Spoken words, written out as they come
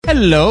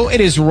Hello, it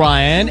is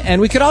Ryan,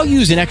 and we could all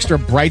use an extra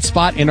bright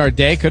spot in our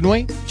day, couldn't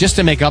we? Just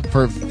to make up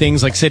for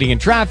things like sitting in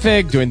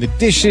traffic, doing the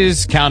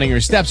dishes, counting your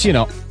steps, you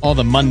know, all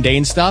the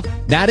mundane stuff.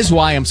 That is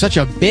why I'm such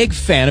a big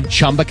fan of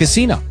Chumba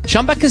Casino.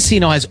 Chumba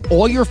Casino has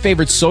all your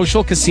favorite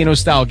social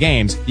casino-style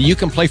games that you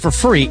can play for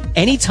free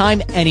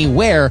anytime,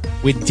 anywhere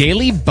with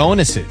daily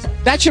bonuses.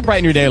 That should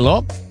brighten your day a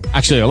little.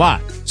 Actually, a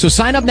lot. So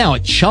sign up now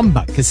at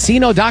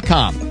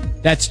ChumbaCasino.com.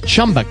 That's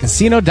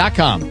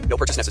ChumbaCasino.com. No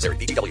purchase necessary.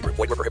 VGW Group.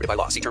 Void where prohibited by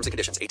law. See terms and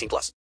conditions.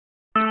 18+.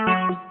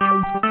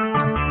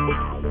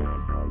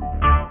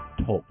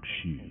 Talk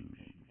shoes.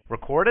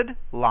 Recorded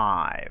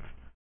live.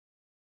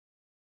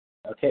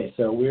 Okay,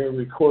 so we're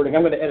recording.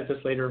 I'm going to edit this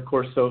later, of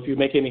course, so if you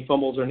make any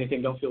fumbles or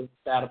anything, don't feel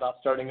bad about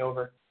starting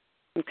over.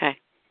 Okay.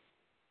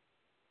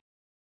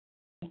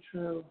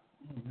 Intro.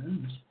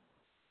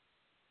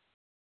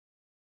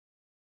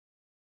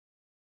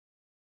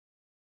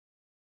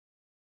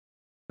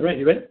 All right,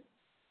 you ready?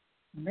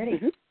 I'm ready.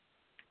 Mm-hmm.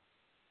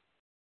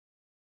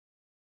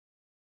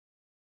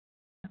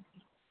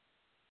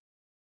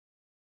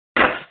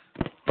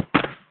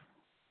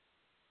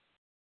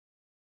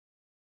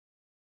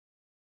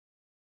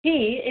 He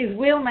is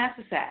Will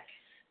Massasak.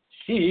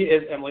 She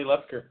is Emily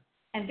Lupker.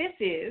 And this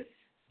is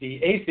the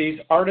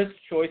Aceys Artist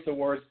Choice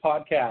Awards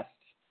podcast.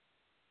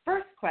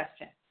 First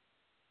question.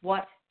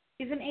 What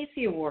is an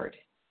Acey Award?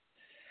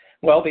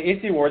 Well, the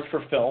Acey Awards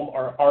for film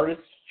are Artist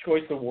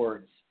Choice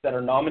Awards that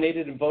are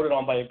nominated and voted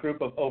on by a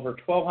group of over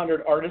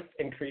 1,200 artists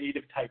and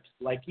creative types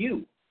like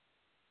you.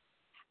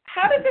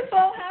 How did this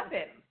all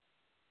happen?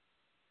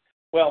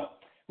 Well,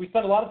 we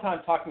spent a lot of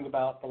time talking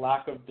about the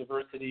lack of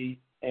diversity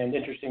and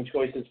interesting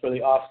choices for the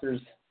Oscars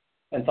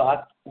and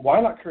thought, why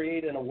not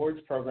create an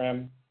awards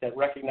program that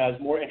recognized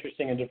more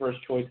interesting and diverse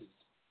choices?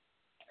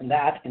 And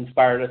that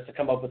inspired us to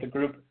come up with a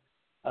group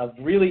of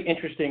really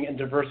interesting and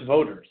diverse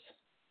voters,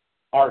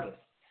 artists.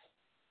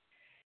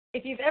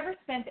 If you've ever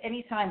spent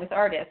any time with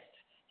artists,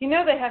 you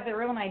know they have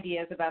their own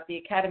ideas about the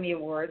Academy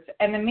Awards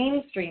and the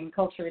mainstream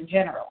culture in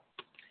general.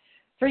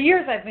 For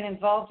years, I've been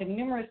involved in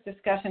numerous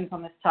discussions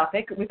on this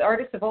topic with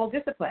artists of all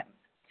disciplines.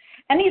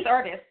 And these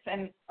artists,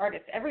 and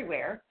artists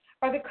everywhere,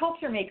 are the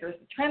culture makers,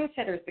 the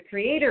trendsetters, the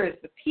creators,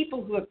 the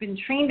people who have been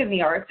trained in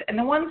the arts, and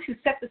the ones who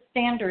set the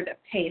standard of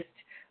taste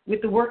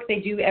with the work they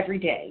do every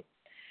day.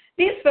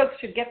 These folks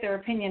should get their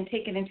opinion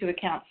taken into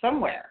account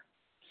somewhere.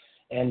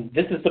 And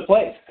this is the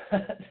place.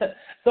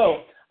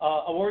 So,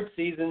 award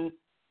season,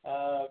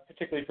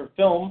 particularly for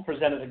film,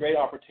 presented a great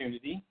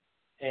opportunity,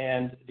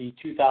 and the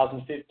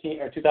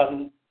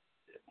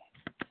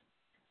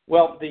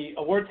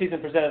award season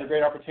presented a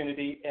great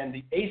opportunity, and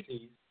the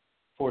Aceys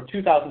for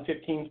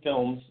 2015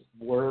 films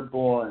were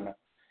born.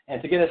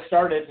 And to get us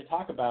started to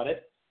talk about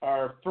it,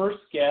 our first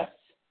guest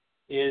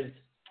is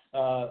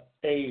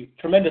a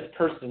tremendous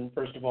person,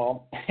 first of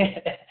all,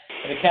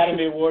 an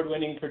Academy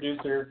Award-winning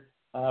producer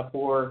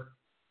for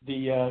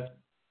the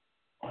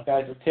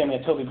guys, Tammy, I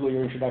totally blew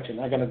your introduction.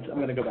 I'm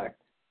gonna go back.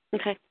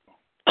 Okay.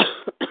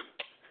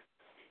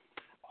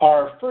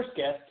 Our first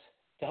guest,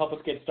 to help us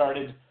get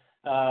started,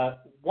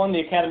 won the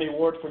Academy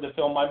Award for the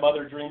film My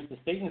Mother Dreams the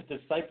Satan's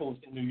Disciples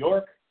in New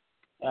York.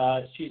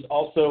 She's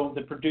also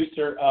the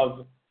producer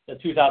of the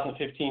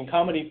 2015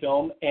 comedy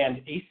film and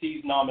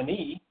Aceys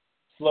nominee,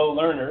 Slow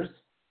Learners.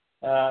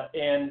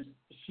 And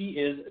she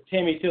is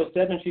Tammy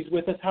Tilstead, and she's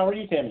with us. How are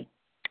you, Tammy?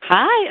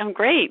 Hi, I'm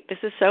great. This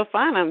is so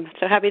fun. I'm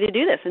so happy to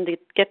do this and to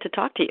get to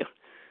talk to you.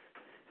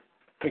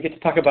 We get to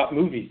talk about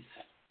movies.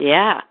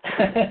 Yeah.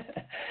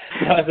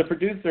 Now, as a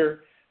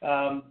producer,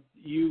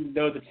 you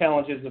know the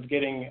challenges of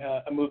getting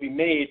a movie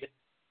made.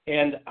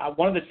 And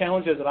one of the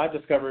challenges that I've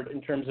discovered in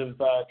terms of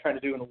trying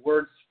to do an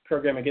awards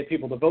program and get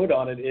people to vote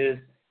on it is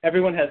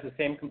everyone has the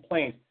same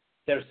complaint.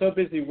 They're so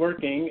busy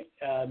working,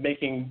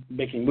 making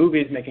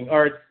movies, making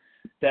art,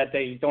 that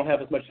they don't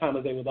have as much time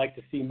as they would like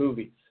to see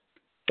movies.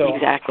 So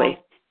exactly.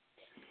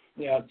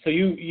 So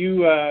you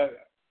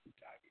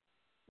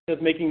does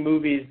making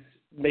movies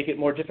make it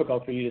more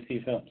difficult for you to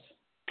see films?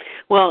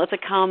 Well, it's a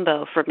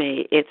combo for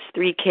me. It's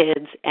 3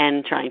 kids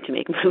and trying to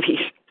make movies.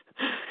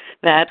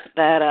 That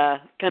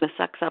kind of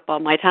sucks up all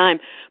my time.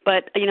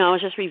 But, I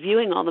was just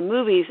reviewing all the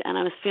movies, and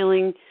I was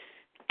feeling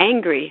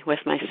angry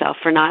with myself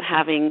for not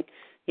having,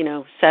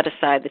 set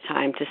aside the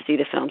time to see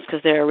the films,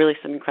 because there are really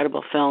some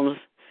incredible films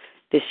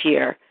this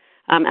year.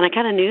 And I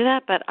kind of knew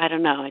that, but I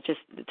don't know.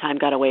 The time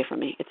got away from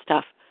me. It's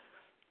tough.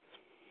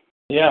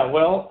 Yeah,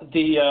 well,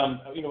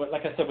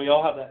 like I said, we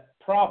all have that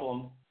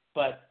problem,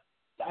 but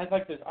I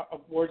like this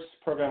awards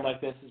program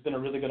like this has been a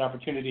really good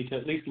opportunity to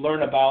at least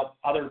learn about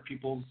other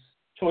people's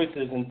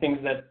choices and things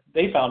that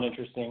they found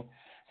interesting.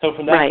 So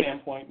from that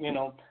standpoint,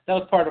 that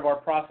was part of our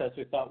process.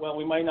 We thought, well,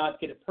 we might not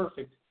get it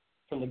perfect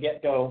from the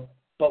get-go,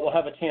 but we'll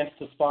have a chance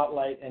to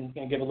spotlight and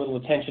give a little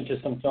attention to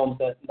some films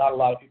that not a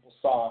lot of people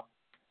saw.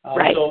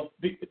 So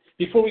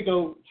before we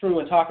go through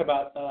and talk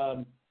about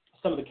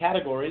some of the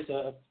categories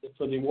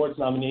for the awards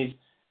nominees,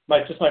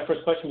 my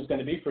first question was going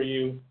to be for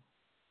you,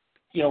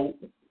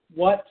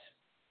 what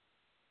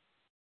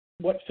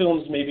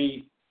films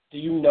maybe do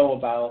you know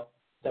about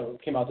that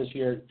came out this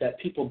year that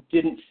people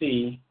didn't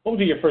see? What would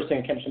be your first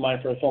thing that comes to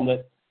mind for a film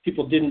that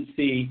people didn't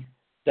see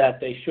that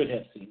they should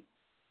have seen?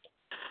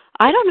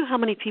 I don't know how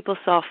many people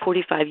saw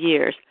 45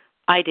 Years.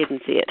 I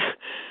didn't see it.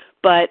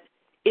 But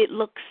it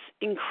looks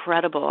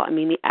incredible. I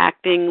mean, the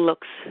acting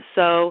looks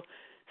so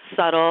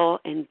subtle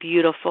and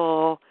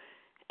beautiful,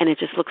 and it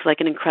just looks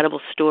like an incredible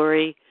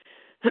story.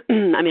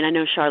 I mean, I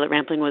know Charlotte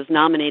Rampling was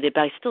nominated,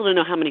 but I still don't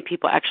know how many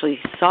people actually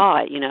saw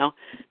it, you know.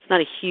 It's not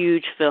a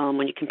huge film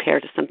when you compare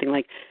it to something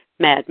like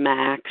Mad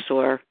Max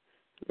or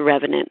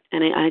Revenant,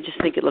 and I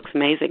just think it looks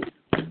amazing.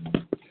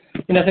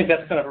 And I think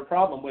that's kind of a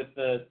problem with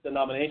the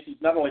nominations,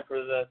 not only for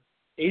the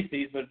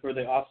Aceys, but for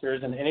the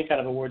Oscars and any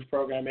kind of awards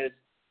program is,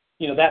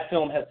 you know, that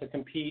film has to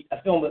compete.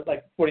 A film that,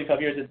 like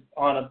 45 Years, is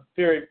on a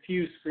very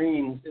few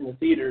screens in the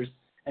theaters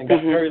and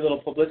got very little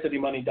publicity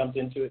money dumped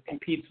into it,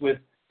 competes with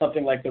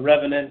something like The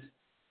Revenant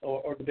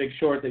or The Big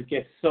Short that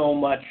gets so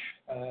much,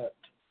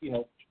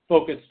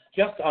 focus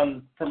just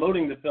on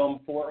promoting the film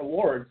for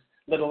awards,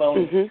 let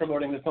alone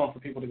promoting the film for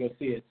people to go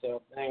see it.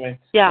 So anyway,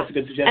 that's a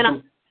good suggestion.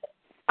 And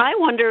I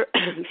wonder,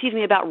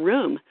 about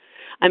Room.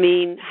 I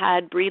mean,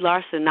 had Brie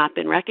Larson not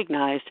been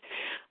recognized,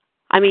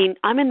 I mean,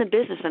 I'm in the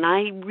business, and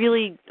I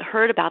really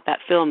heard about that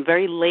film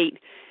very late,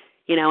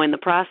 you know, in the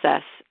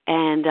process,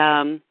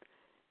 and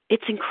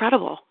it's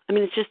incredible. I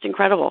mean, it's just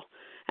incredible.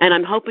 And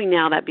I'm hoping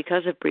now that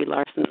because of Brie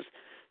Larson's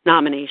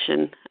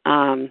nomination,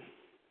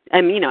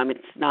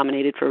 it's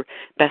nominated for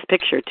Best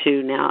Picture,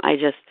 too, now. I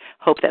just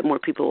hope that more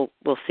people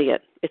will see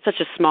it. It's such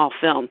a small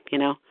film, you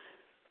know.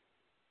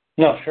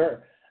 No,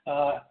 sure.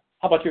 How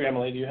about you,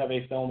 Emily? Do you have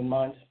a film in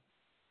mind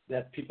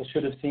that people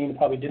should have seen and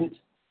probably didn't?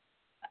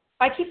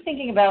 I keep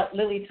thinking about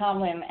Lily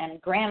Tomlin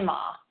and Grandma,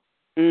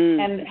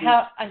 and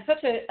how I'm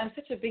such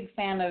a big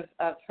fan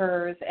of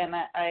hers, and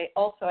I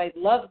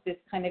love this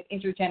kind of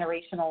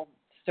intergenerational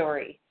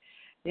story,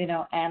 you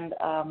know, and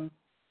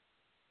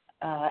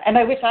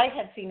I wish I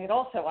had seen it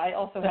also. I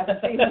also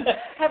haven't seen it.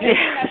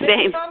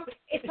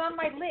 It's on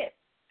my list.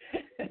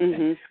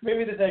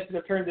 Maybe I should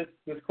have turned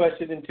this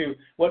question into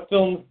what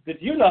films did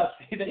you not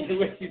see that you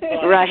wish you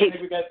saw? Right. I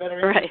think we got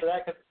better answers for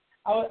that. Cause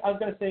I was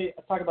going to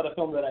talk about a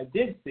film that I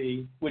did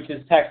see, which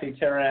is Taxi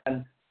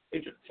Tehran.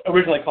 It's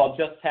originally called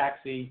Just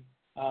Taxi,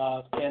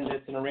 and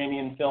it's an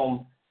Iranian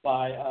film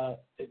by an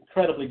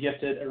incredibly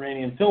gifted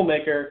Iranian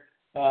filmmaker,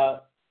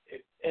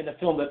 and a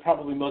film that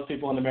probably most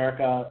people in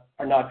America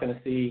are not going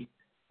to see,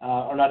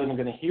 or not even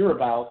going to hear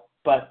about.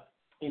 But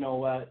you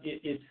know,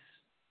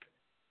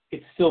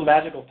 it's still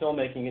magical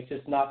filmmaking. It's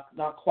just not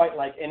quite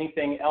like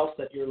anything else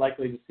that you're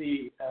likely to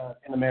see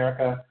in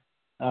America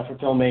for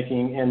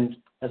filmmaking. And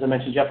as I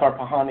mentioned, Jafar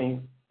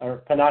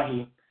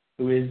Panahi,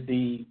 who is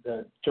the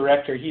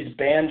director, he's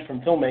banned from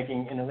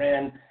filmmaking in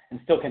Iran and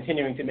still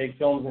continuing to make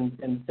films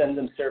and send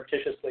them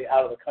surreptitiously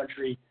out of the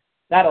country.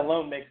 That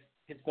alone makes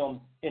his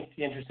films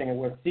interesting and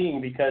worth seeing,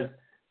 because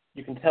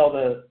you can tell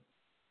that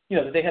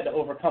they had to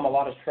overcome a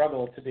lot of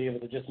struggle to be able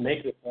to just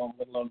make the film,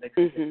 let alone make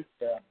it.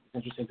 It's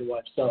interesting to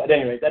watch. So at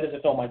any rate, that is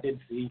a film I did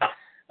see.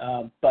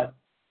 But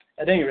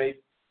at any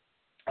rate,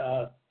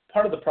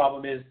 part of the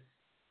problem is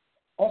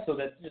also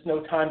that there's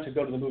no time to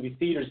go to the movie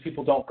theaters.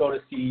 People don't go to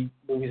see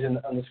movies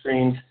on the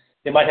screens.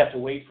 They might have to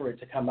wait for it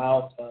to come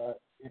out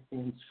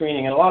in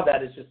screening, and a lot of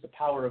that is just the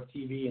power of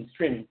TV and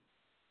streaming.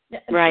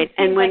 Right,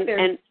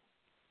 and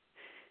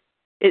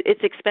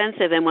it's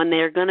expensive, and when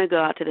they're going to go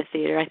out to the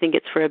theater, I think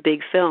it's for a big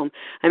film.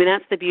 I mean,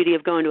 that's the beauty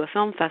of going to a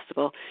film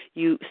festival.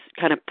 You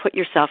kind of put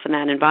yourself in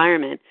that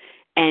environment,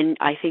 and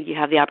I think you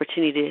have the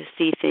opportunity to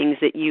see things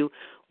that you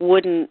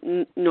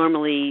wouldn't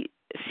normally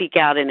seek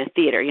out in a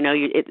theater. You know,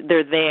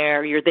 they're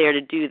there, you're there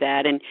to do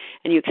that, and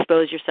you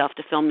expose yourself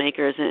to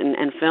filmmakers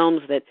and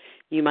films that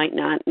you might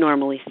not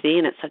normally see,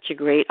 and it's such a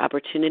great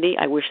opportunity.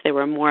 I wish there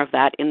were more of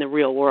that in the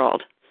real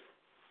world.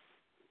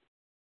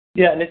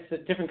 Yeah, and it's a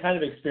different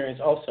kind of experience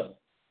also.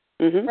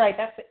 Right,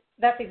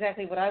 that's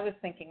exactly what I was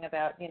thinking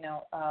about. You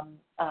know,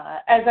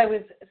 as I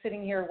was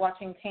sitting here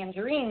watching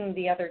Tangerine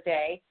the other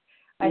day,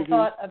 I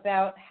thought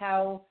about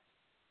how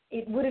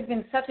it would have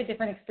been such a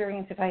different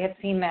experience if I had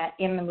seen that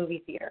in the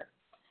movie theater.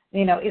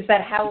 You know, is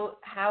that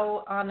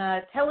how on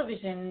a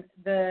television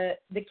the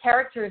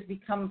characters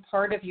become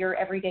part of your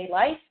everyday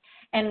life,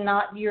 and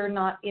you're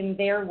not in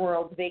their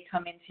world, they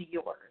come into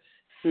yours.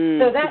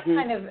 So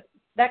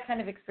that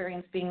kind of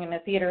experience, being in a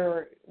theater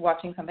or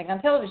watching something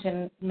on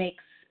television,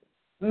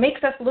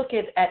 makes us look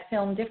at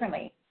film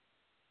differently.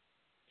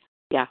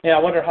 Yeah, I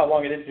wonder how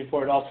long it is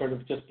before it all sort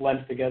of just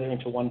blends together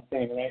into one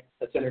thing, right?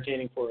 That's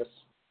entertaining for us.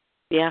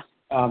 Yeah.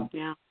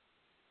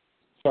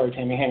 Sorry,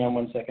 Tammy, hang on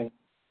 1 second.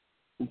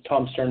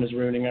 Tom Stern is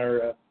ruining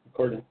our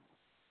recording.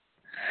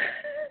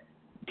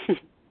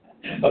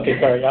 Okay,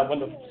 sorry.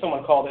 When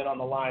someone called in on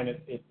the line,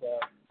 it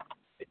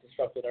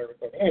disrupted our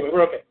recording. Anyway,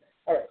 we're okay.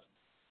 All right.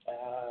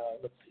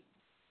 Let's see.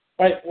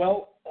 All right,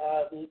 well,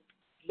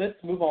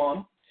 let's move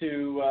on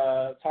to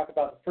talk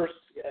about the first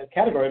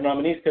category of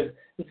nominees, because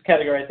this is a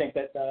category I think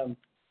that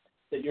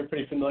you're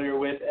pretty familiar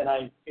with, and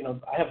I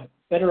have a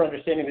better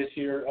understanding this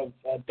year of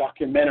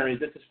documentaries.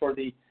 This is for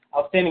the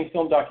Outstanding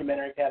Film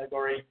Documentary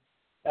category.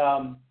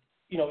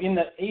 in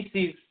the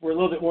Aceys, we're a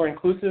little bit more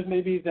inclusive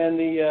maybe than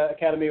the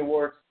Academy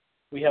Awards.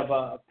 We have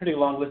a pretty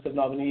long list of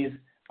nominees.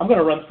 I'm going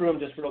to run through them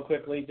just real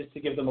quickly, just to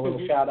give them a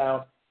little shout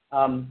out.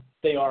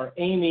 They are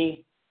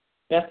Amy,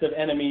 Best of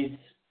Enemies,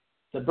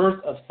 The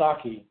Birth of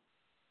Saki,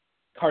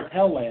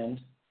 Cartel Land,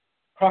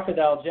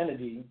 Crocodile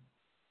Gennady,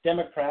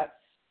 Democrats,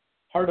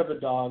 Heart of a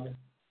Dog,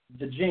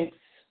 The Jinx,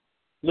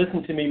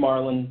 Listen to Me,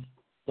 Marlon,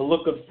 The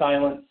Look of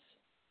Silence,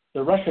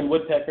 The Russian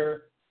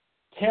Woodpecker,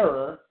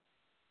 Terror,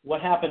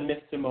 What Happened, Miss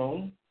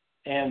Simone,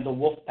 and The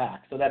Wolf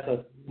Pack. So that's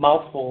a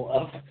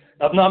mouthful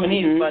of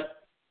nominees. But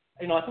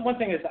I think one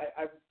thing is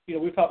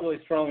we felt really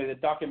strongly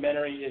that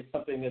documentary is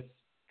something that's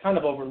kind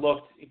of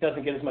overlooked. It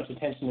doesn't get as much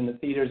attention in the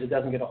theaters. It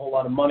doesn't get a whole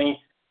lot of money.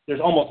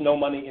 There's almost no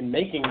money in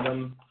making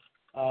them.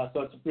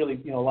 So it's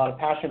really, a lot of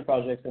passion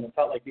projects, and it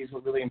felt like these were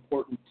really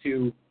important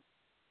to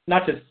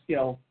not just,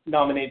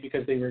 nominate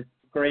because they were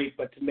great,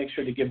 but to make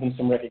sure to give them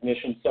some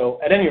recognition. So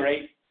at any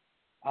rate,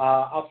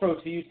 I'll throw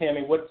it to you,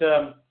 Tammy. What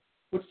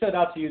stood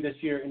out to you this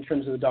year in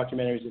terms of the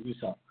documentaries that you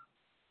saw?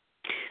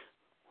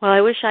 Well,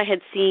 I wish I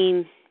had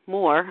seen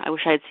more. I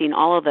wish I had seen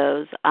all of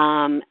those.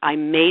 I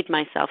made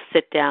myself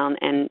sit down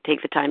and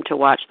take the time to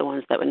watch the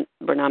ones that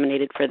were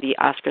nominated for the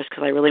Oscars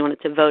because I really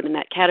wanted to vote in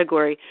that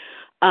category.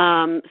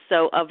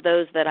 So of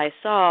those that I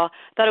saw, I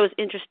thought it was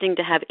interesting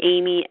to have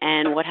Amy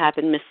and What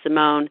Happened, Miss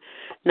Simone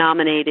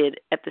nominated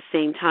at the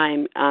same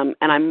time, and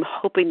I'm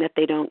hoping that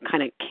they don't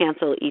kind of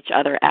cancel each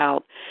other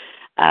out.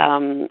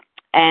 And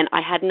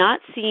I had not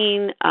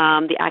seen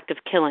The Act of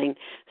Killing,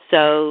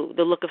 so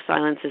The Look of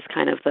Silence is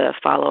kind of the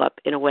follow-up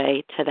in a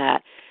way to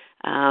that.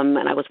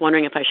 And I was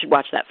wondering if I should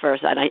watch that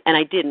first, and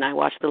I didn't. I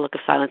watched The Look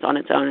of Silence on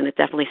its own, and it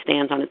definitely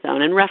stands on its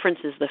own and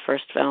references the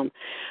first film.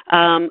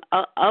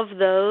 Of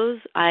those,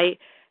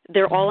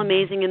 they're all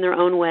amazing in their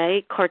own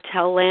way.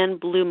 Cartel Land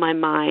blew my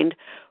mind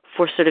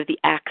for sort of the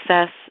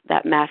access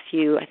that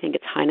Matthew, I think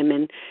it's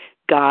Heineman,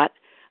 got.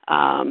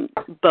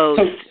 Both.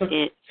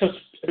 So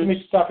let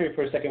me stop here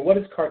for a second. What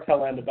is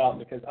Cartel Land about?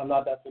 Because I'm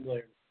not that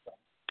familiar with it.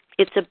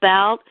 It's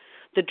about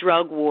the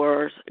drug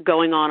wars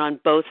going on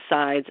both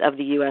sides of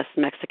the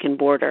U.S.-Mexican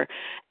border.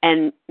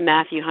 And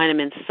Matthew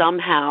Heineman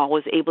somehow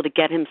was able to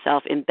get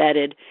himself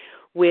embedded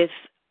with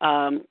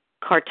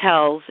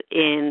cartels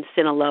in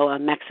Sinaloa,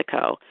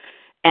 Mexico.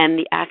 And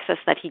the access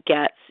that he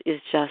gets is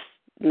just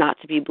not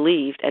to be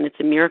believed. And it's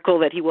a miracle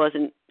that he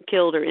wasn't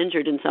killed or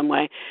injured in some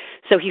way.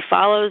 So he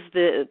follows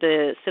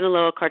the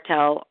Sinaloa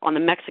cartel on the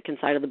Mexican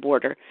side of the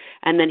border.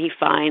 And then he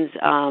finds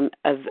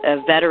a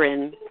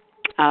veteran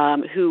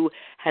who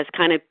has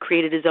kind of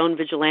created his own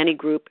vigilante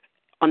group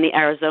on the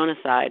Arizona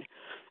side,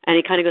 and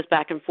he kind of goes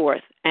back and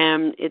forth.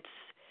 And it's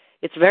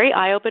very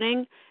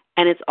eye-opening,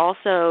 and it's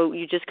also,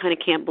 you just kind of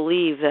can't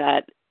believe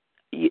that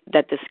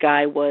this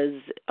guy was,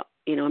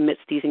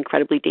 amidst these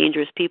incredibly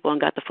dangerous people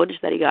and got the footage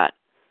that he got.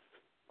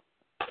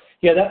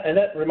 Yeah,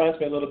 that reminds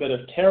me a little bit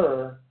of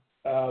Terror,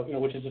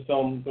 which is a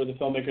film where the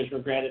filmmakers were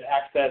granted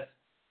access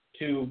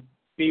to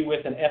be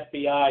with an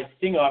FBI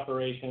sting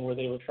operation where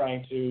they were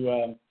trying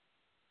to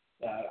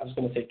I was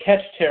going to say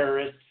catch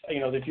terrorists.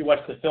 If you watch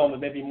the film, it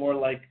may be more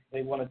like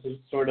they wanted to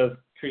sort of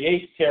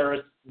create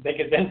terrorists they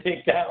could then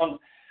take down.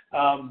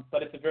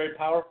 But it's a very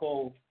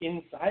powerful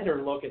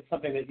insider look at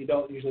something that you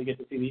don't usually get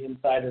to see the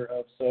insider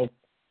of. So,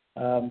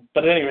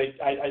 but at any rate,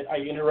 I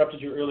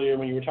interrupted you earlier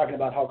when you were talking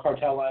about how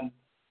Cartel Land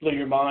blew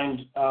your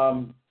mind.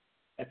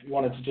 If you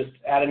wanted to just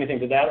add anything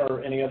to that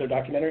or any other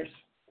documentaries.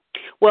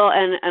 Well,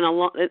 and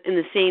in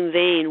the same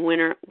vein,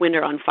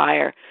 Winter on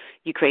Fire,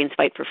 Ukraine's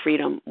Fight for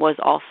Freedom was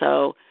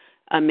also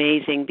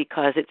amazing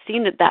because it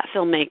seemed that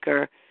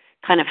filmmaker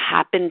kind of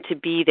happened to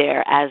be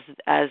there as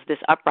this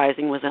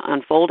uprising was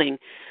unfolding,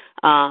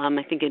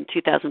 I think in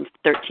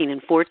 2013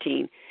 and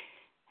 14,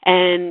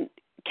 and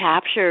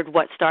captured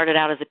what started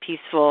out as a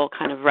peaceful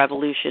kind of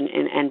revolution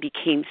and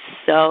became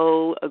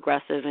so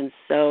aggressive and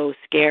so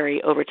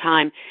scary over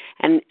time.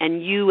 And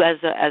you as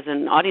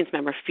an audience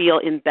member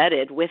feel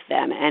embedded with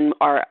them and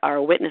are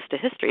a witness to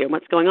history and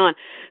what's going on.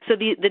 So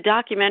the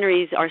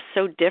documentaries are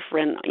so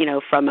different,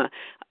 from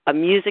a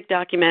music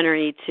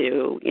documentary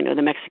to,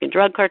 the Mexican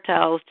drug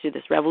cartels to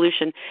this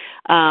revolution.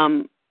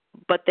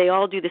 But they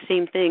all do the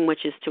same thing,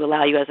 which is to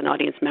allow you as an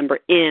audience member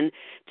into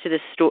this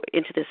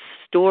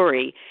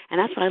story. And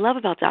that's what I love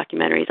about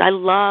documentaries. I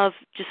love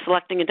just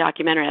selecting a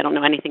documentary I don't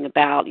know anything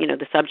about,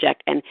 the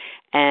subject,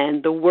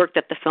 and the work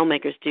that the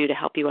filmmakers do to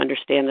help you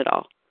understand it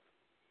all.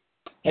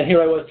 And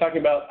here I was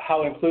talking about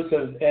how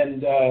inclusive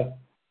and,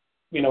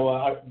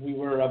 we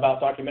were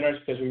about documentaries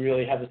because we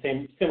really have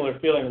the similar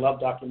feeling. We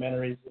love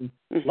documentaries and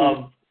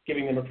love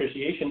giving them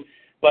appreciation.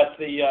 But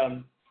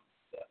the,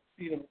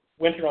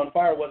 Winter on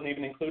Fire wasn't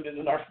even included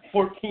in our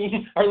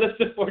list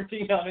of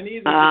 14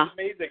 nominees. It's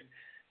amazing.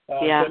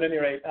 Yeah. So at any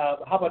rate, how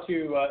about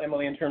you,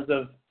 Emily, in terms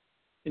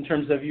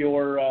of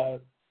your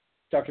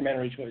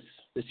documentary choice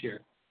this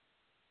year?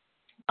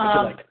 What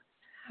you like?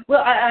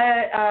 Well,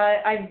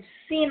 I've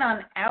seen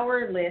on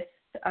our list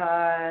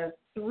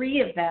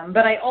 3 of them,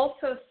 but I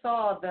also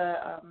saw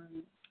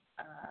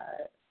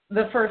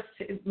the first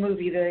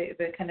movie,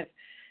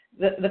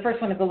 the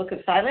first one is The Look of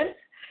Silence.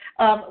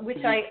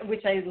 which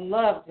I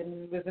loved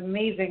and was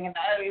amazing and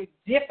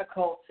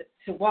difficult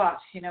to watch.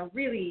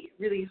 Really,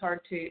 really hard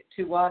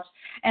to watch.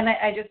 And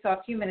I just saw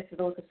a few minutes of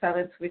The Look of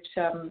Silence, which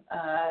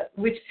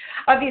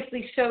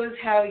obviously shows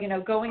how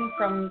going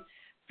from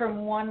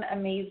one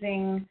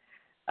amazing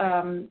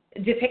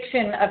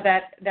depiction of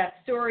that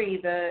story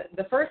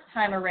the first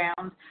time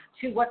around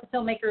to what the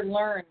filmmaker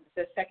learned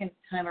the second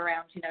time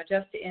around,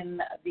 just in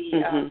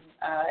the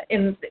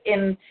in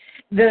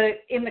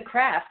the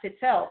craft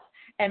itself,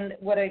 and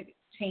what a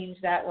change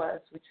that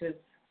was, which was,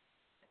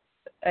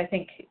 I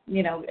think,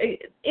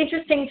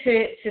 interesting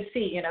to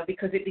see,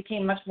 because it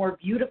became much more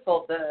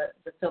beautiful, the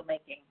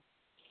filmmaking,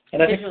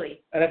 and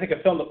visually. I think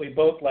a film that we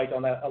both liked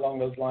along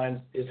those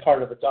lines is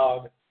Heart of a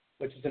Dog,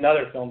 which is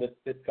another film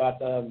that got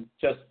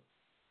just,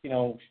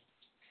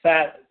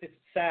 sad. It's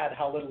sad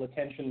how little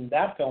attention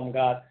that film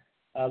got.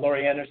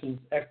 Laurie Anderson's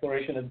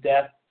exploration of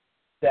death,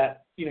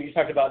 that, you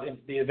talked about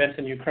the events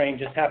in Ukraine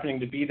just happening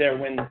to be there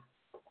when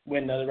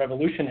the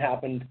revolution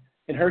happened.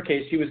 In her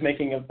case, she was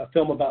making a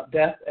film about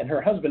death, and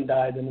her husband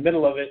died in the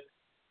middle of it,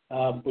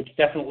 which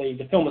definitely,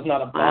 the film was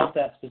not about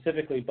that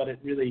specifically, but it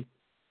really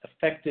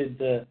affected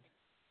the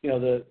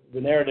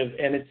narrative.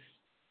 And it's,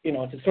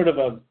 it's a sort of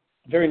a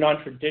very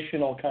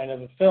non-traditional kind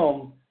of a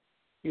film.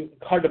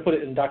 Hard to put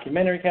it in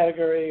documentary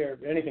category or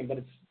anything, but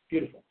it's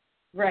beautiful.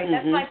 Right.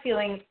 That's my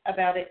feeling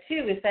about it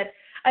too. Is that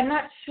I'm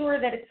not sure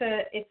that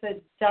it's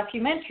a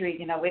documentary.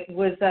 It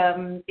was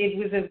a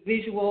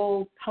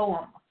visual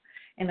poem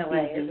in a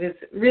way. It was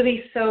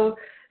really so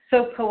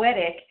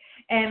poetic,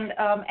 and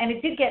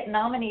it did get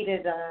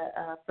nominated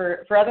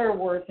for other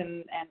awards,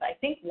 and I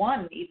think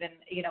won even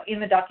in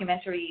the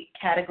documentary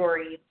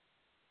category.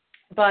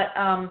 But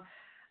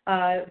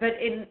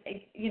in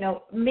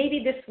maybe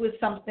this was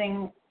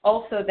something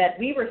also that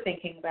we were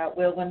thinking about,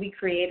 Will, when we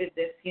created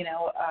this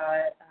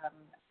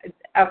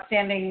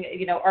outstanding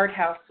art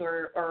house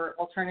or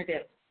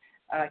alternative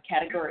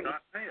category.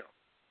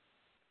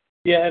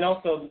 Yeah, and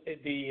also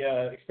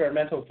the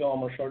experimental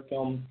film or short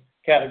film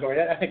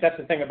category. I think that's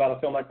the thing about a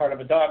film like Heart of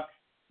a Dog.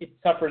 It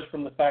suffers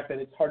from the fact that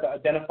it's hard to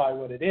identify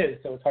what it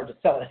is, so it's hard to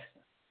sell it.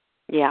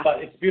 Yeah.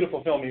 But it's a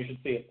beautiful film. You should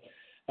see it.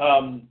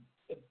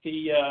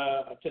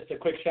 Just a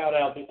quick shout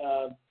out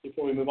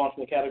before we move on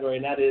from the category,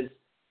 and that is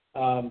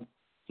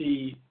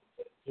the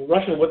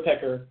Russian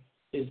Woodpecker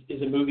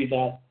is a movie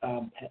that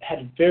had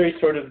a very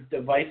sort of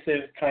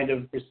divisive kind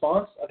of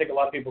response. I think a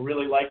lot of people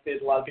really liked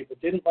it. A lot of people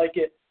didn't like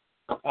it.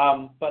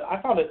 But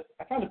I found it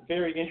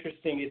very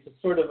interesting. It's a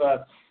sort of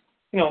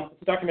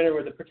it's a documentary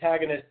where the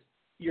protagonist,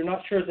 you're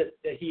not sure that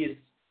he is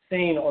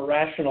sane or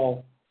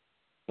rational,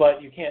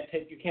 but you can't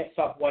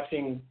stop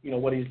watching,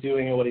 what he's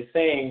doing and what he's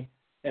saying,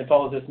 and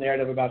follows this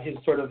narrative about his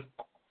sort of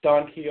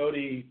Don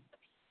Quixote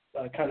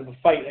kind of a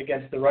fight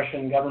against the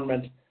Russian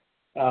government.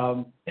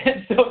 And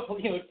so,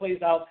 it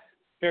plays out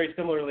very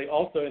similarly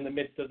also in the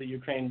midst of the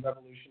Ukraine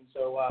revolution.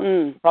 So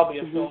probably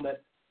a film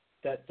that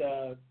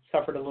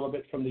suffered a little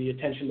bit from the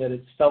attention that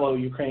its fellow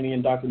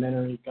Ukrainian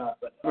documentary got,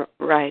 but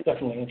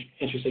definitely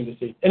interesting to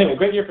see. Anyway,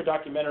 great year for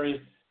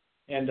documentaries,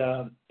 and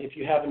if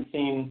you haven't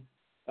seen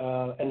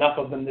enough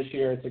of them this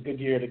year, it's a good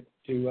year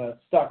to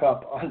stock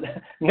up on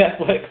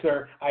Netflix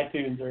or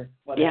iTunes or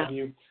what have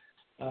you.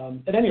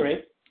 At any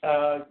rate,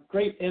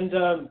 great,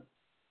 and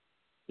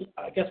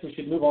I guess we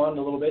should move on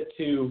a little bit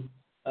to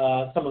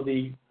some of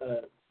the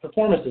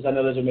performances. I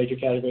know those are major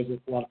categories that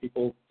a lot of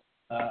people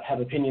have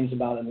opinions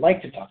about and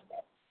like to talk about.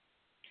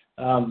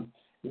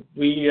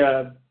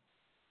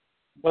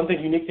 One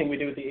unique thing we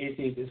do with the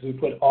Aceys is we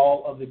put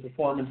all of the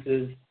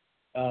performances,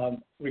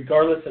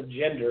 regardless of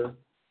gender,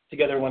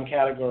 together in one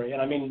category.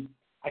 And I mean,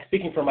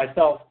 speaking for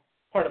myself,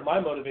 part of my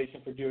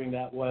motivation for doing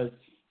that was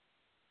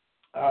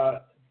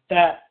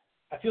that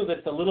I feel that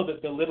it's a little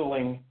bit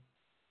belittling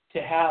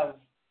to have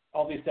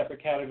all these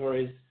separate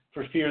categories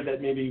for fear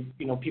that maybe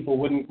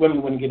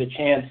women wouldn't get a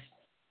chance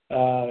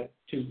to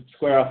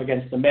square off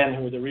against the men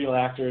who are the real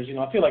actors.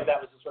 I feel like that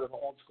was a sort of an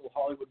old school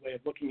Hollywood way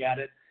of looking at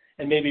it,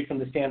 and maybe from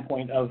the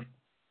standpoint of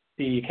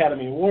the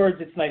Academy Awards,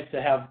 it's nice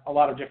to have a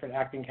lot of different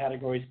acting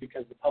categories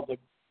because the public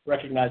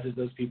recognizes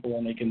those people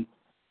and they can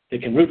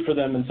root for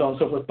them and so on and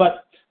so forth.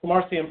 But from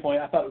our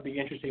standpoint, I thought it would be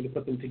interesting to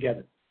put them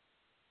together.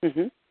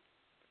 Mm-hmm.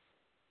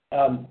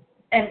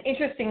 And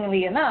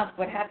interestingly enough,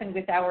 what happened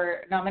with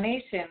our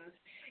nominations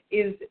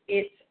is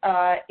it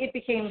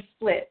became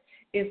split.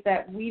 Is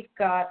that we've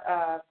got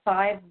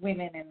 5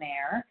 women in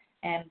there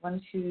and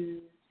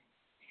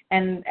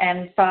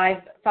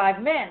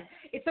five men.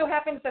 It so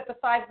happens that the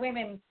 5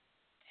 women,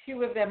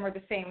 2 of them are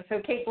the same. So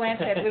Kate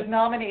Blanchett was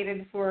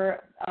nominated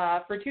for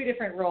 2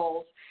 different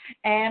roles,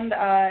 and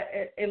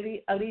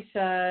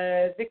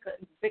Alicia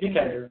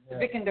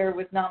Vikander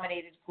was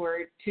nominated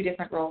for 2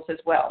 different roles as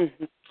well.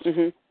 Mm-hmm.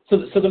 Mm-hmm.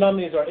 So the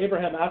nominees are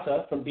Abraham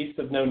Atta from Beasts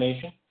of No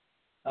Nation,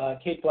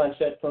 Kate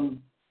Blanchett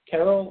from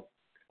Carol,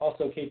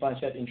 also Kate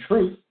Blanchett in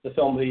Truth, the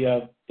film,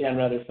 the Dan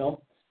Rather film,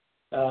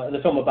 the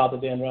film about the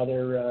Dan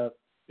Rather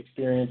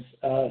experience,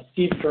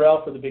 Steve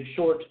Carell for The Big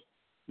Short,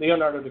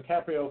 Leonardo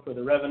DiCaprio for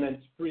The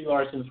Revenant, Brie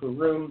Larson for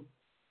Room,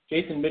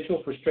 Jason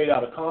Mitchell for Straight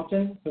Outta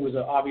Compton, who was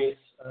an obvious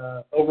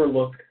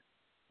overlook,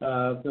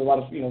 a lot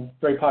of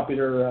very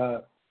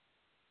popular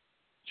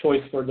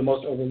choice for the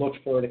most overlooked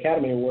for an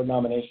Academy Award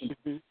nomination.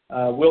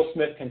 Mm-hmm. Will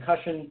Smith,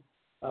 Concussion,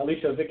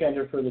 Alicia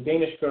Vikander for The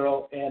Danish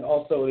Girl, and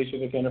also Alicia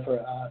Vikander for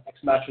Ex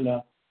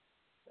Machina,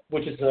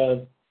 which is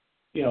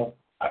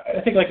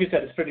I think, like you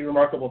said, it's pretty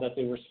remarkable that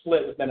they were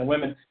split with men and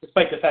women,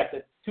 despite the fact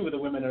that two of the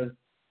women are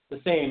the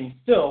same.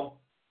 Still,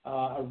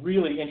 a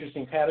really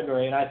interesting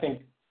category, and I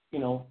think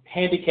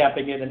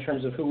handicapping it in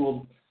terms of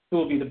who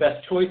will be the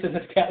best choice in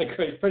this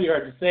category is pretty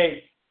hard to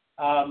say.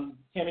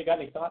 Tammy, got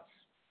any thoughts?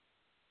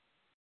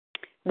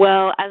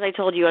 Well, as I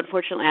told you,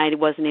 unfortunately, I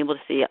wasn't able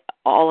to see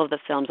all of the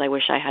films. I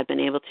wish I had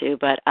been able to,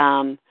 but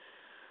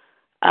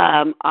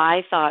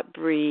I thought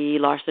Brie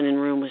Larson in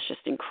Room was just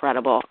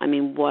incredible. I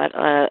mean, what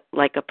a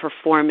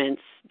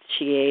performance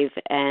she gave,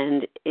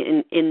 and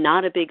in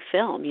not a big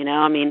film,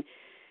 I mean,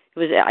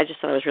 I just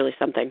thought it was really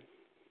something.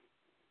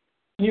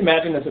 Can you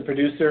imagine as a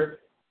producer,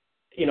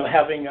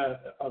 having a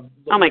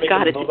oh my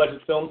God, it's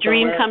low-budget film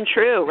dream somewhere? come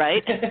true,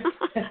 right?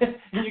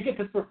 And you get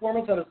this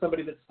performance out of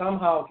somebody that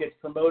somehow gets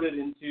promoted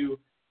into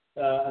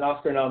an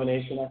Oscar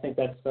nomination. I think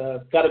that's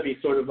got to be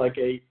sort of like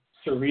a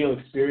surreal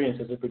experience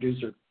as a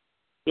producer.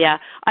 Yeah,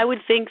 I would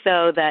think,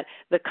 though, that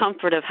the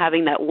comfort of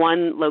having that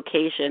one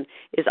location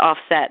is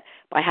offset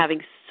by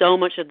having so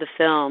much of the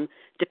film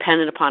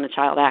dependent upon a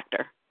child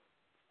actor.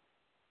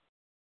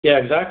 Yeah,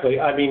 exactly.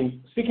 I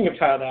mean, speaking of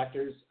child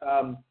actors,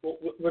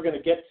 we're going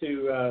to get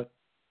to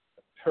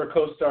her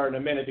co-star in a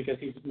minute because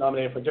he's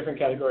nominated for a different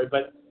category.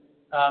 But,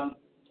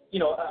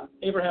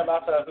 Abraham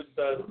Aceys, who's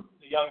the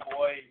young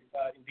boy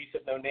in Beast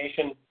of No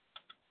Nation,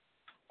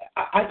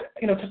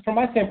 from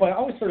my standpoint, I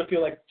always sort of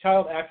feel like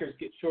child actors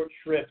get short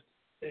shrift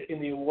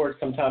in the awards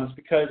sometimes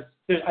because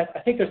I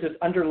think there's this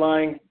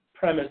underlying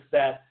premise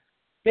that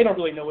they don't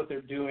really know what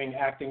they're doing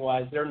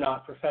acting-wise. They're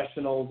not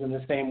professionals in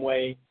the same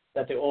way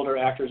that the older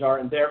actors are,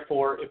 and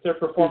therefore, if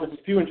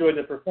you enjoyed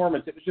their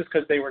performance, it was just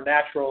because they were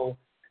natural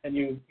and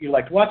you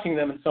liked watching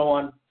them and so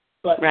on.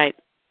 But right.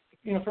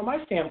 From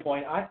my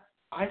standpoint,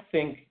 I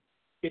think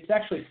it's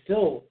actually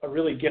still a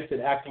really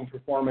gifted acting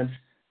performance.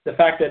 The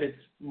fact that it's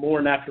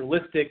more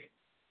naturalistic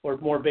or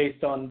more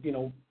based on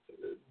the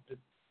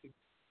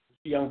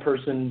young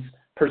person's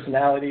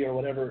personality or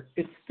whatever.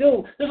 It's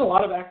still, there's a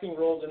lot of acting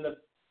roles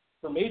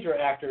for major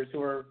actors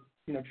who are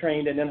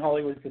trained and in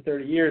Hollywood for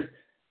 30 years.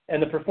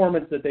 And the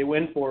performance that they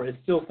win for is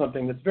still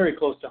something that's very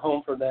close to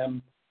home for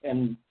them,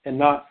 and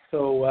not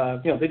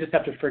so. They just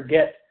have to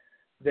forget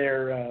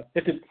their.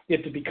 They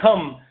have to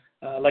become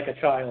like a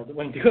child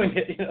when doing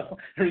it.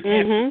 Or you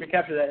can't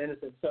recapture that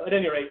innocence. So at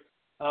any rate,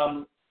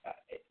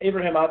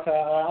 Abraham Aceys,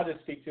 I'll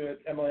just speak to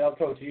it. Emily, I'll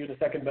throw it to you in a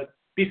second. But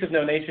Beast of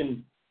No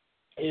Nation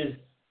is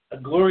a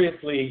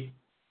gloriously,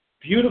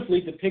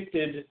 beautifully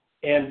depicted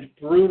and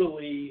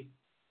brutally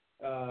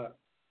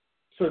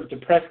sort of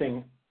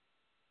depressing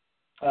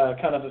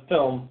kind of a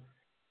film.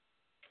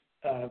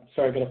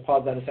 Sorry, I'm going to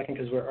pause that a second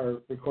because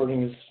our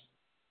recording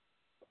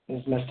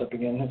is messed up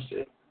again.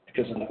 It's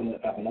because of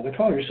another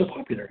caller. You're so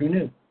popular. Who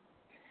knew?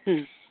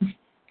 I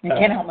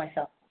can't help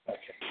myself.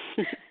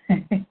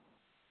 Okay.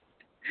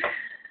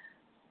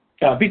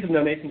 Beast of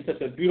No Nation is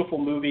such a beautiful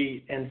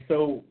movie and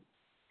so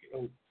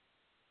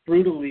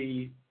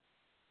brutally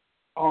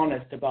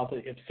honest about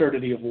the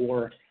absurdity of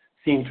war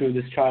seen through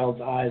this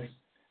child's eyes.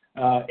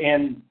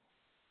 And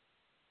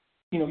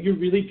you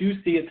really do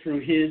see it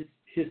through his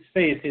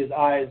face, his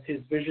eyes, his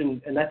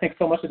vision, and I think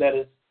so much of that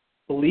is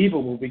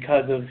believable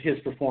because of his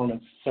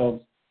performance.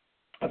 So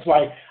that's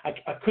why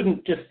I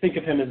couldn't just think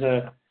of him as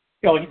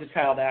he's a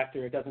child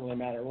actor, it doesn't really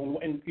matter.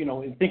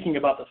 In thinking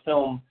about the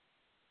film,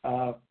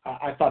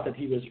 I thought that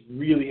he was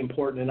really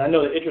important, and I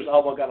know that Idris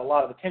Elba got a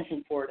lot of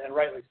attention for it, and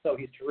rightly so.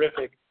 He's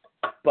terrific,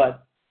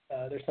 but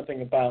there's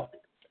something about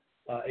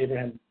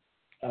Abraham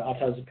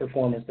Aceys'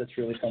 performance that's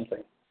really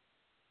something.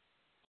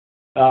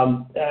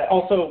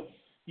 Also,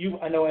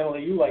 I know,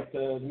 Emily, you like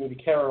the movie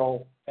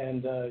Carol,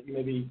 and you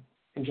maybe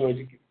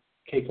enjoyed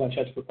Cate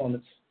Blanchett's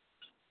performance.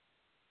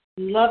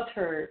 Loved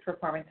her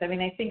performance. I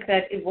mean, I think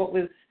that what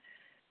was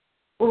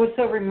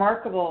so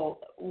remarkable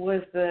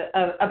was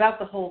about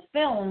the whole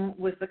film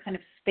was the kind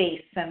of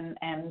space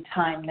and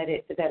time that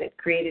it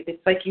created.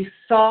 It's like you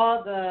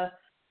saw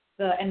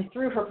and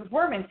through her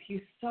performance,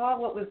 you saw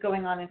what was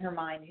going on in her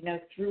mind,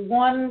 through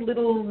one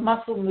little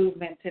muscle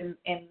movement in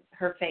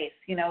her face,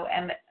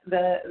 and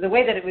the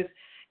way that it was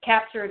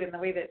captured and the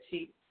way that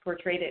she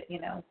portrayed it,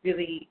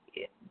 really,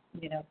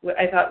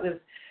 I thought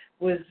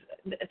was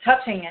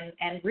touching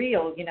and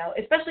real,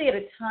 especially at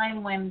a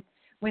time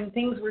when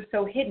things were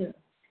so hidden.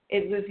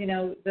 It was,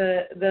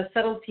 the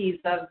subtleties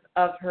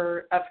of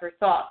her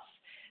thoughts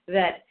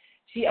that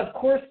she, of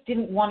course,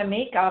 didn't want to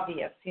make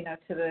obvious,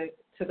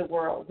 to the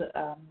world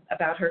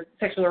about her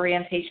sexual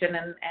orientation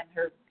and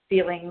her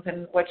feelings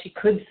and what she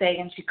could say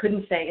and she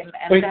couldn't say. And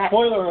wait, that,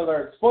 spoiler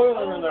alert!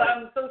 Spoiler alert!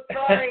 I'm so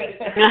sorry.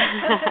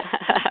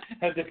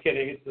 I'm just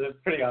kidding. It's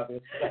pretty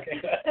obvious.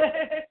 Okay.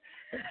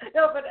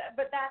 No, but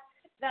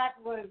that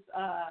was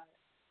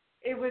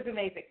It was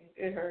amazing,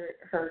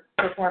 her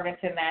performance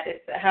in that.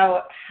 It's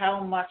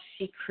how much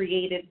she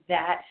created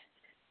that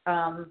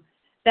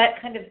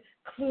kind of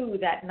clue,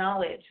 that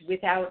knowledge,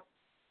 without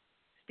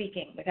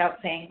speaking, without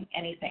saying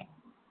anything.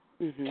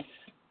 Mm-hmm.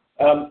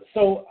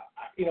 So,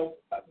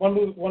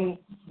 one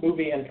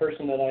movie and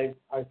person that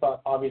I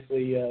thought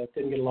obviously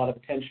didn't get a lot of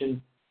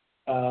attention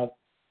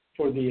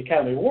for the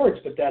Academy Awards,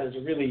 but that is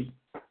a really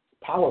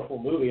powerful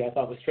movie, I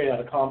thought, was Straight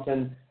Outta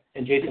Compton,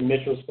 and Jason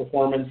Mitchell's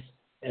performance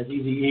as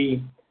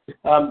Eazy-E.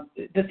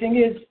 The thing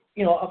is,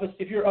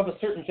 if you're of a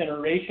certain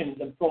generation,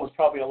 the film is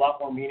probably a lot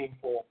more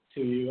meaningful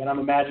to you, and I'm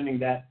imagining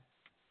that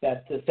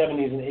the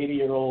 70s and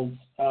 80-year-olds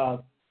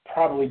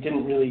probably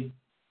didn't really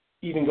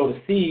even go to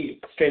see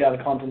Straight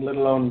Outta Compton, let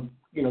alone,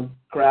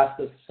 grasp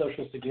the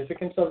social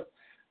significance of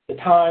the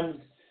times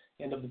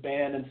and of the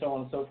band and so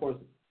on and so forth.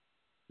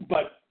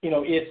 But,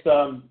 it's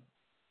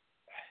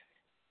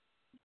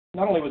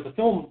not only was the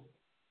film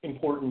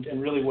important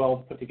and really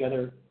well put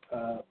together,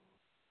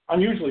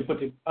 unusually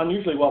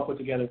well put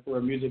together for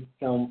a music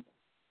film,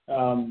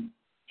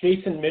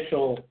 Jason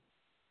Mitchell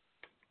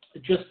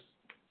just,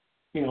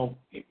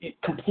 it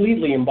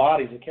completely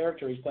embodies the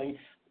character he's playing.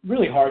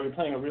 Really hard. You're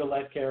playing a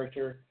real-life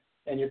character,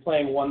 and you're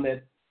playing one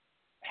that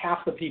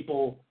half the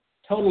people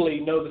totally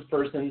know this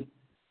person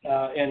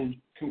and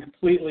can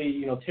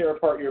completely, tear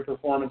apart your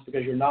performance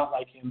because you're not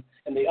like him,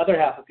 and the other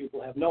half of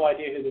people have no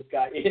idea who this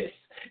guy is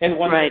and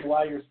wondering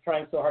why you're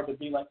trying so hard to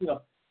be like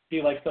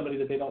somebody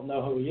that they don't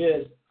know who he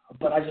is.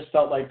 But I just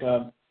felt like,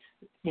 the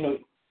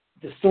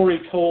story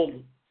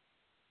told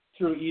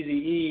through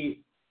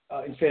Eazy-E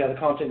in Straight Outta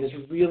Compton is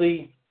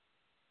really,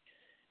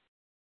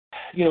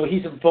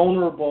 he's a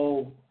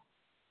vulnerable,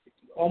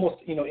 almost,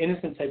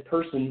 innocent type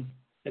person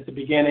at the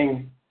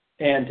beginning,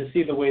 and to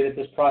see the way that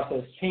this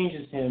process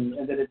changes him,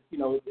 and that it's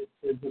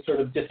the sort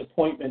of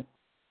disappointment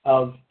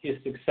of his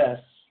success,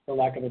 for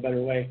lack of a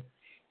better way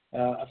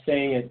of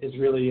saying it, is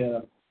really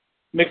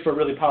makes for a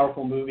really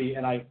powerful movie.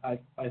 And I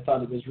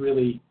thought it was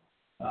really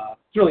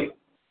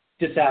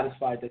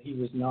dissatisfied that he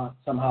was not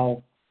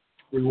somehow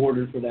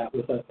rewarded for that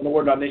with an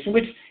award nomination,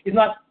 which is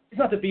not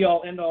the be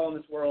all end all in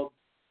this world,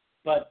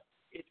 but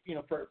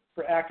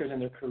for actors and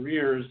their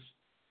careers,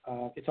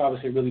 it's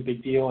obviously a really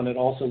big deal, and it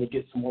also would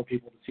get some more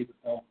people to see the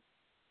film.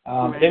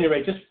 At any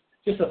rate,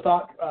 just a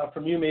thought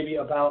from you maybe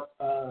about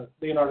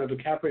Leonardo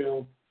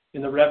DiCaprio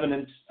in The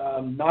Revenant.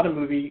 Not a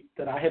movie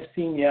that I have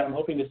seen yet. I'm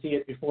hoping to see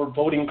it before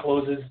voting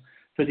closes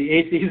for the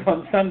Aceys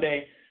on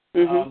Sunday.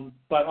 Mm-hmm.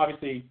 But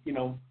obviously,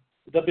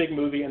 the big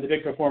movie and the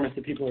big performance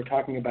that people are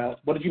talking about.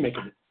 What did you make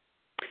of it?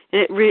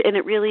 And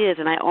it really is.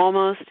 And I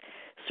almost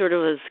sort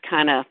of was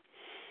kind of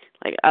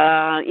like,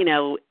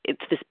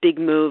 it's this big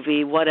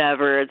movie,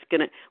 whatever, it's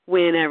going to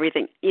win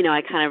everything.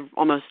 I kind of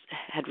almost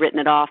had written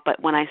it off, but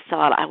when I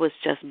saw it, I was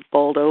just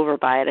bowled over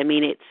by it. I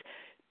mean, it's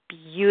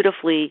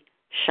beautifully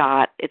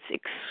shot. It's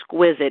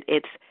exquisite.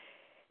 It's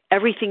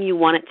everything you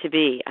want it to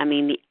be. I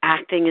mean, the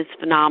acting is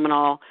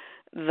phenomenal.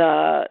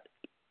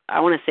 I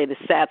want to say the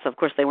sets, of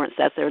course they weren't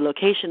sets, they were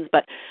locations,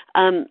 but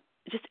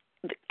just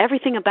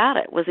everything about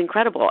it was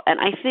incredible. And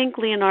I think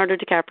Leonardo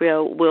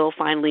DiCaprio will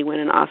finally win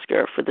an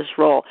Oscar for this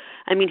role.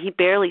 I mean, he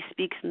barely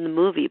speaks in the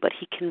movie, but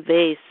he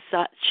conveys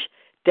such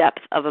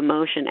depth of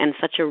emotion and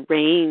such a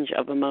range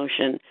of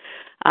emotion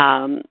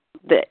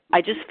that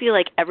I just feel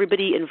like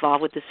everybody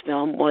involved with this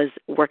film was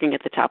working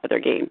at the top of their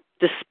game,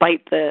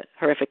 despite the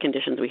horrific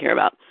conditions we hear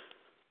about.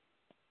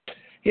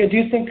 Yeah, do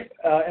you think,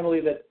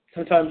 Emily, that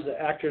sometimes the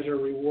actors are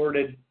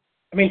rewarded?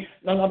 I mean,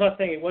 I'm not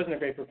saying it wasn't a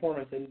great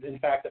performance. In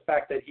fact, the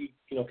fact that he,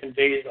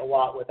 conveys a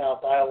lot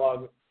without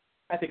dialogue,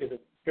 I think is a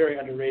very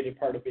underrated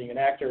part of being an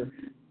actor.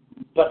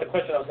 But the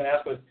question I was going to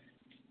ask was,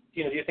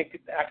 do you think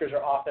that actors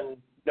are often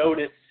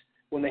noticed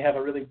when they have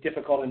a really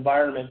difficult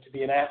environment to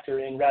be an actor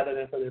in rather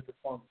than for their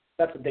performance?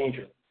 That's a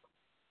danger.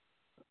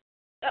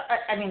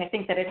 I mean, I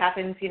think that it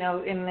happens, in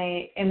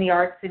the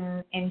arts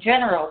in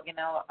general.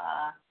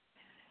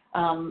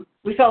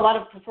 We saw a lot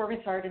of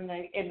performance art in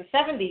the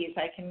 70s.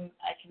 I can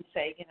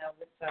say,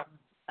 with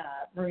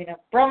Marina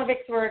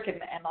Abramovic's work and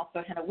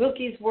also Hannah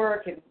Wilke's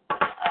work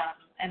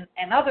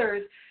and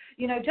others.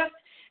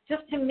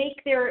 Just to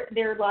make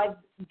their lives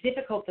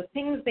difficult, the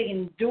things they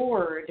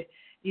endured,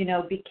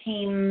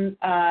 became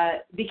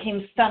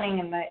stunning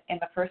in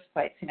the first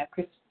place.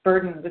 Chris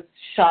Burden was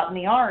shot in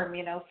the arm,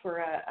 for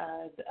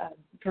a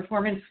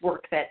performance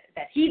work that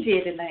he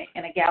did in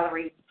a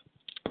gallery,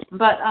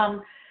 but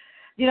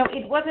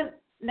it wasn't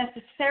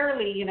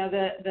necessarily,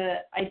 the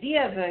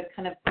idea of a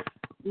kind of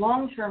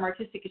long-term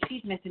artistic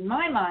achievement in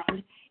my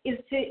mind is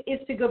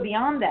to go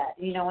beyond that,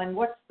 and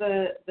what's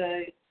the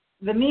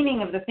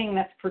meaning of the thing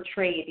that's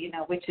portrayed,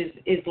 which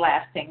is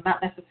lasting,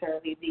 not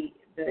necessarily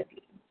the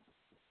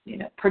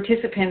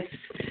participants'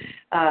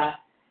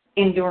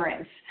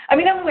 endurance. I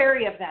mean, I'm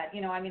wary of that.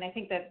 I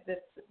think that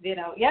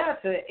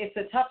it's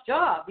a tough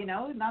job.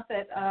 Not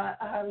that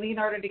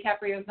Leonardo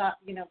DiCaprio is not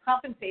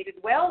compensated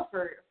well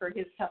for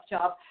his tough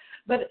job,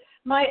 but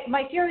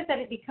my fear is that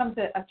it becomes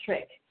a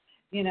trick.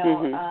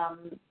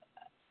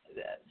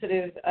 Sort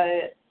of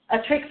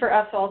trick for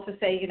us all to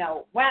say,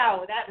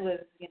 wow, that was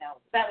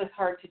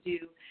hard to do,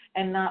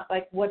 and not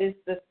like what is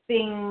the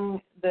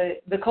thing,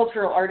 the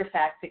cultural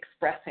artifact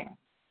expressing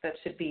that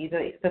should be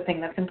the thing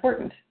that's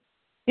important,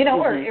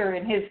 or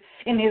in his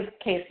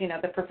case,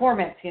 the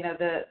performance,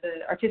 the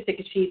artistic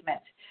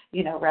achievement,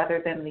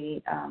 rather than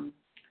the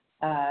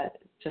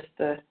just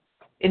the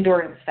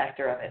endurance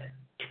factor of it.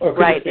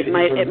 Right. It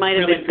might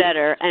have been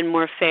better and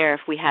more fair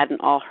if we hadn't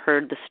all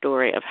heard the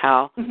story of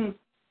how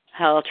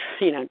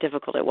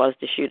difficult it was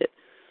to shoot it.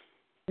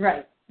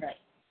 Right.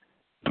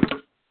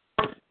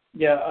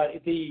 Yeah.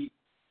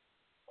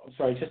 I'm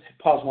sorry. Just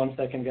pause 1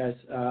 second, guys.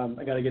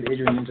 I got to get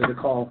Adrian into the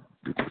call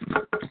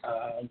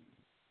because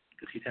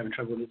he's having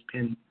trouble with his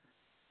pin.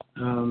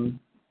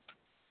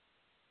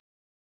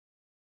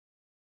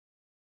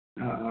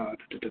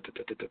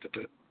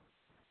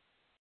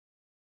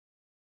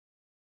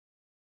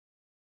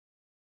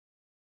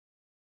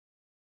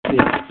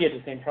 Yeah, he had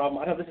the same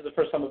problem. I know this is the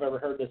first time I've ever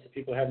heard this, that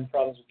people are having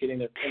problems with getting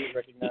their pins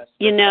recognized.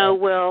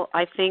 Will,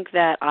 I think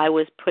that I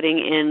was putting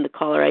in the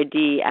caller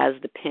ID as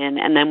the pin,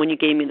 and then when you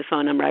gave me the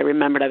phone number, I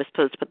remembered I was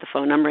supposed to put the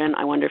phone number in.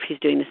 I wonder if he's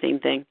doing the same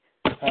thing.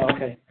 Oh,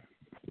 okay.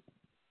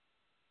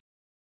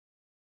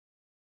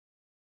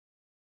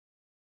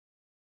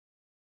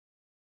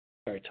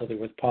 Sorry, totally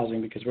worth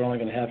pausing because we're only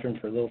going to have him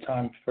for a little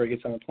time before he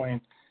gets on the plane.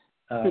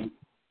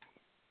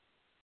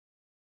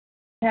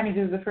 Tammy,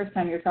 this is the first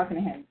time you're talking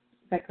to him.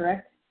 Is that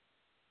correct?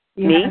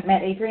 You Me? haven't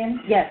met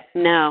Adrian? Yes.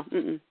 No.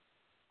 Mm-mm.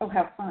 Oh,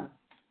 how fun!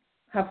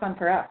 How fun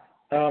for us.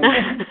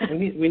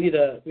 We need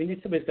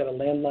somebody's got a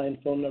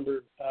landline phone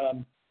number.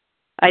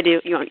 I do.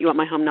 You want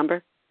my home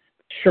number?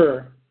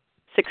 Sure.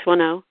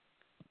 610.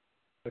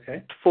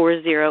 Okay.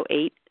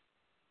 408.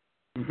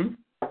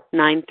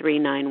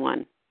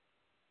 9391.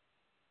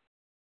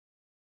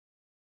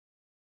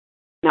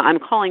 Now I'm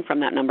calling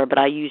from that number, but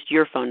I used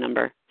your phone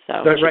number,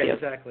 so right,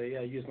 exactly. Yeah,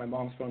 I used my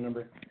mom's phone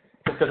number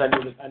just because I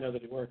know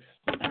that it works.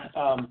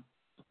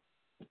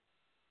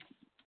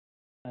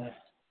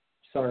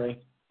 Sorry.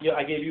 Yeah,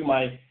 I gave you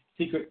my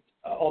secret,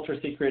 ultra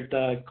secret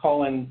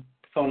call-in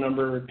phone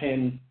number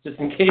PIN just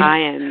in case. I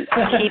am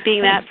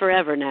keeping that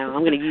forever now.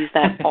 I'm going to use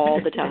that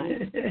all the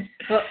time.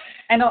 Well,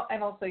 and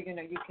also,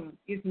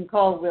 you can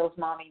call Will's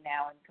mommy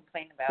now and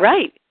complain about it.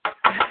 Right.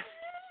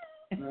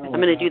 I'm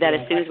going to do that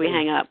as soon as we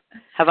hang up.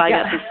 Have I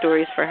got some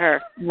stories for her?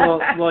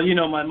 Well,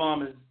 my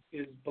mom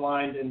is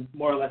blind and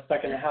more or less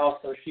stuck in the house,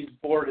 so she's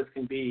bored as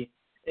can be.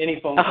 Any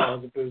phone call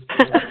is a boost,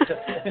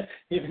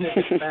 even if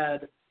it's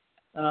bad.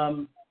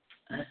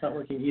 That's not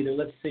working either.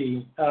 Let's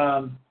see.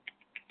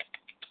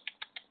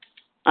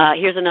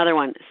 Here's another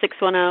one.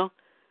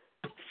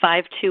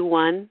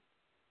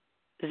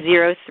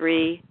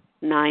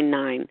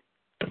 610-521-0399.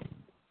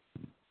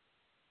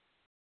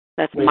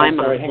 That's my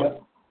mom. Sorry, hang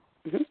up.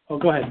 Mm-hmm. Oh,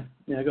 go ahead.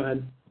 Yeah, go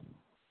ahead.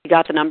 You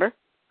got the number?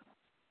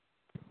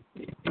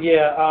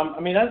 Yeah.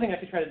 The other thing I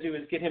could try to do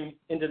is get him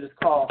into this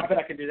call. I bet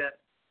I could do that.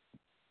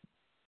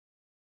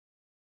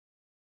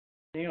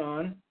 Hang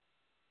on.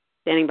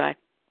 Standing by.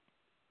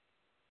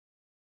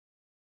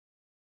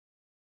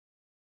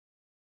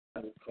 I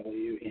will call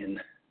you in.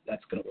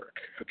 That's going to work.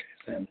 Okay,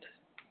 send.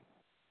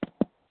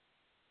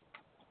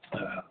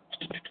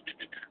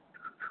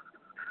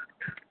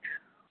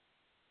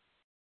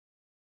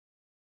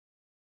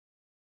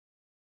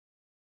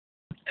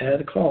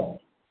 Add a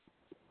call.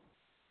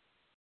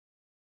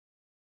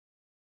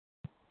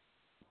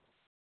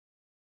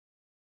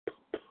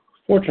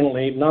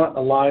 Fortunately, not a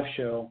live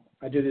show.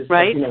 I do this,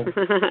 right?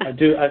 I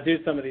do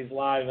some of these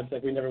live. It's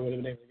like we never would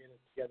have been able to get it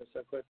together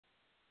so quick.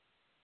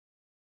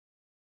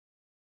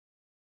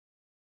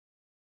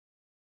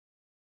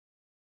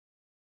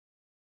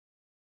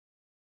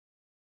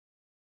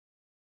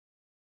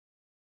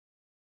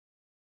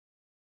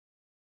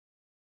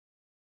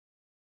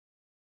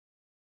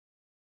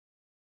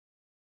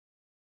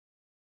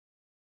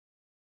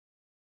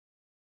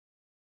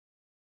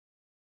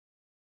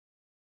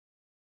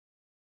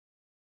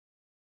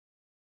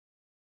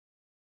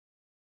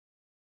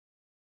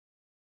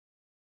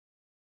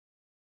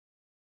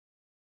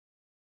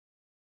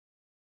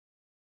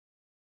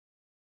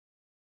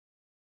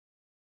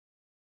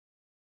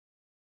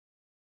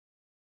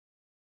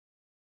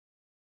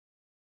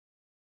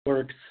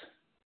 Works.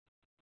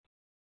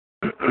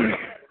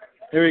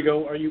 There we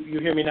go. You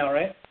hear me now,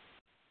 right?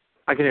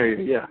 I can hear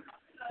you, yeah.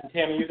 And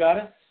Tammy, you got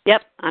it?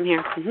 Yep, I'm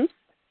here. Mm-hmm.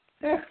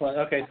 Excellent.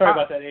 Okay, sorry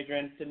about that,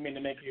 Adrian. Didn't mean to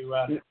make you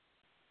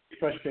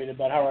frustrated,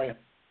 but how are you?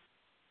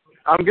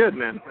 I'm good,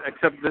 man.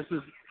 Except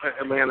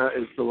Atlanta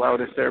is the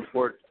loudest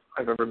airport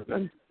I've ever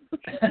been.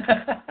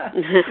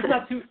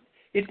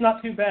 It's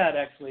not too bad,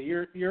 actually.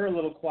 You're a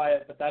little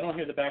quiet, but I don't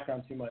hear the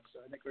background too much,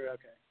 so I think we're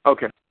okay.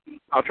 Okay.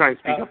 I'll try and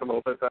speak up a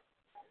little bit.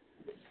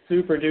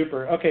 Super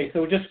duper. Okay,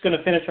 so we're just going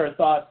to finish our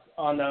thoughts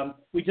on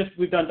we've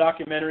done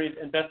documentaries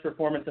and best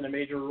performance in a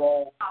major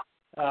role,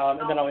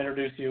 and then I'll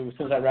introduce you as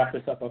soon as I wrap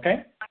this up.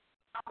 Okay?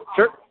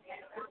 Sure.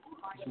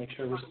 Just make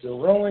sure we're still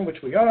rolling,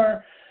 which we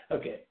are.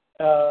 Okay.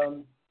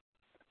 Well,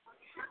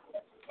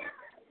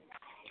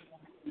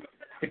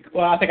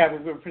 I think we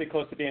were pretty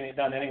close to being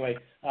done anyway.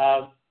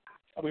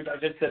 I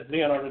just said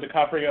Leonardo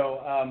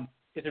DiCaprio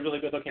is a really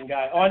good-looking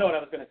guy. Oh, I know what I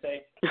was going to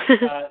say.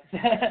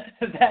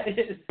 That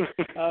is,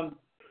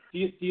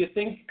 do you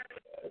think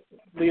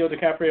Leo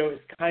DiCaprio is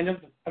kind of?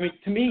 I mean,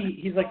 to me,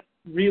 he's like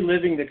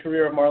reliving the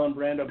career of Marlon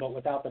Brando, but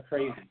without the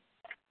crazy.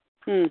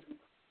 Or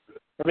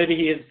maybe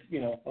he is,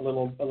 a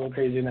little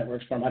crazy, and that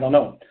works for him. I don't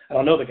know. I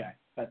don't know the guy,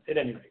 but at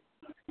any rate,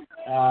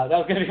 that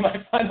was going to be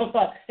my final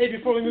thought. Hey,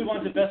 before we move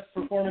on to best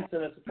performance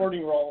in a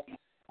supporting role,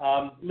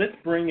 let's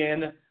bring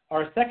in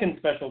our second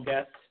special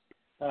guest.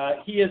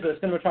 He is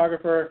a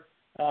cinematographer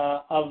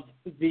of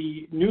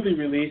the newly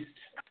released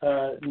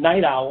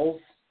Night Owls,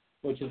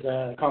 which is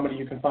a comedy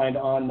you can find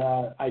on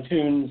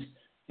iTunes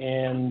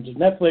and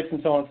Netflix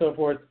and so on and so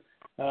forth.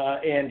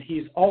 And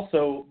he's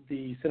also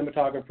the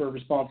cinematographer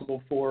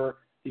responsible for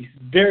the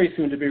very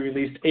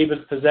soon-to-be-released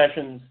Ava's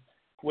Possessions,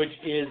 which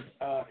is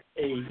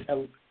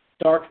a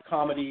dark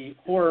comedy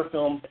horror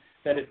film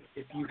that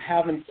if you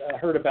haven't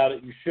heard about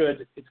it, you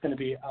should. It's going to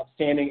be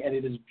outstanding, and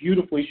it is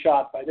beautifully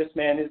shot by this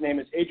man. His name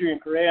is Adrian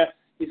Correa.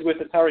 He's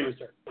with us. How are you,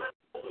 sir?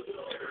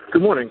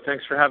 Good morning.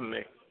 Thanks for having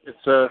me.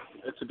 It's a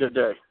good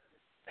day.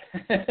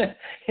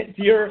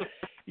 You're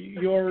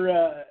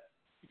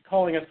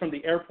calling us from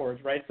the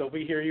airport, right? So if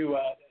we hear you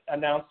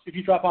announce, if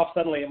you drop off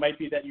suddenly, it might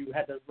be that you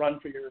had to run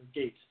for your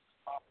gate.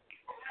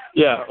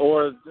 Yeah,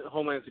 or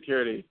Homeland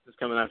Security is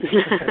coming after you.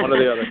 One or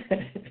the other.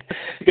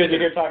 Good to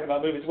hear talking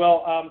about movies.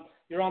 Well,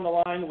 you're on the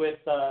line with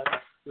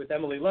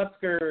Emily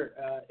Lutzker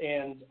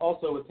and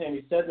also with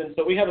Tammy Stedman.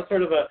 So we have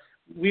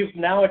we've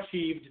now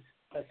achieved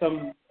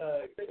some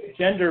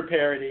gender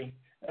parity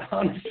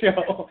on the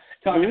show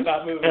talking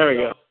about movies. There we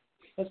go.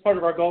 That's part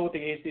of our goal with the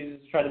Aceys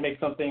is to try to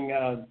make something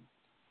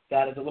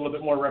that is a little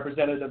bit more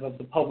representative of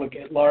the public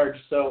at large.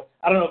 So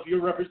I don't know if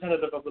you're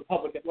representative of the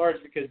public at large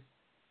because,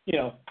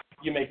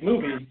 you make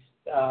movies,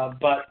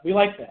 but we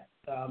like that.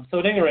 So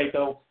at any rate,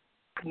 though,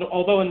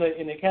 although in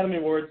the Academy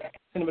Awards,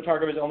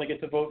 cinematographers only get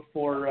to vote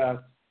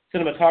for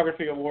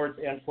cinematography awards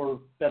and for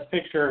Best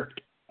Picture,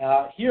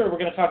 here we're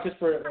going to talk just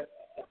for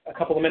a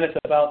couple of minutes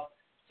about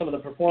some of the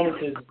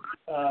performances.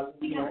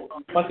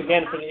 Once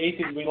again, for the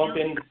Aceys, we lump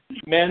in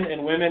men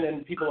and women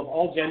and people of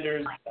all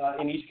genders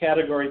in each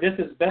category. This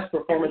is Best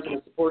Performance in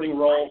a Supporting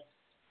Role.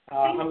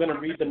 I'm going to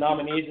read the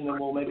nominees, and then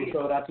we'll maybe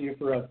throw it out to you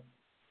for a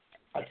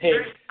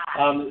take.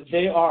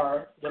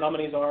 The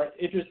nominees are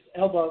Idris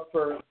Elba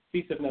for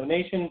Feast of No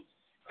Nation,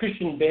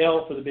 Christian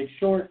Bale for The Big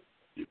Short,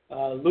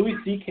 Louis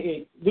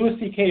C.K.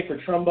 for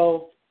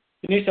Trumbo,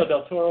 Benicio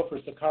del Toro for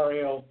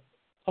Sicario,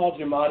 Paul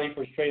Giamatti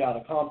for Straight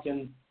Outta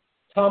Compton,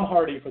 Tom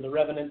Hardy for The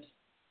Revenant,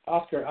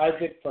 Oscar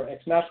Isaac for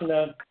Ex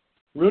Machina,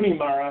 Rooney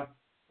Mara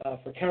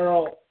for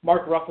Carol,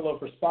 Mark Ruffalo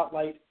for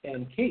Spotlight,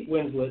 and Kate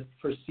Winslet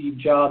for Steve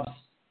Jobs.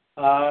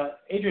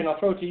 Adrian, I'll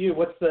throw it to you.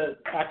 What's the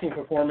acting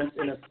performance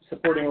in a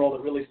supporting role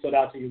that really stood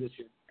out to you this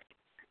year?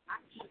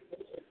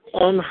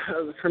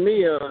 For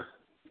me,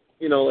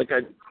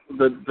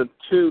 the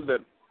two that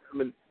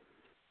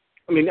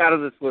I mean, out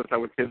of this list, I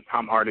would say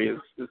Tom Hardy is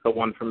the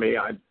one for me.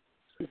 I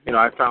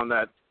found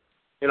that,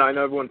 I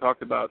know everyone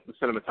talked about the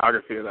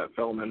cinematography of that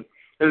film, and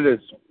it is,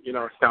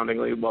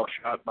 astoundingly well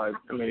shot by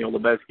Emmanuel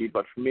Lubezki.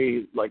 But for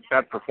me, like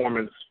that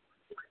performance,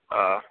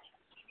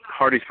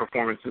 Hardy's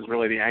performance is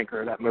really the anchor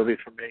of that movie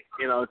for me.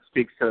 It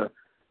speaks to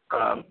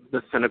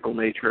the cynical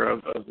nature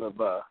of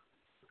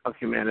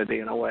humanity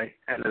in a way,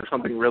 and there's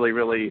something really,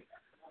 really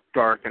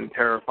dark and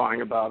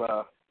terrifying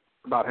about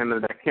him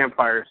in that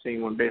campfire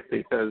scene when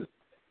basically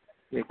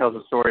he tells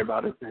a story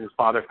about his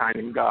father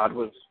finding God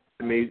was,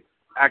 to me,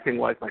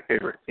 acting-wise, my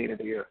favorite scene of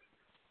the year.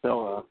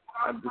 So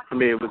for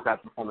me, it was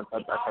that performance.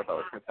 I thought that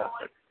was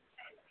fantastic.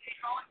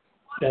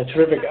 Yeah,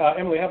 terrific.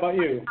 Emily, how about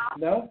you?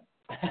 No?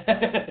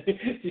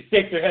 You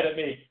shake your head at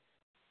me.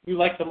 You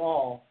like them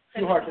all.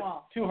 Too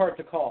hard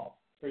to call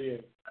for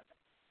you.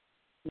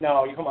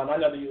 No, come on. I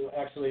know that you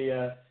actually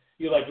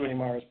you liked Rooney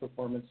Mara's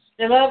performance.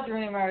 I loved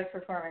Rooney Mara's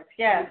performance.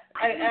 Yes,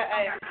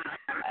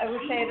 I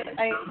would say that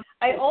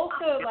I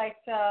also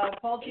liked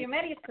Paul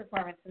Giamatti's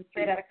performance in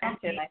Straight Outta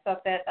Compton. I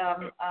thought that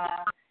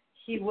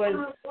he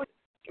was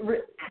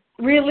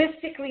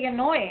realistically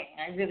annoying.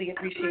 I really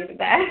appreciated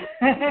that.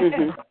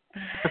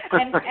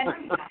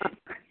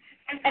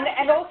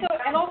 And also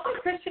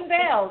Christian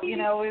Bale,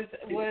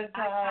 was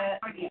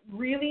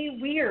really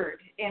weird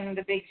in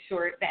The Big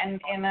Short, and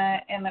in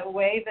a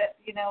way that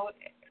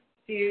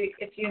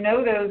if you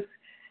know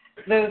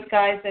those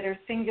guys that are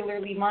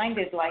singularly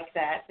minded like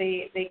that,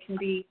 they can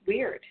be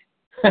weird.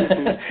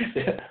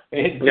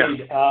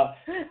 Indeed.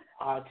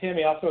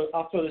 Tammy, I'll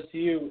throw this to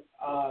you.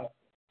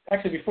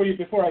 Actually,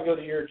 before I go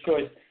to your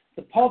choice,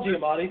 the Paul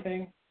Giamatti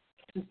thing.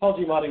 Since Paul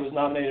Giamatti was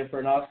nominated for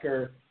an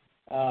Oscar.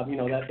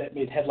 That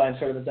made headlines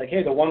sort of as like,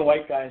 hey, the one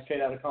white guy in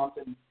Straight Outta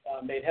Compton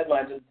made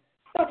headlines. And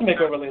not to make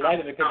overly light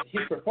of it, because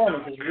his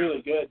performance is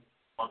really good.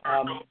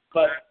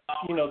 But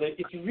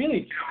it's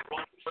really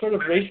sort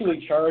of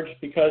racially charged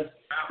because,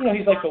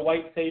 he's like the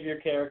white savior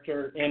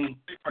character in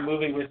a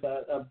movie with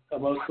a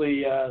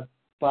mostly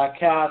black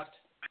cast,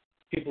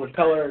 people of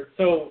color.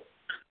 So,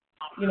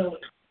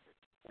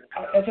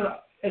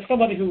 as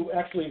somebody who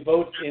actually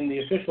votes in the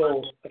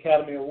official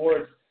Academy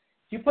Awards,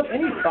 do you put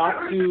any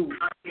thought to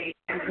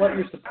what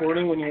you're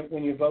supporting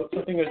when you vote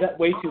something, or is that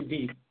way too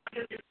deep?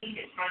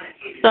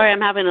 Sorry,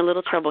 I'm having a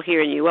little trouble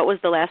hearing you. What was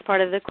the last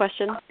part of the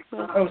question?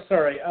 Oh,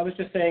 sorry. I was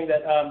just saying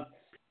that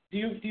do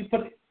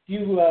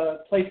you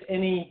place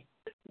any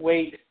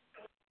weight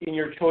in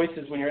your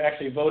choices when you're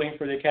actually voting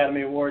for the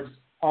Academy Awards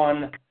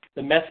on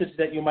the message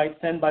that you might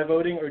send by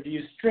voting, or do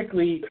you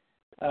strictly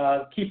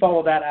keep all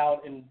of that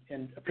out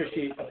and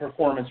appreciate a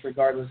performance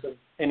regardless of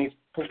any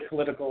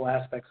political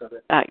aspects of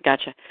it?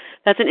 Gotcha.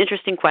 That's an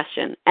interesting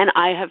question. And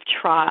I have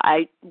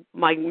tried,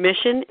 my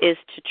mission is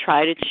to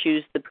try to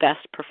choose the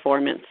best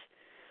performance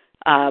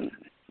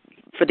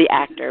for the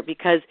actor,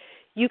 because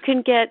you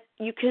can get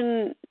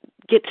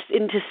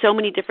into so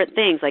many different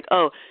things, like,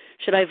 oh,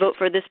 should I vote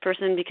for this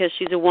person because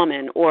she's a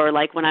woman? Or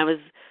like when I was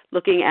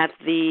looking at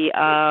the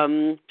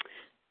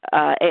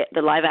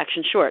live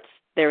action shorts,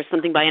 there was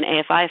something by an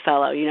AFI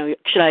fellow,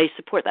 should I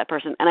support that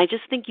person? And I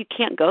just think you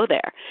can't go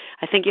there.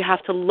 I think you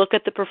have to look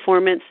at the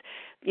performance,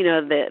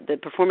 the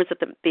performance that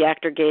the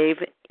actor gave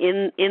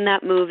in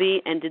that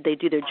movie, and did they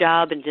do their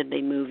job, and did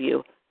they move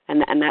you?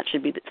 And that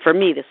should be, for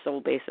me, the sole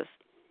basis.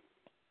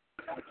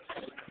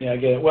 Yeah, I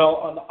get it.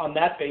 Well, on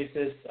that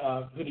basis,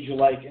 who did you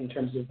like in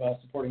terms of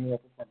supporting their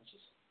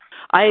performances?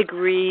 I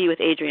agree with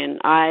Adrian.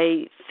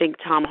 I think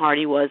Tom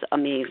Hardy was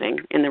amazing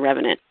in The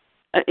Revenant.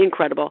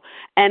 Incredible.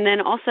 And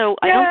then also,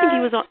 I don't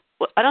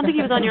think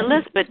he was on your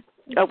list, but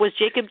was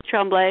Jacob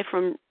Tremblay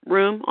from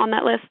Room on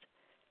that list?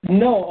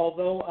 No,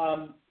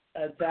 although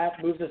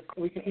that moves us.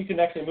 We can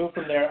actually move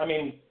from there. I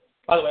mean,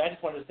 by the way, I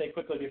just wanted to say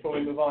quickly before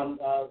we move on,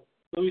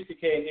 Louis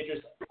C.K. and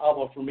Idris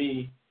Elba for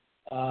me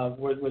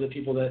were the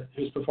people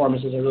whose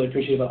performances I really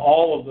appreciate. But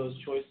all of those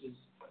choices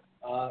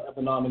of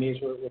the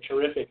nominees were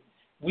terrific.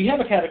 We have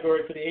a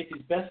category for the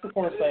Aceys, Best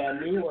Performance by a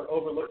New or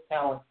Overlooked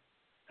Talent,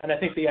 and I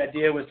think the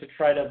idea was to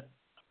try to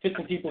fit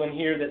some people in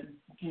here that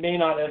may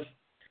not have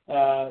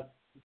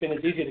been as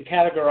easy to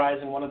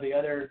categorize in one of the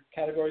other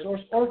categories,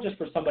 or just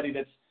for somebody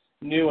that's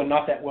new and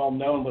not that well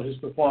known, but whose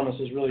performance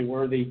is really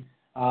worthy.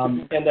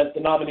 And that the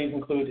nominees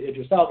include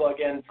Idris Elba,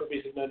 again, for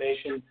Beast of No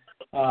Nation,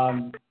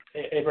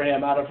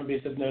 Abraham Adder from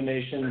Beast of No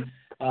Nation,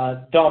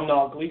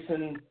 Domhnall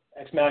Gleeson,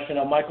 Ex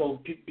Machina,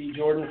 Michael B.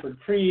 Jordan for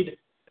Creed,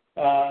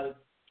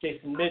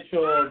 Jason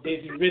Mitchell,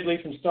 Daisy Ridley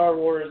from Star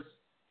Wars,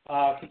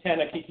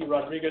 Kitana Kiki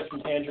Rodriguez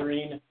from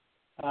Tangerine,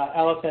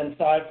 Alison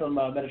Side from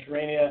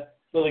Mediterranean,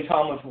 Lily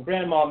Tomlin from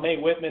Grandma, Mae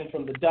Whitman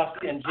from The Dust,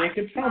 and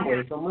Jacob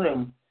Tremblay from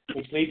Room,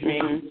 which leads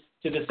me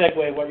to the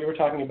segue of what you were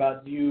talking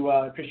about. You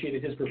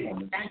appreciated his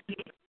performance.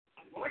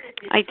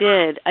 I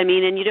did. I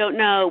mean, and you don't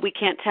know, we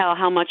can't tell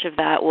how much of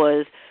that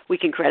we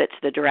can credit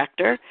to the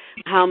director,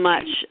 how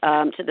much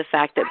to the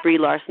fact that Brie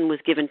Larson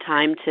was given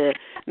time to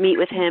meet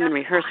with him and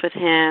rehearse with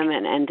him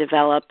and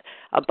develop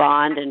a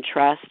bond and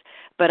trust.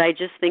 But I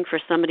just think for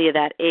somebody of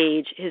that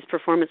age, his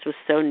performance was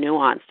so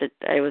nuanced.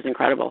 It was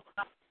incredible.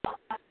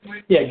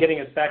 Yeah,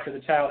 getting us back to the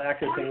child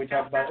actor thing we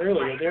talked about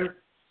earlier,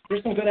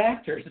 there's some good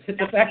actors. It's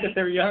the fact that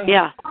they're young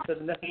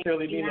doesn't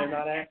necessarily mean they're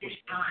not actors.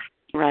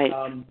 Right.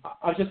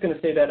 I was just going to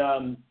say that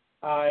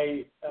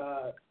I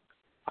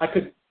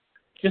could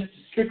just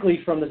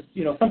strictly from the,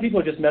 some people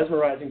are just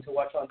mesmerizing to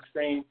watch on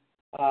screen.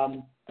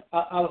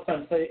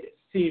 Alison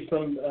Side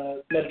from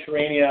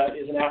Mediterranean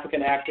is an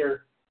African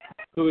actor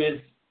who is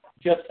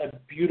just a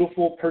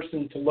beautiful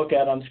person to look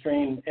at on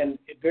screen and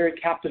a very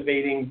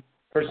captivating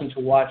person to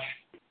watch.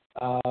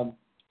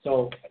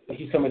 So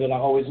he's somebody that I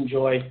always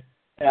enjoy.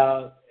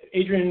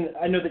 Adrian,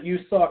 I know that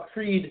you saw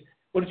Creed.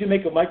 What did you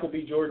make of Michael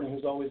B. Jordan,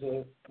 who's always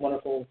a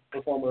wonderful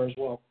performer as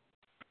well?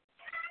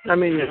 I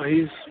mean,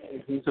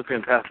 he's a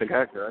fantastic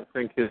actor. I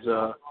think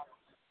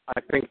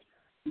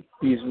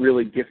he's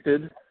really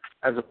gifted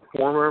as a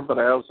performer, but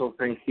I also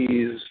think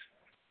he's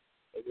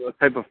the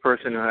type of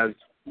person who has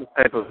the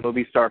type of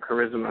movie star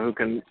charisma who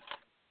can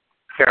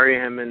carry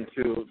him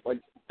into like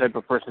the type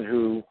of person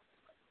who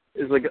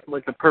is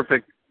like the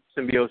perfect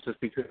symbiosis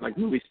between like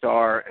movie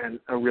star and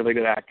a really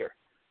good actor.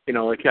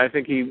 I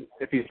think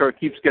if he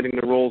keeps getting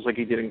the roles like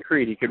he did in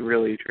Creed, he could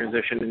really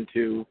transition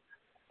into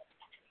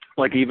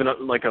like even a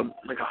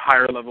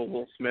higher level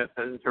Will Smith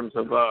in terms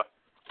of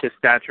his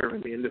stature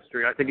in the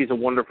industry. I think he's a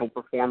wonderful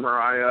performer.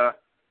 I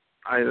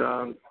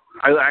was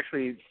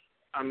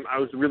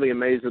really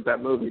amazed at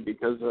that movie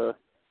because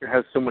it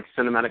has so much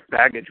cinematic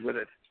baggage with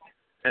it,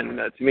 and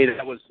to me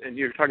that was. And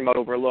you're talking about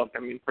overlooked.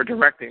 I mean, for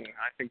directing,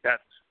 I think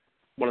that's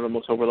one of the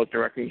most overlooked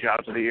directing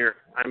jobs of the year.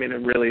 I mean, it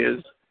really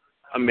is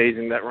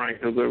amazing that Ryan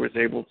Coogler was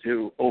able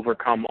to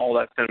overcome all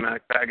that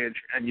cinematic baggage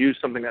and use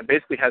something that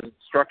basically has a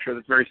structure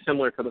that's very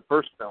similar to the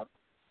first film,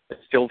 that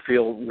still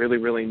feel really,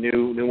 really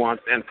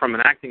nuanced. And from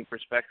an acting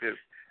perspective,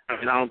 I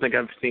mean, I don't think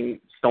I've seen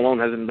Stallone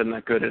hasn't been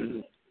that good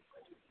in,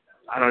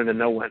 I don't even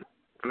know when.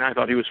 I mean, I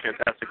thought he was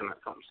fantastic in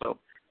that film. So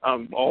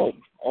all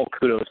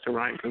kudos to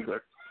Ryan Coogler.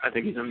 I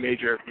think he's a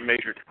major,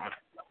 major talent.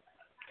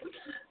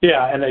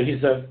 Yeah, and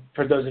he's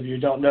for those of you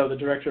who don't know, the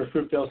director of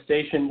Fruitvale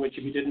Station, which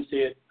if you didn't see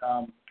it,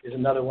 is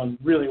another one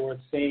really worth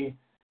seeing.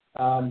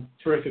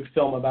 Terrific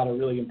film about a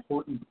really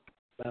important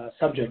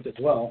subject as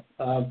well.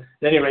 At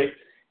any rate,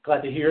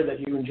 glad to hear that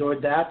you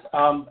enjoyed that.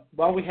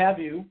 While we have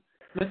you,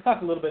 let's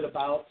talk a little bit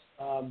about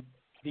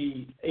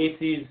the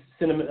Aceys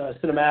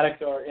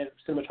Cinematic or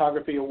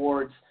Cinematography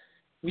Awards.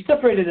 We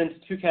separated into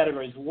two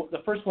categories.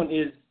 The first one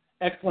is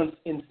Excellence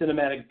in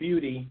Cinematic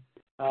Beauty.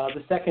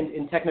 The second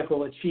in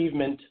Technical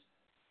Achievement.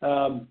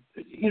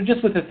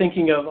 Just with the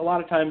thinking of a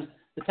lot of times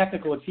the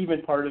technical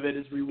achievement part of it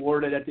is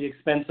rewarded at the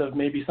expense of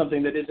maybe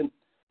something that isn't,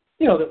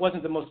 that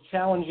wasn't the most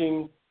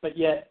challenging, but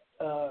yet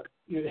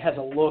it has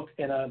a look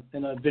and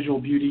a visual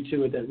beauty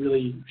to it that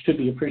really should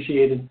be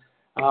appreciated.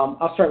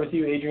 I'll start with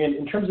you, Adrian.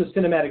 In terms of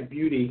cinematic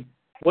beauty,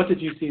 what did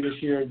you see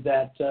this year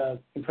that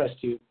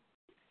impressed you?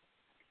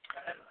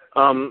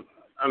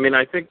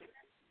 I think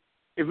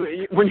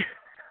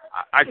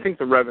I think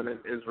The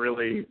Revenant is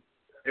really,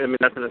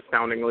 that's an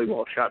astoundingly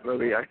well shot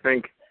movie. I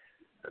think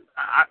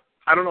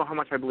I don't know how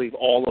much I believe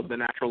all of the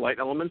natural light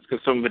elements,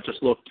 because some of it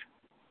just looked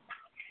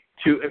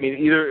too.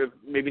 Either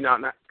maybe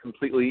not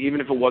completely,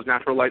 even if it was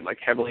natural light, like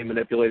heavily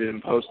manipulated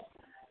in post.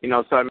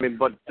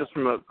 But just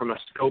from a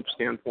scope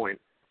standpoint,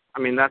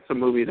 that's a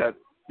movie that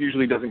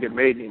usually doesn't get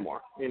made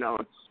anymore.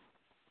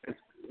 It's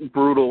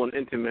brutal and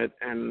intimate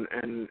and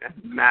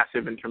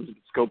massive in terms of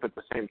its scope at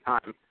the same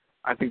time.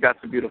 I think that's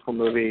a beautiful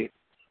movie.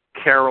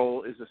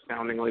 Carol is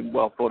astoundingly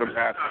well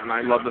photographed, and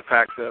I love the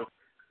fact that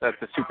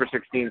the Super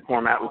 16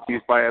 format was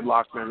used by Ed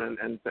Lockman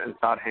and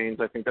Todd Haynes.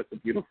 I think that's a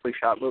beautifully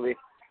shot movie.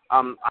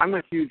 I'm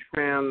a huge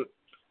fan.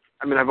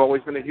 I've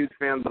always been a huge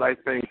fan, but I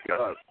think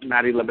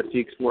Maddie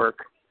Lebatique's work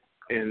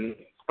in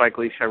Spike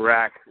Lee's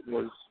Chirac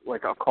was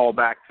like a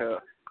callback to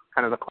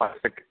kind of the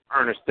classic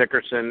Ernest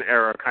Dickerson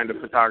era kind of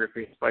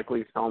photography. Spike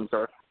Lee's films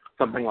are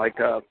something like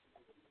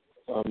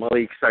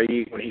Malik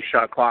Saeed when he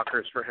shot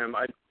Clockers for him.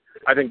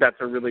 I think that's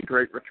a really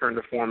great return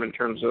to form in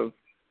terms of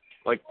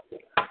like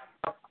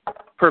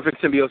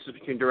perfect symbiosis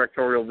between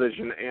directorial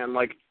vision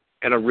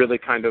and a really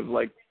kind of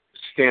like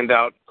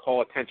standout,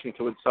 call attention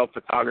to itself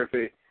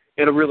photography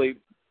in a really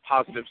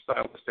positive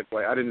stylistic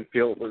way. I didn't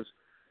feel it was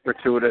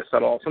gratuitous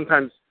at all.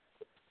 Sometimes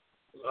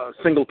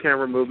single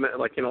camera movement,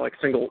 like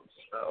single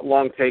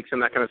long takes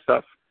and that kind of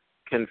stuff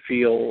can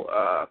feel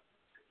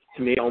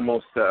to me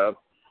almost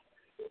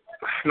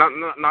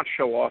not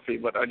show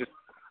offy, but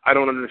I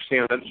don't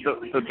understand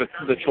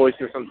the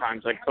choices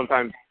sometimes. Like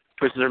sometimes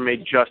choices are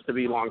made just to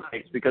be long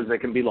takes because they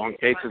can be long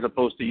takes as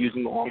opposed to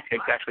using the long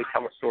take to actually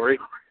tell a story.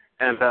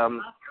 And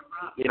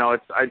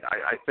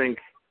I think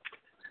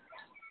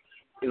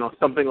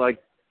something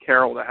like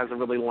Carol that has a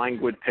really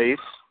languid pace,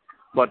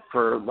 but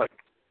for like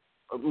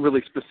a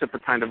really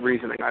specific kind of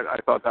reasoning. I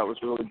thought that was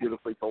really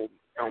beautifully told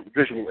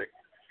visually.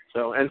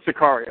 So, and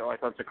Sicario, I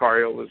thought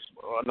Sicario was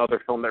another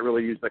film that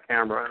really used the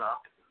camera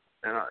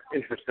in an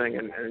interesting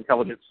and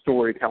intelligent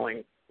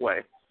storytelling way.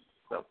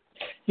 So.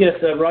 Yes,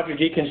 Roger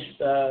Deakins,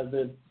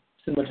 the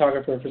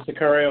cinematographer for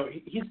Sicario,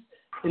 he's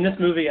in this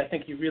movie. I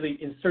think he really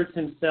inserts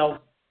himself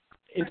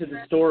into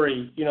the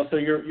story. So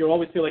you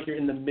always feel like you're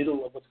in the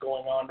middle of what's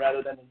going on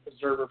rather than an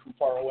observer from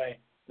far away.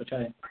 Which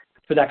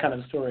for that kind of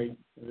a story,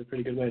 is a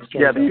pretty good way of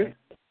storytelling.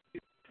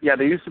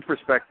 The use of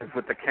perspective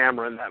with the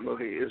camera in that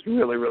movie is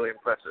really, really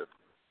impressive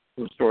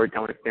from a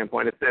storytelling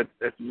standpoint.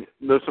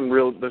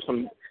 There's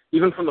some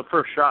even from the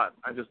first shot.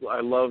 I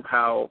love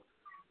how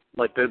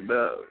like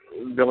the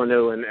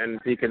Villeneuve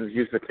and Deakins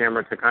use the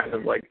camera to kind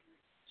of like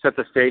set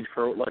the stage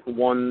for like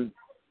one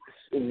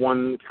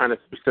kind of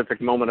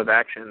specific moment of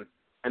action,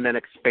 and then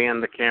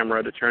expand the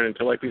camera to turn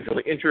into like these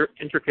really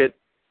intricate,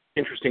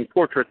 interesting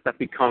portraits that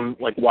become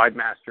like wide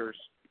masters.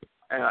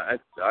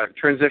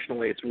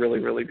 Transitionally, it's really,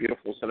 really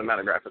beautiful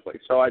cinematographically.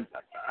 So I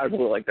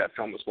really like that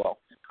film as well.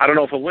 I don't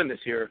know if it'll win this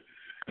year.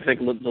 I think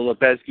the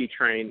Lebesky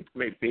train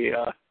may be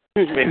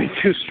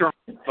too strong,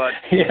 but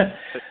yeah,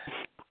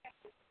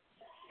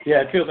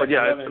 it feels like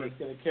it's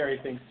going to carry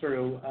things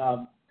through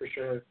for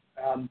sure.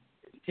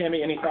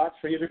 Tammy, any thoughts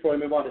for you before we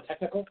move on to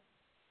technical?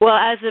 Well,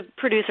 as a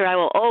producer, I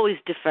will always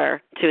defer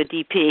to a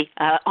DP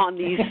on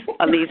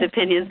these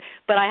opinions,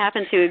 but I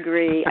happen to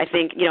agree. I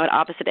think, at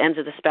opposite ends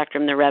of the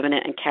spectrum, The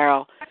Revenant and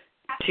Carol,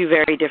 two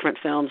very different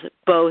films,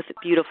 both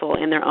beautiful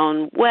in their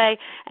own way.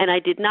 And I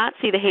did not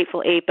see The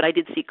Hateful Eight, but I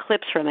did see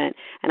clips from it,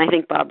 and I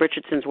think Bob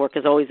Richardson's work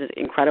is always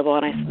incredible,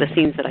 and the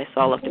scenes that I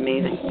saw looked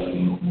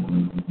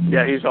amazing.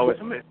 Yeah, he's always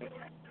amazing.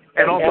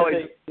 And also,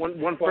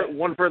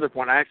 one further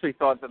point, I actually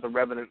thought that The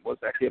Revenant was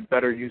actually a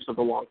better use of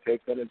the long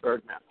take than in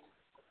Birdman.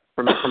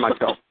 For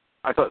myself,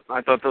 I thought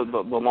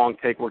the long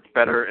take worked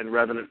better in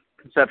Revenant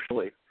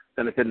conceptually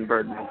than it did in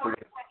Birdman for me.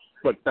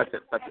 But that's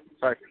it.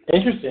 Sorry.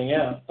 Interesting,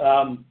 yeah.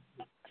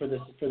 For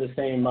the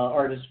same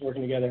artists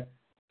working together.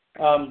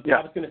 I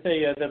was going to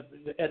say,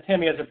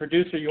 Tammy, as a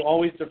producer, you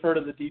always defer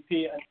to the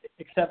DP,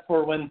 except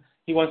for when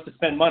he wants to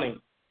spend money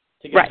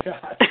to get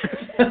shot.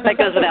 That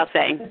goes without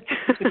saying.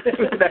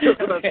 That goes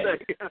without saying.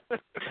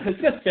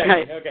 Just checking.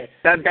 Right. Okay.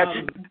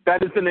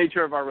 That is the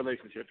nature of our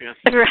relationship. Yes.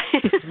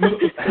 Right.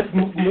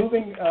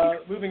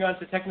 Moving on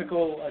to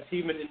technical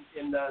achievement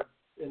in the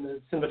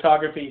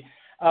cinematography.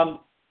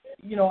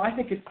 I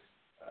think it's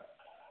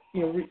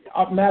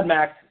Mad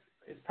Max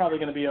is probably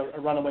going to be a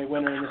runaway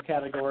winner in this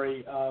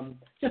category,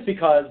 just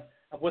because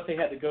of what they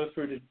had to go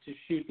through to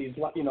shoot these,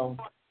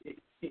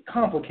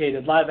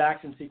 complicated live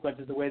action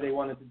sequences the way they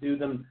wanted to do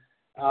them.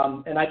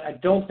 And I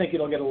don't think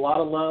it'll get a lot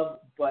of love,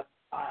 but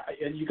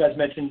you guys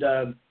mentioned,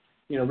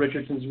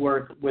 Richardson's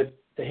work with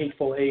the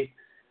Hateful Eight,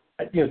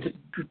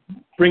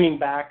 bringing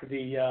back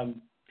the,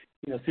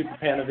 Super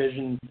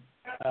Panavision.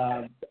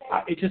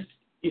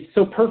 It's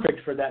so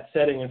perfect for that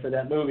setting and for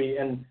that movie.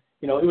 And,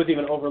 it was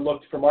even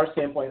overlooked from our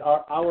standpoint.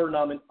 Our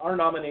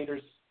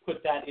nominators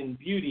put that in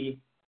beauty,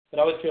 but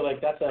I always feel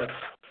like that's a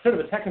sort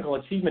of a technical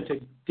achievement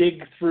to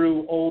dig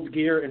through old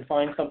gear and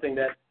find something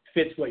that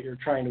fits what you're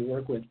trying to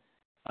work with.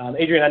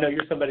 Adrian, I know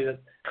you're somebody that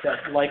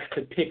likes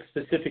to pick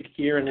specific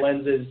gear and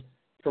lenses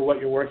for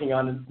what you're working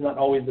on. It's not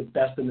always the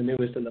best and the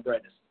newest and the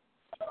brightest.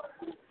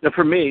 Now,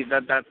 for me,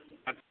 that's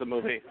the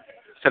movie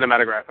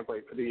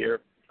cinematographically for the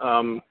year.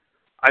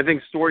 I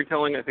think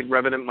storytelling, I think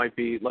Revenant might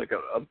be like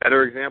a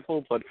better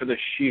example, but for the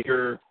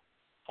sheer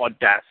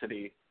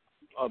audacity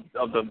of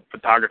the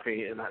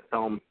photography in that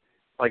film,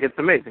 like, it's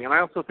amazing. And I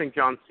also think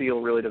John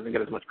Seale really doesn't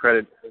get as much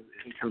credit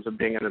in terms of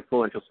being an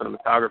influential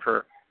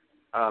cinematographer.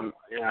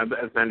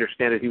 As I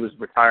understand it, he was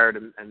retired,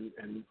 and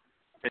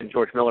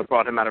George Miller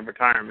brought him out of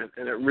retirement,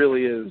 and it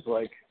really is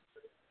like,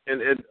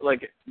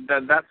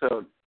 that's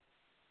a,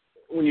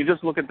 when you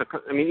just look at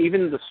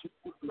even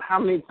how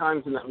many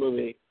times in that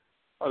movie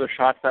are there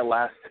shots that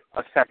last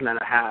a second and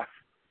a half,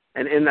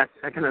 and in that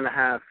second and a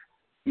half,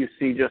 you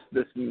see just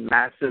this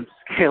massive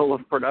scale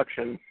of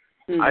production.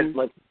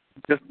 Mm-hmm.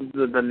 Just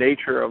the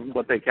nature of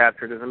what they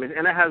captured and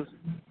it has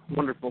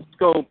wonderful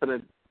scope,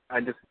 and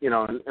and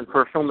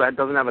for a film that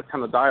doesn't have a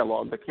ton of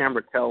dialogue, the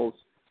camera tells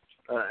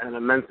an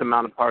immense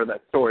amount of part of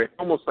that story. It's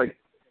almost like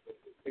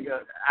the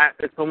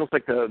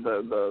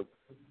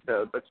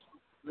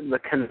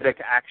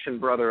kinetic action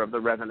brother of The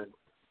Revenant,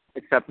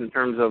 except in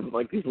terms of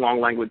like these long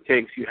languid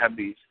takes, you have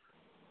these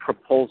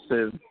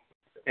propulsive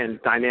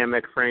and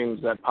dynamic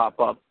frames that pop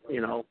up,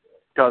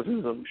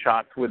 dozens of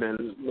shots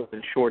within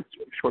short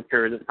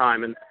periods of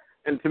time, and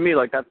to me,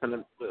 like, that's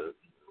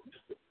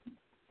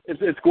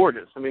it's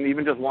gorgeous.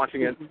 Even just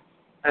watching it,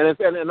 and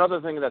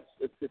another thing that's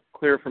it's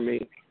clear for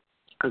me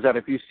is that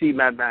if you see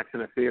Mad Max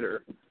in a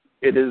theater,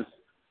 it is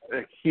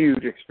a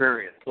huge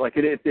experience. Like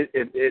it's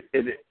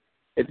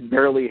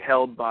barely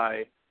held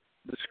by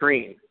the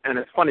screen, and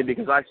it's funny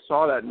because I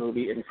saw that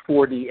movie in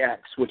 4DX,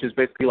 which is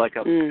basically like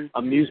a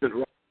amusement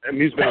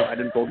ride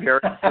in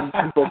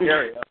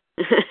Bulgaria.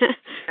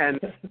 And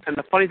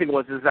the funny thing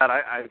was that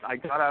I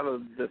got out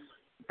of this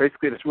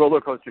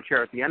roller coaster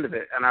chair at the end of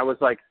it, and I was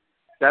like,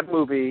 that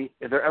movie,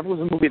 if there ever was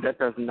a movie that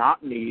does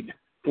not need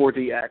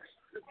 4DX,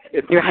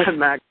 it's Mad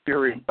Max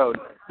Fury Road,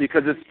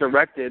 because it's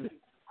directed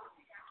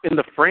in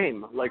the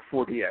frame like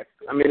 4DX.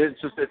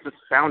 It's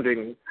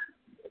astounding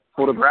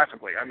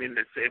photographically. And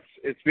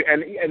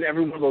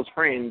every one of those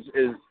frames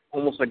is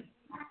almost like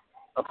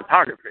a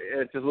photography.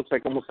 It just looks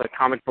like almost like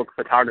comic book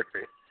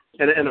photography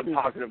in a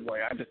positive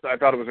way. I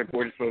thought it was a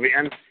gorgeous movie,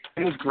 and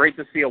it was great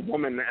to see a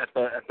woman at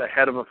the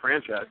head of a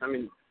franchise.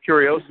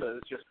 Furiosa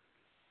is just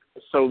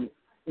so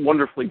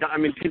wonderfully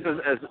done. She's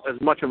as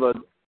much of a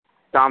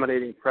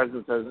dominating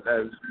presence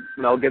as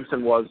Mel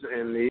Gibson was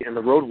in the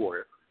Road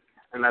Warrior,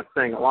 and that's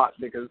saying a lot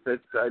because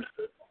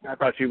I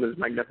thought she was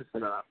magnificent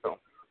in that film.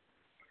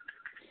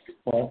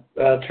 Well,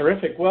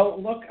 terrific. Well,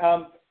 look,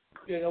 I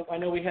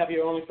know we have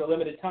you only for a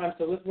limited time,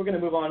 so we're going to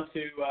move on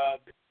to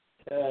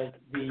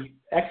the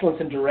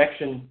excellence in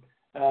direction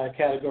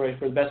category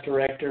for the best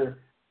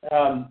director.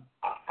 I'll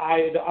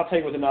tell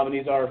you what the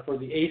nominees are for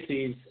the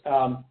Aceys.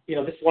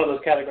 This is one of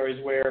those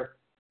categories where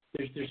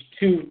there's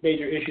two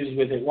major issues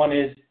with it. One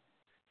is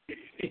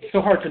it's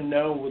so hard to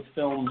know with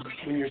films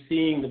when you're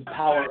seeing the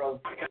power of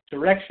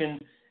direction,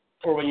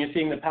 or when you're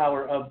seeing the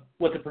power of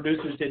what the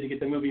producers did to get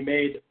the movie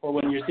made, or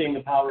when you're seeing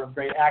the power of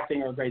great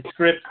acting or a great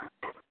script.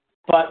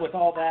 But with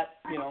all that,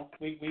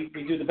 we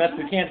do the best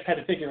we can to try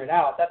to figure it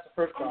out. That's the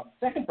first problem.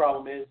 Second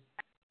problem is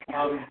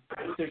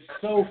there's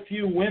so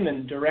few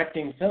women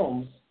directing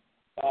films,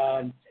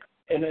 and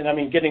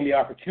getting the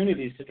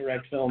opportunities to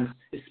direct films,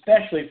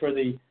 especially for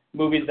the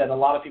movies that a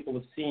lot of people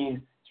have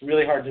seen. It's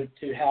really hard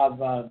to have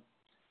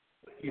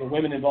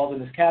women involved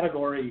in this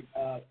category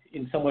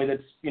in some way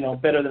that's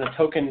better than a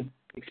token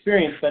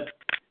experience. But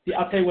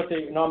I'll tell you what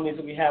the nominees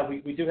that we have.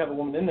 We do have a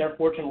woman in there,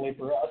 fortunately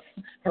for us,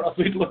 or else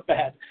we'd look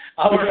bad.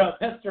 Our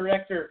Best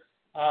Director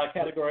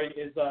category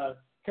is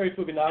Cary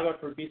Fukunaga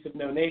for Beasts of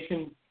No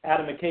Nation,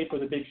 Adam McKay for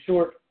The Big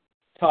Short,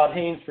 Todd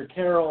Haynes for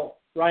Carol,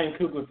 Ryan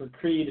Coogler for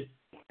Creed,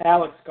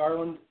 Alex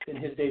Garland in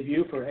his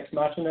debut for Ex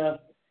Machina,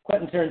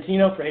 Quentin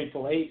Tarantino for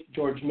Hateful Eight,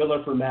 George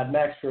Miller for Mad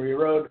Max Fury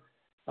Road,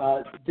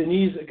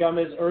 Denise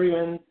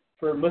Gomez-Urian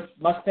for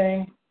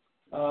Mustang,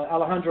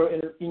 Alejandro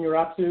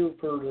Iñárritu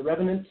for The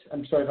Revenant.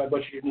 I'm sorry if I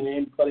butchered your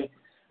name, buddy.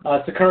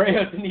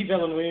 Sakaria Denis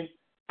Villeneuve,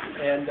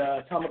 and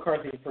Tom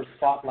McCarthy for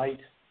Spotlight.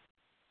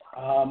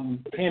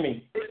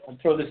 Tammy, I'll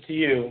throw this to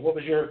you. What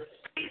was your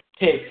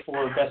take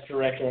for Best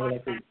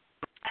Director?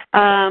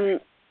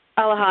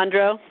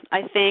 Alejandro.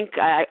 I think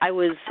I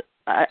was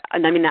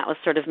that was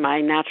sort of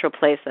my natural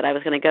place that I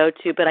was going to go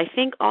to. But I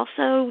think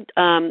also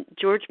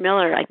George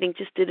Miller, I think,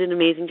 just did an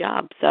amazing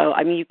job. So,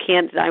 I mean, you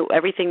can't deny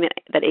everything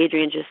that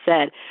Adrian just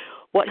said.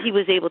 What he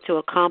was able to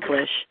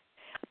accomplish,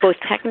 both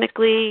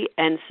technically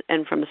and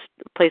from a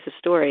place of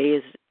story,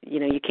 is,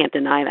 you can't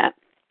deny that.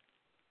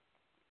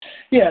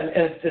 Yeah,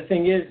 and the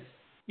thing is,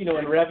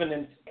 in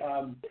Revenant,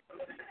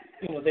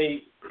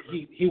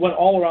 he went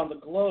all around the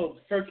globe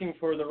searching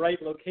for the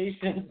right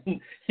locations,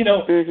 in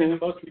the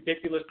most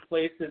ridiculous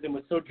places, and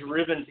was so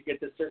driven to get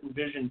this certain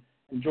vision.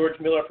 And George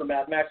Miller for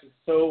Mad Max was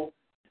so,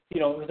 it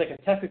was like a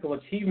technical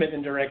achievement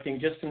in directing,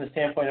 just from the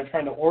standpoint of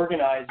trying to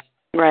organize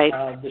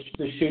the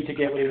shoot to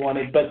get what he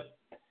wanted. But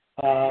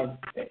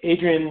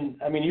Adrian,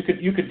 I mean, you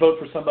could vote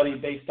for somebody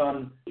based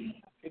on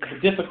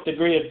the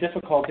degree of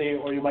difficulty,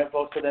 or you might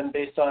vote for them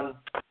based on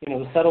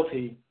the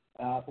subtlety.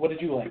 What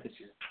did you like this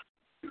year?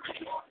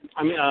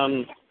 I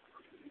mean,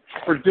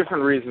 for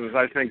different reasons,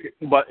 I think,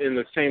 but in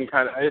the same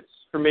kind of,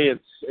 for me,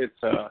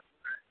 it's a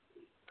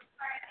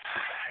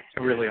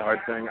really hard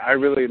thing. I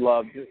really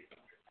loved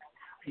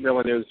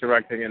Villeneuve's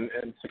directing and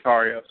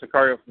Sicario.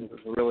 Sicario was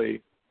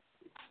really,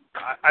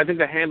 I think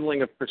the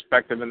handling of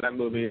perspective in that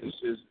movie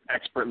is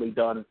expertly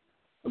done,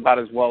 about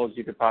as well as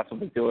you could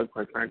possibly do it,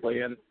 quite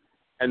frankly. And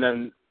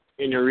then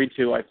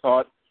Iñárritu, I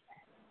thought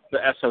the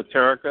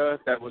esoterica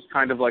that was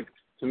kind of like,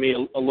 to me,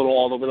 a little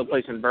all over the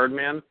place in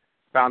Birdman,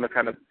 found a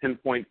kind of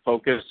pinpoint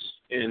focus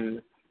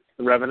in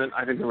The Revenant.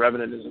 I think The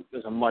Revenant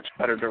is a much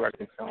better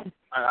directing film.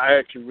 I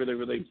actually really,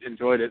 really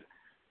enjoyed it.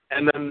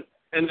 And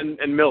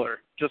then Miller,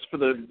 just for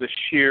the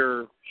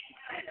sheer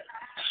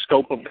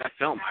scope of that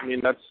film. I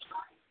mean,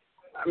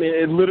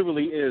 it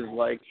literally is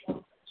like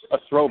a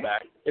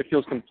throwback. It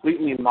feels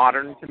completely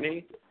modern to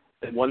me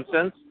in one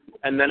sense,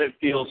 and then it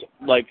feels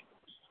like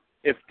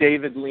if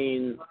David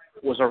Lean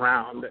was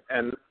around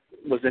and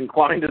was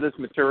inclined to this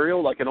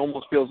material, like it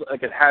almost feels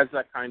like it has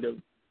that kind of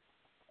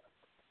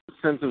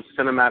sense of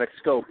cinematic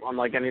scope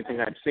unlike anything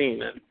I've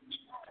seen,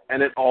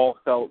 and it all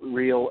felt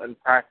real and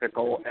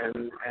practical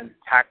and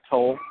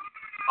tactile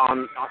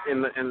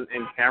in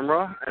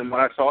camera, and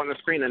when I saw it on the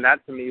screen, and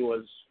that to me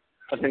was,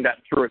 I think that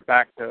threw it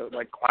back to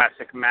like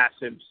classic,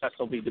 massive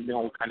Cecil B.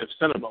 DeMille kind of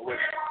cinema, with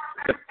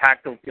the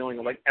tactile feeling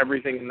of like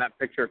everything in that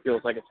picture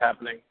feels like it's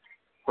happening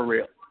for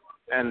real.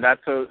 And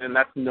that's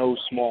no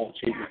small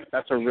achievement.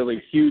 That's a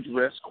really huge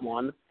risk,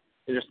 one,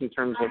 just in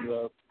terms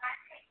of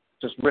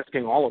just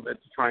risking all of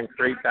it to try and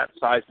create that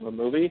size of a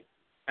movie.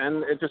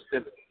 And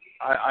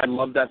I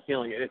love that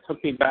feeling. It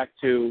took me back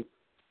to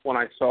when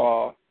I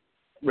saw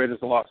Raiders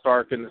of the Lost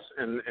Ark in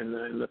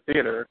the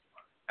theater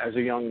as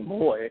a young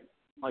boy.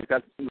 Like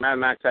that, Mad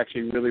Max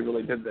actually really,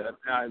 really did that.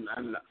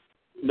 And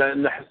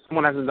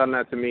someone hasn't done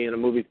that to me in a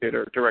movie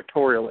theater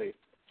directorially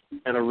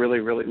in a really,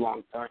 really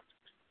long time.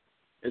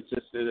 It's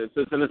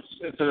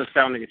an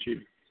astounding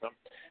achievement. So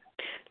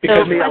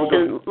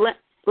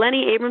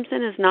Lenny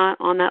Abramson is not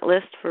on that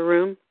list for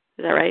Room.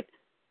 Is that right?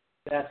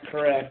 That's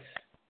correct.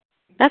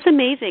 That's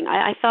amazing.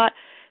 I thought,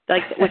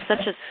 like, with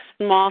such a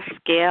small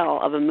scale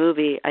of a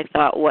movie, I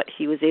thought what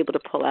he was able to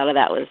pull out of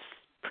that was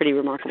pretty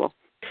remarkable.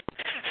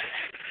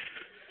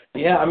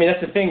 Yeah, I mean,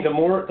 that's the thing. The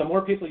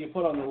more people you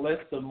put on the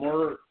list, the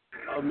more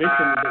omissions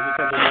that you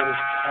tend to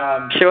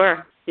notice.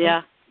 Sure.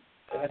 Yeah.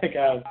 I think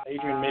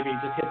Adrian maybe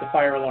just hit the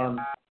fire alarm.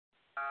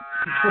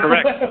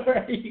 Correct.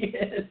 Where he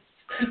is.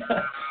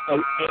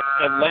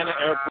 Atlanta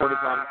Airport is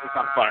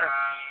on fire.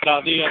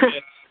 Now,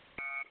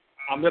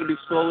 I'm going to be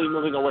slowly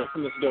moving away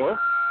from this door,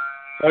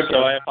 so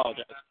I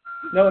apologize.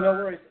 No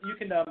worries. You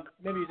can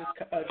maybe just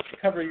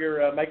cover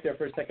your mic there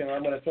for a second, or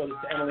I'm going to throw this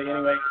to Emily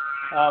anyway.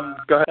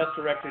 Go ahead. Best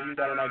director, you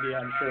got an idea,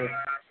 I'm sure.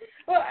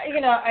 Well,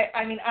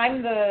 I mean,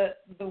 I'm the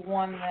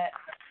one that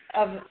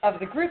of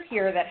the group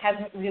here that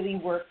hasn't really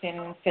worked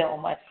in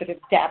film. I've sort of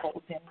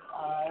dabbled in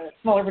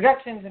smaller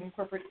productions and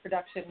corporate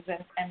productions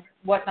and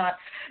whatnot.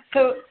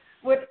 So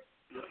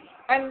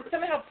I'm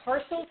somehow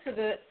partial to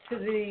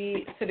the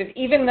sort of,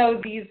 even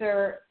though these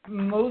are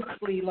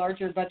mostly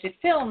larger budget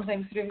films,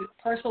 I'm sort of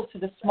partial to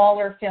the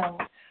smaller films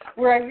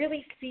where I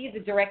really see the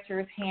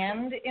director's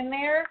hand in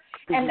there.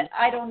 Mm-hmm. And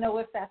I don't know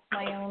if that's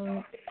my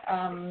own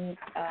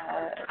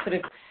sort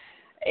of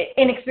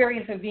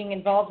inexperience of being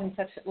involved in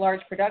such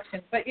large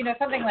productions, but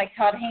something like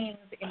Todd Haynes,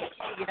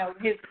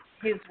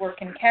 his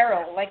work in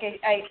Carol, like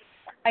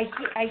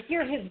I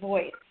hear his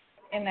voice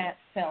in that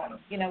film,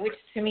 which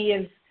to me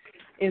is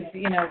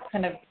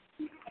kind of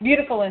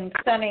beautiful and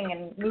stunning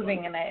and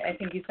moving, and I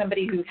think he's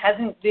somebody who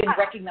hasn't been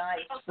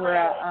recognized for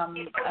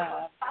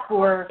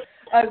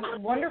a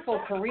wonderful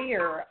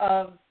career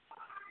of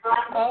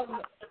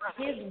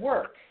his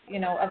work,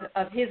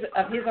 of his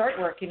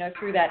artwork,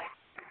 through that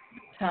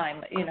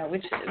time,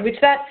 which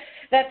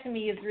that to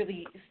me is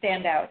really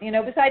stand out.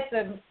 Besides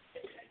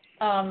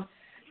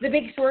the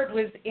Big Short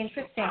was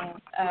interesting,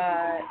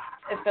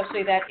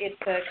 especially that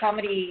it's a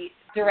comedy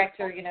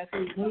director,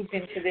 who moved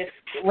into this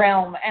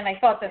realm, and I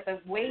thought that the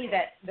way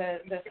that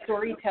the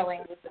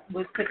storytelling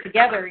was put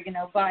together,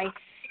 by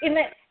in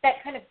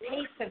that kind of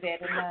pace of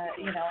it,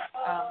 and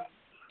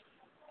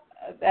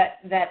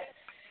that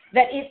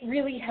that it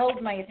really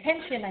held my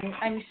attention.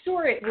 I'm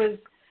sure it was,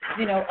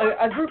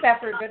 a group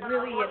effort, but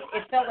really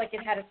it felt like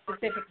it had a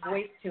specific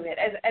voice to it,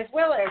 as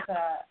well as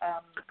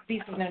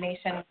Beast of No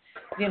Nation,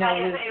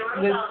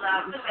 was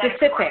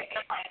specific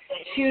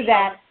to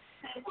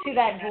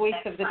that voice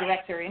of the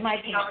director, in my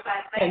opinion.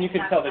 And you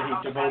can tell that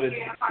he devoted,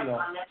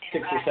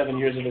 6 or 7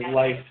 years of his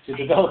life to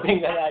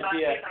developing that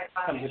idea.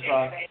 Comes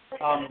across.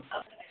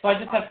 So I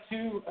just have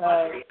two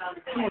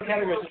more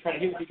categories to try to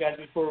hit with you guys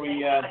before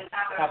we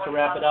have to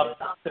wrap it up.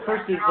 The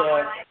first is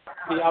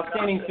the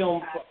outstanding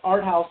film for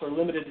art house or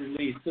limited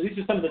release. So these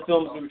are some of the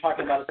films we were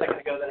talking about a second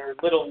ago that are a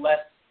little less,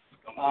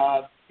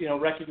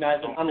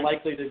 recognized and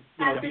unlikely to,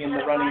 be in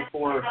the running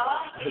for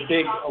the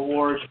big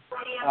award,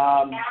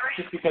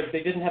 just because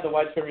they didn't have the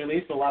widespread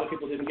release. So a lot of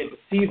people didn't get to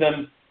see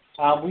them.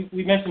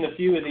 We mentioned a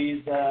few of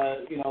these,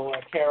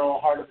 Carol,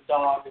 Heart of the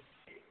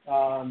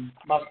Dog,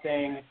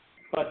 Mustang.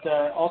 But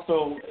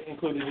also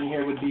included in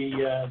here would be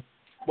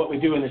What We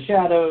Do in the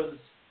Shadows,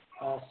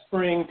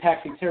 Spring,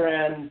 Taxi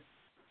Tyran,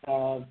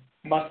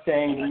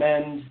 Mustang,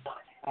 Mend,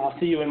 I'll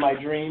See You in My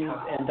Dreams,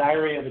 and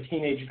Diary of a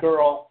Teenage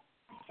Girl.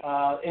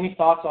 Any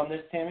thoughts on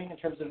this, Tammy, in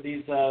terms of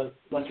these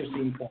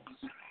lesser-seen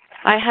films?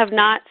 I have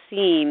not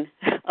seen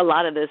a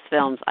lot of those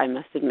films, I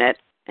must admit.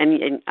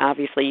 And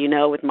obviously,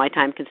 with my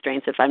time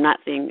constraints, if I'm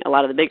not seeing a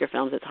lot of the bigger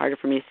films, it's harder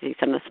for me to see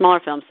some of the smaller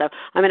films. So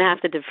I'm going to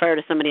have to defer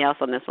to somebody else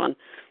on this one.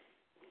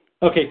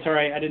 Okay,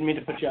 sorry, I didn't mean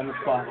to put you on the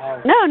spot.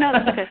 No,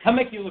 that's okay. I'll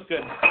make you look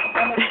good.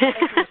 I'll make you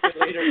look good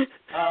later.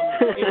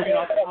 Adrian,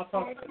 I'll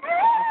toss this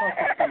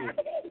to you.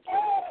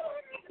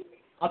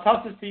 I'll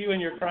toss this to you and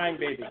your crying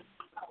baby.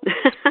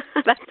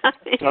 That's not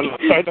me. No,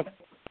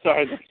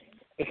 sorry.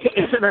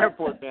 It's an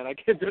airport, man. I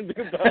can't do about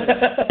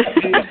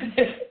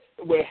it.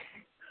 Wait,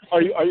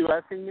 are you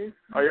asking me?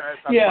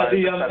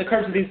 In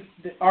terms of these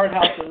the art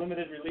house or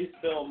limited release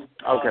films.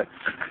 Okay,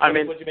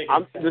 What'd you make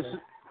of this?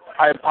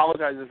 I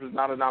apologize, this is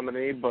not a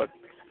nominee, but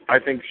I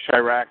think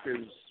Chirac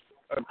is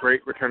a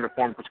great return to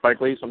form for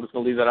Spike Lee, so I'm just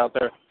going to leave that out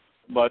there.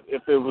 But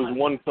if there was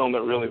one film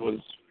that really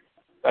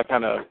that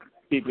kind of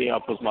beat me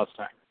up was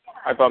Mustang.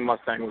 I thought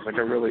Mustang was like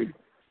a really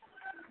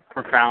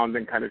profound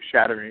and kind of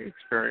shattering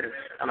experience,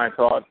 and I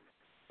thought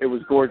it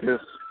was gorgeous,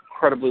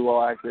 incredibly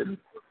well acted,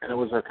 and it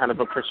was a kind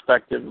of a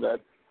perspective that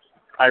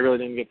I really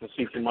didn't get to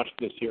see too much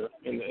this year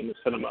in the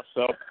cinema.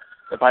 So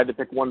if I had to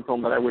pick one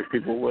film that I wish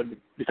people would,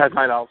 besides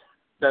Night Owls,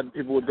 that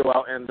people would go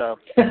out and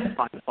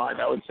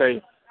find. I would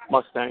say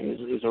Mustang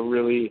is a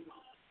really,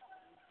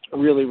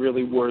 really,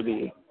 really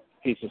worthy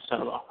piece of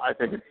cinema. I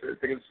think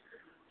it's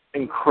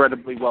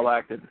incredibly well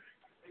acted,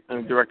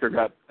 and the director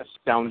got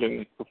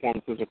astounding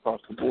performances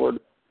across the board.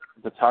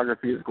 The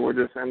photography is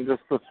gorgeous, and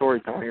just the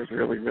storytelling is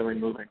really, really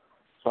moving.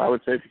 So I would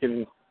say if you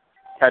can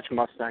catch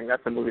Mustang,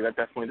 that's a movie that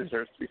definitely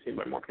deserves to be seen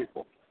by more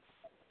people.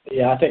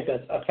 Yeah, I think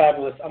that's a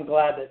fabulous. I'm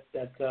glad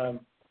that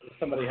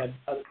somebody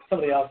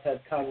else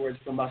had kind words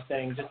for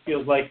Mustang. It just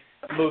feels like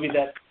a movie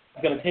that's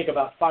going to take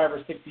about 5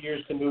 or 6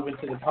 years to move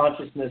into the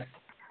consciousness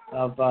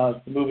of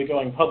the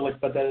movie-going public,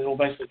 but that it'll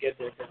eventually get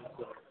there.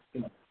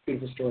 It's a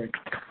beautiful story.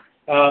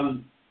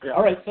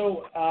 All right,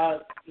 so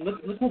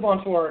let's move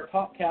on to our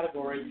top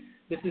category.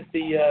 This is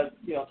the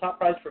top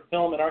prize for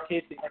film. In our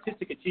case, the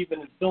Artistic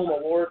Achievement in Film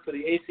Award for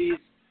the Aceys.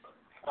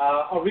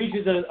 I'll read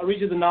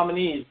you the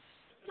nominees.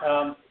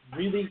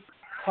 Really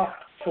tough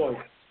choice.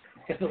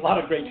 There's a lot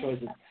of great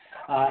choices.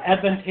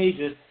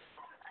 Advantageous,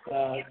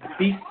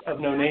 Beast of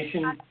No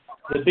Nation,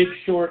 The Big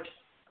Short,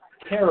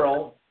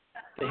 Carol,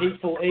 The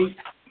Hateful Eight,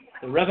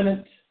 The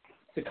Revenant,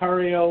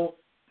 Sicario,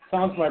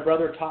 Songs My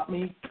Brother Taught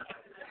Me,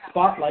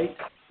 Spotlight,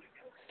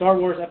 Star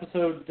Wars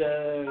Episode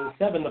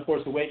 7, The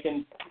Force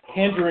Awakens,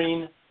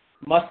 Tangerine,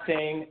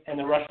 Mustang, and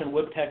The Russian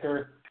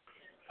Woodpecker.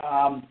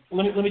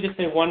 Let me just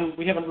say one.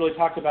 We haven't really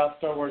talked about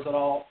Star Wars at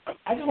all.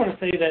 I just want to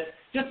say that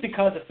just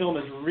because the film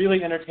is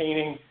really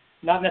entertaining,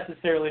 not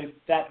necessarily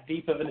that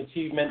deep of an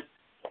achievement,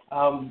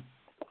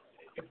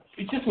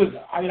 it just was.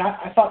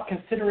 I thought,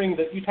 considering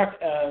that you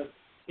talked,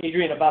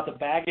 Adrian, about the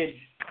baggage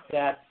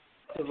that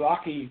the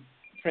Rocky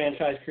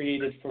franchise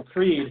created for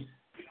Creed.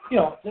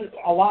 There's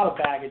a lot of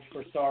baggage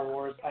for Star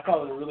Wars. I thought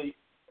it was a really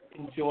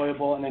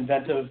enjoyable and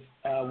inventive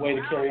way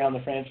to carry on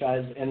the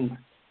franchise and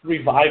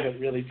revive it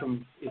really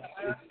from its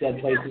dead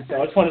places.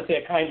 So I just want to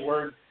say a kind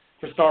word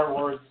for Star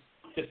Wars.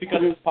 Just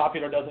because it was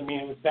popular doesn't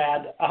mean it was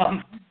bad.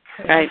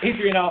 Right.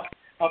 Adrian, I'll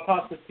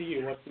toss this to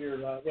you. What's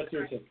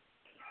your take?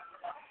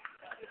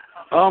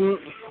 I'm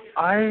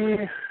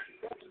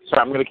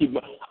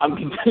I'm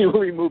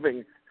continually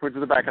moving towards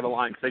the back of the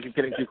line because I keep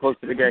getting too close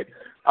to the gate.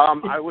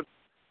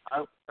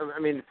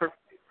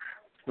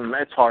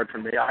 It's hard for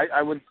me.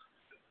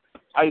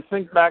 I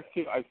think back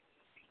to, I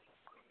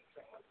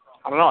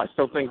don't know, I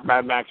still think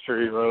Mad Max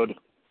Fury Road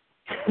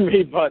for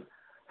me, but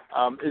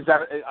is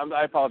that,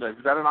 I apologize,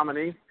 is that a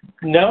nominee?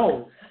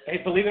 No. Hey,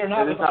 believe it or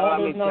not, with all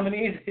those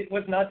nominees, it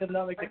was not, did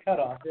not make the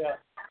cutoff. Yeah.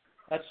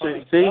 That's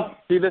funny.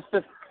 See this,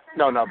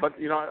 no, but,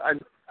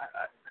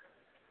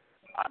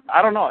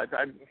 I don't know.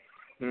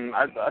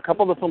 A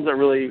couple of the films that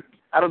really,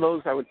 out of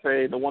those, I would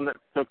say the one that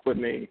stuck with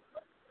me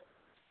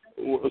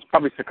was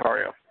probably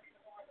Sicario.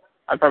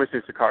 I'd probably say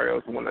Sicario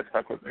is the one that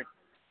stuck with me.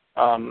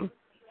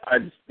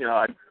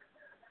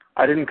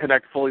 I didn't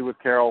connect fully with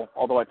Carol,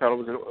 although I thought it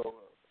was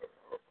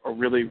a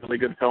really, really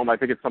good film. I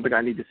think it's something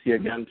I need to see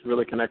again to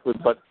really connect with.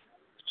 But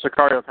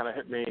Sicario kind of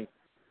hit me.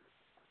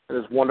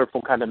 This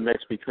wonderful kind of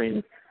mix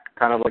between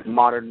kind of like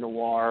modern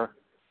noir,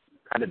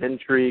 kind of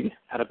intrigue,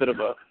 had a bit of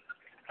a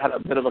kind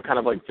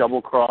of like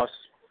double cross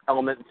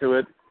element to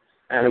it,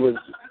 and it was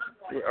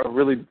a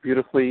really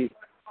beautifully,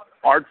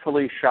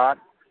 artfully shot,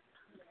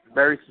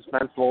 very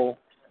suspenseful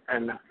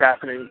and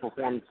fascinating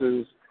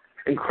performances,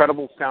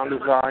 incredible sound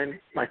design,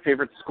 my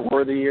favorite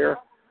score of the year.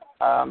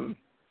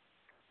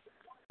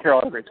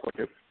 Carol had a great score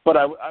too. But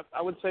I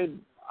would say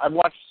I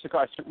watched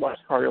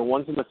Sicario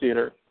once in the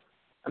theater,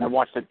 and I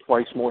watched it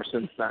twice more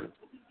since then,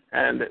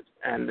 and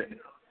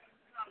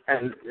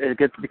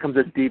it becomes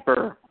a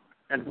deeper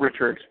and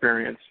richer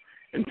experience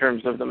in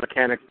terms of the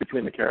mechanics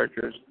between the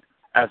characters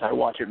as I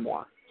watch it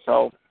more.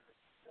 So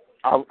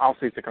I'll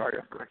say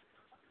Sicario.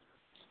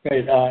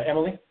 Great.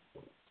 Emily?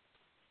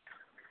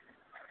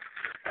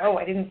 Oh,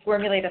 I didn't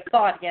formulate a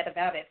thought yet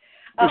about it.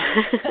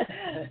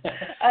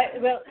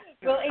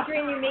 Well,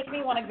 Adrian, you make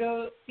me want to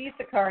go see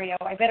Sicario.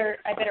 I better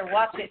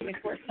watch it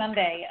before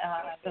Sunday.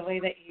 The way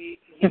that you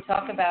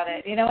talk about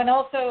it, and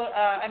also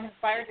I'm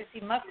inspired to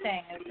see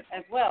Mustang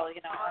as well. On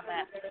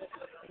that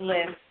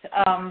list.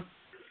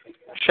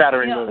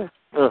 Shattering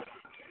movie.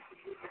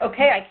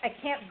 Okay, I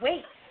can't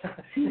wait.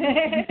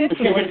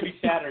 Can't wait to be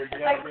shattered.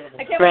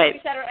 I can't wait to be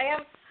shattered.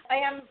 I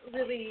am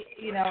really,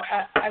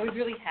 I was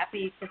really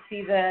happy to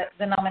see the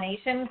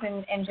nominations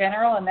in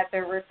general, and that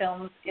there were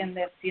films in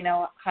this,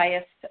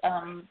 highest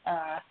kind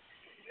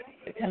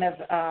of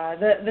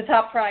the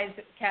top prize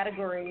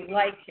category,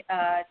 like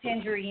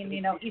Tangerine.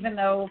 Even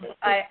though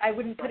I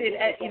wouldn't put it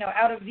at,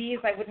 out of these,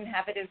 I wouldn't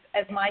have it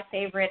as my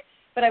favorite,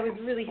 but I was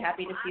really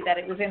happy to see that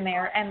it was in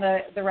there, and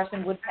the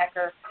Russian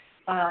Woodpecker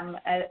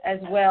as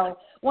well.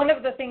 One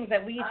of the things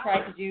that we try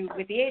to do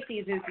with the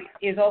Aceys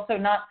is also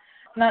not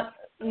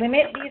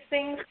limit these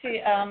things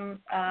to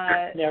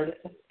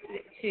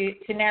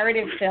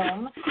narrative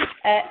film,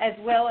 as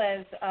well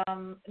as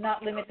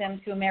not limit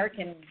them to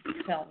American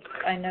films.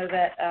 I know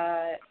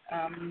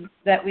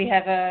that we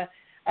have a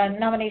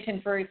nomination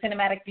for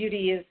cinematic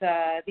beauty is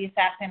The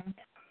Assassin,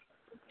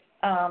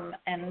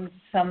 and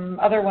some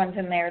other ones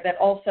in there that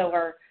also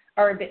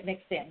are a bit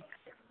mixed in.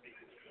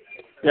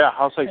 Yeah,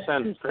 I'll say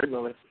Sen. It's a great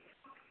movie.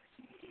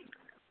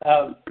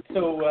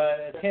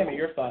 Tammy,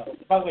 your thoughts.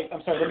 By the way,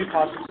 I'm sorry, let me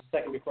pause just a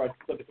second before I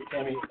flip it to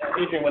Tammy.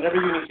 Adrian, whenever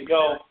you need to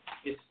go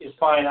is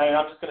fine.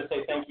 I'm just going to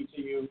say thank you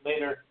to you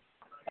later,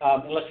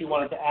 unless you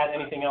wanted to add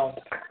anything else.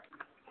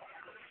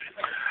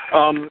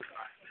 I'm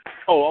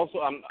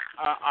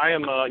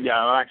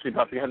actually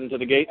about to head into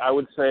the gate. I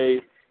would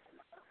say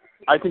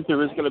I think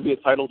there is going to be a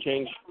title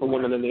change for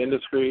women in the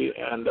industry,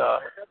 and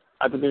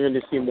I think they're going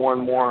to see more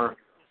and more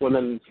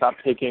women stop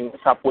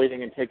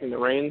waiting and taking the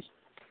reins.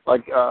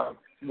 Like,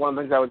 one of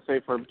the things I would say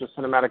for just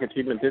cinematic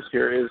achievement this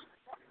year is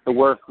the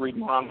work Reed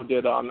Morano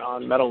did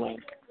on Meadowland.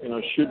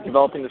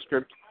 Developing the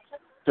script,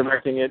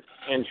 directing it,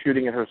 and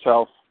shooting it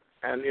herself.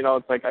 And,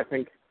 it's like I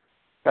think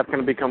that's going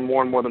to become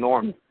more and more the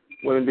norm.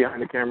 Women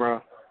behind the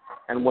camera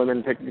and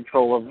women taking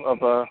control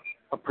of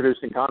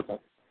producing content.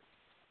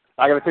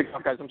 I got to take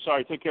off, guys. I'm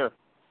sorry. Take care.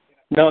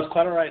 No, it's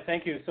quite all right.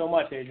 Thank you so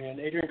much, Adrian.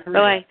 Adrian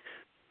Carrillo.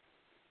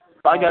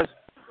 Bye, guys.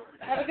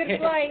 Have a good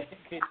flight.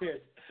 Okay,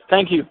 cheers.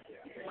 Thank you.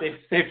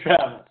 Safe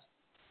travels.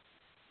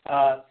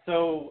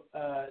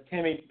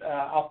 Tammy,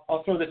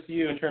 I'll throw this to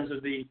you in terms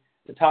of the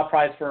top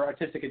prize for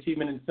artistic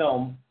achievement in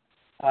film.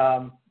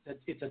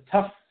 It's a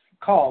tough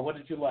call. What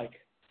did you like?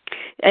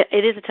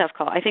 It is a tough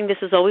call. I think this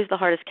is always the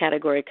hardest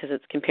category because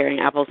it's comparing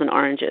apples and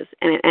oranges.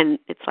 And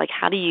it's like,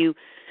 how do you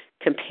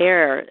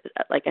compare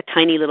like a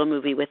tiny little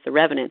movie with The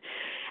Revenant?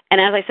 And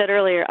as I said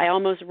earlier, I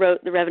almost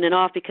wrote The Revenant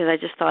off because I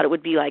just thought it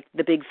would be like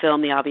the big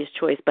film, the obvious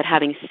choice. But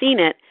having seen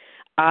it,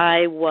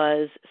 I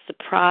was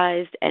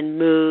surprised and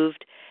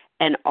moved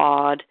and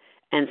awed,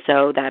 and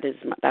so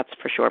that's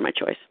for sure my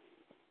choice.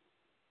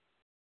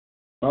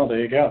 Well, there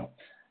you go.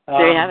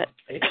 There you have it.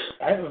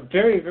 I have a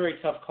very, very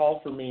tough call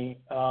for me,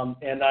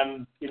 and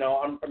I'm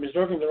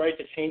reserving the right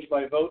to change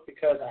my vote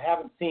because I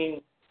haven't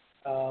seen,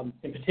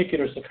 in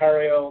particular,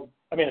 Sicario.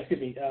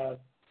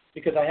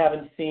 Because I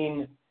haven't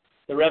seen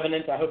The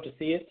Revenant. I hope to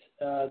see it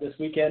this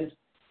weekend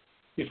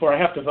before I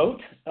have to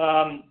vote.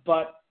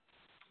 But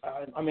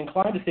I'm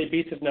inclined to say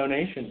Beasts of No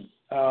Nation.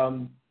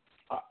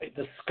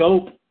 The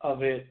scope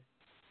of it,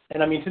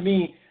 and to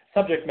me,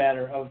 subject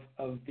matter of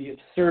the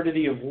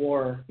absurdity of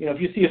war.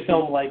 If you see a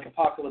film like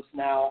Apocalypse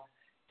Now,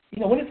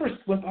 when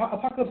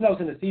Apocalypse Now was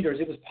in the theaters,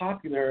 it was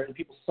popular and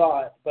people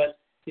saw it, but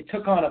it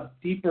took on a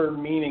deeper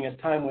meaning as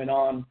time went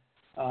on,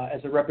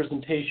 as a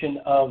representation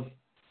of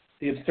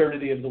the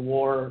absurdity of the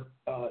war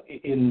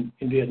in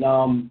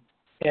Vietnam.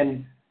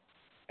 And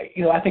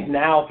I think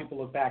now people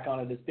look back on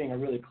it as being a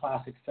really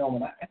classic film,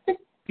 and I think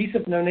Beasts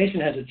of No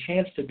Nation has a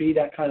chance to be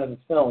that kind of a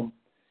film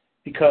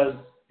because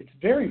it's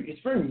very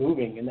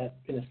moving in a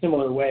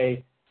similar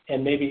way,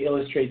 and maybe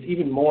illustrates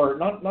even more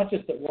not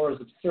just that war is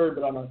absurd,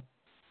 but on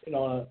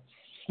a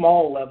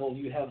small level,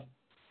 you have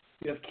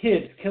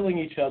kids killing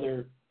each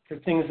other for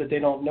things that they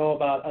don't know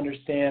about,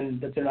 understand,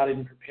 that they're not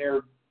even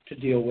prepared to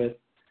deal with.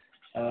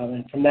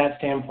 And from that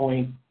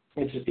standpoint,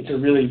 it's a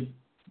really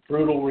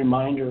brutal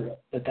reminder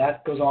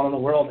that goes on in the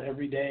world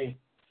every day,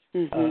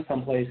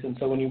 someplace. And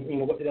so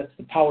when that's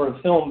the power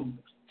of film,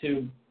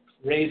 to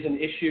raise an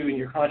issue in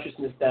your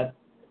consciousness that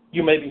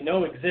you maybe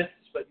know exists,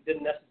 but you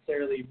didn't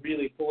necessarily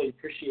really fully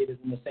appreciate it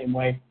in the same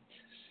way.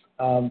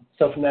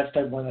 So from that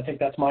standpoint, I think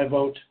that's my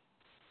vote.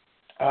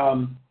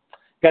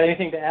 Got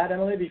anything to add,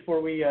 Emily,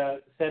 before we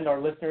send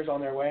our listeners on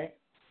their way?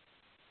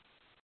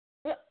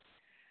 Well,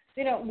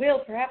 Will,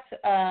 perhaps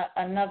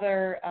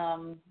another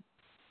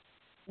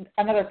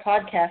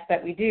podcast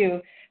that we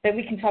do, that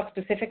we can talk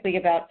specifically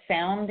about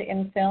sound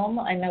in film.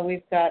 I know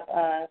we've got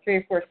 3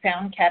 or 4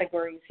 sound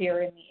categories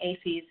here in the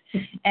Aceys,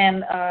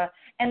 and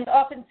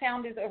often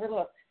sound is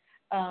overlooked.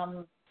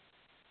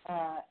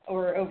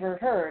 Or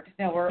overheard,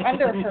 or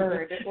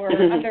underheard, or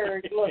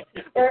underlooked,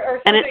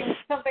 or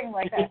something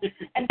like that.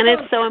 And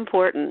it's so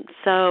important,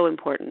 so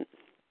important.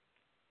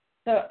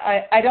 So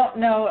I don't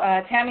know,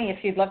 Tammy,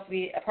 if you'd love to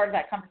be a part of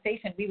that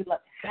conversation. We would love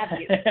to have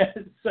you.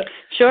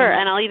 Sure,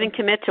 and I'll even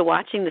commit to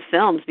watching the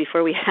films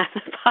before we have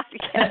the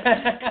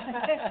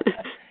podcast.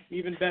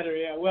 Even better,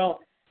 yeah. Well,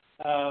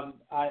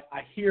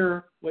 I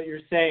hear what you're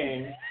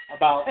saying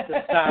about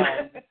the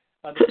sound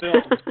of the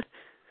film.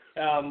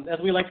 As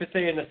we like to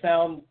say in the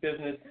sound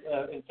business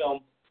in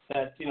film,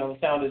 that the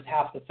sound is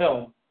half the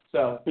film.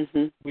 So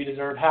we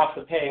deserve half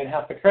the pay and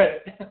half the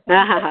credit.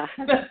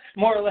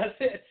 More or less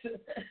it.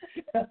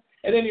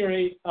 At any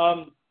rate,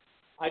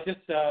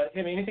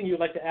 Tammy, anything you'd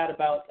like to add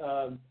about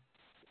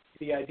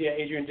the idea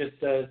Adrian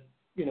just had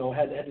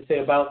to say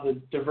about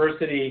the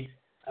diversity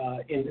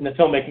in the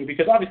filmmaking?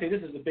 Because obviously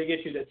this is a big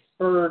issue that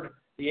spurred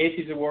the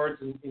Aceys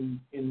Awards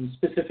in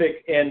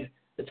specific, and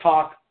the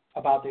talk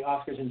about the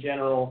Oscars in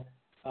general.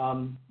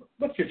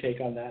 What's your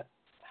take on that?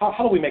 How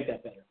do we make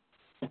that better?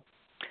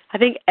 I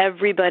think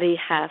everybody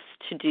has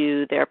to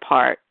do their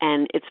part.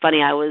 And it's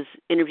funny, I was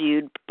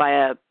interviewed by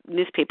a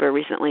newspaper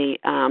recently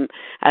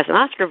as an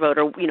Oscar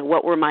voter,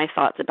 what were my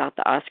thoughts about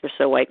the Oscar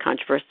So White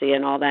controversy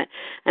and all that.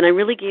 And I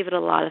really gave it a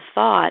lot of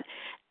thought.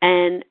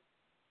 And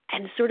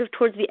sort of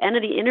towards the end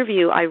of the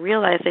interview, I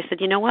realized, I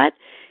said, you know what?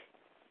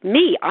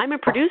 I'm a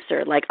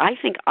producer. I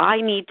think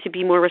I need to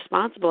be more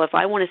responsible. If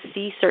I want to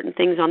see certain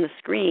things on the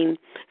screen,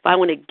 if I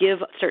want to give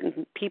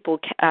certain people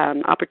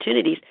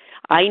opportunities,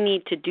 I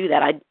need to do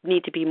that. I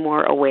need to be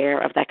more aware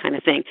of that kind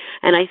of thing.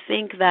 And I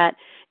think that,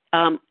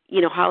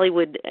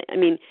 Hollywood,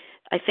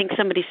 I think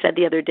somebody said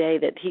the other day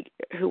that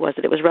who was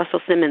it? It was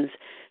Russell Simmons,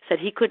 said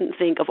he couldn't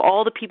think of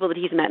all the people that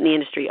he's met in the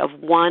industry of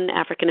one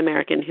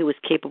African-American who was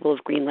capable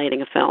of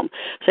greenlighting a film.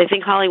 So I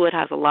think Hollywood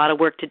has a lot of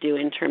work to do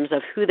in terms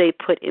of who they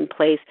put in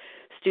place,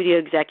 studio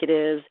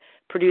executives,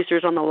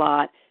 producers on the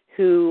lot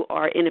who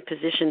are in a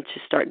position to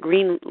start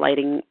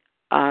green-lighting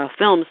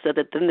films, so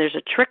that then there's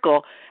a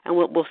trickle, and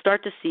we'll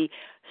start to see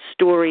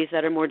stories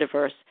that are more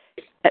diverse,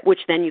 at which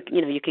then you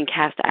can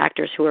cast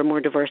actors who are more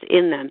diverse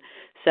in them.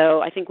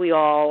 So I think we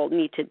all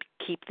need to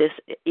keep this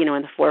in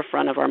the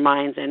forefront of our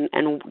minds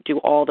and do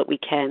all that we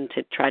can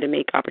to try to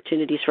make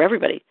opportunities for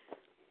everybody.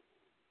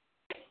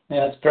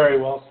 Yeah, that's very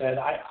well said.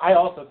 I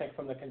also think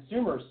from the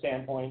consumer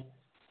standpoint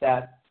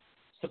that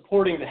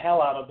supporting the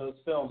hell out of those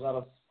films,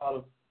 out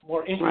of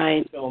more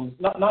interesting films,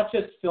 not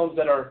just films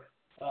that are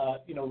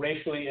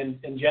racially and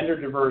gender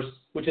diverse,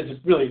 which is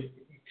really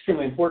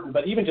extremely important,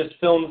 but even just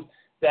films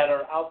that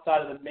are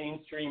outside of the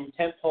mainstream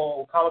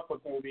tentpole comic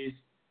book movies.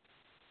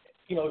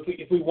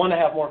 If we want to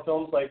have more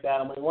films like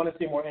that, and we want to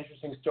see more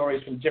interesting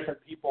stories from different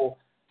people,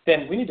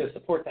 then we need to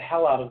support the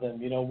hell out of them.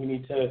 We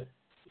need to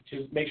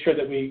make sure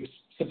that we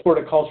support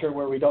a culture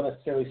where we don't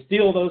necessarily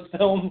steal those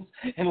films,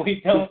 and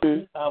we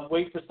don't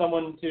wait for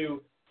someone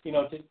to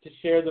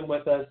share them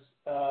with us,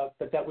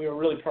 but that we are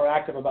really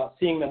proactive about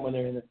seeing them when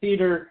they're in the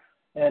theater.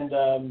 And,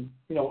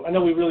 I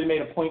know we really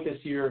made a point this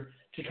year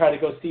to try to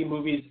go see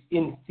movies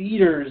in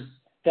theaters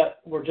that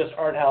were just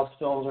art house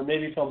films, or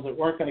maybe films that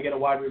weren't going to get a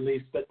wide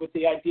release, but with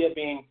the idea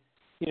being,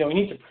 we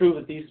need to prove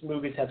that these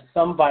movies have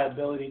some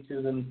viability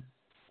to them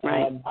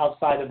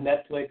outside of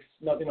Netflix.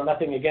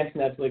 Nothing against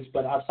Netflix,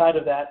 but outside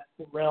of that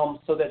realm,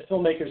 so that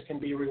filmmakers can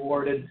be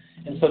rewarded,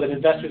 and so that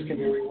investors can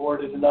be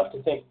rewarded enough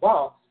to think,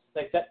 wow,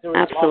 there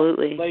was a lot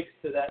of legs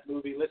to that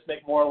movie. Let's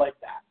make more like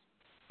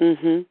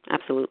that.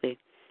 Absolutely.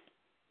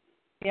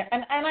 Yeah,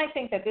 and I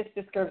think that this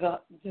deserves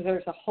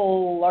a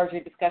whole larger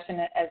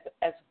discussion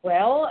as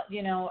well.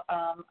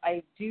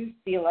 I do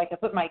feel like I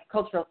put my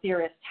cultural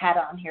theorist hat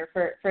on here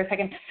for a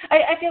second.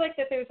 I feel like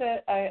that there's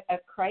a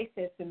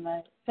crisis in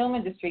the film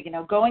industry.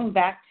 Going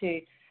back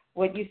to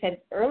what you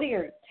said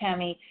earlier,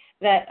 Tammy,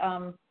 that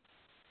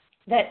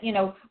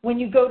when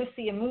you go to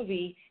see a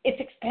movie, it's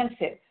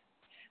expensive.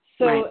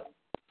 So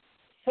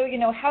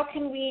how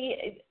can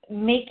we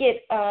make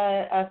it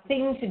a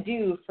thing to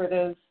do for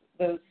those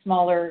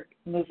smaller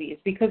movies?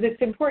 Because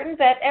it's important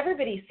that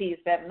everybody sees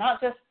them,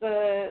 not just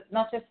the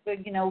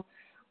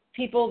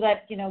people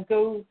that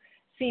go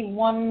see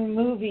one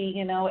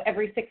movie,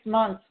 every 6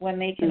 months when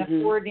they can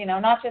afford,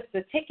 not just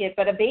the ticket,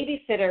 but a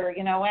babysitter,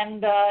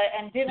 and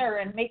dinner,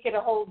 and make it a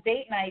whole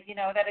date night,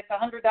 that it's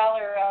 $100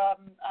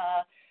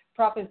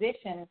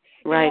 proposition,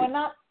 right. And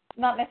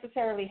not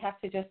necessarily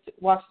have to just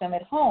watch them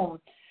at home.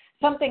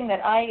 Something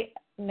that I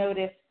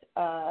noticed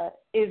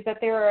is that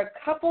there are a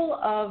couple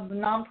of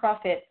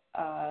nonprofit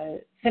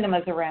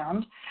cinemas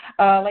around,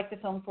 like the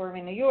Film Forum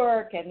in New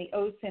York and the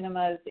O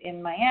Cinemas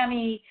in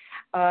Miami,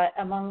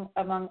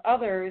 among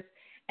others.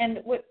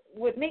 And what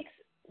makes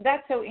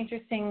that so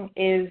interesting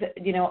is,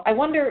 I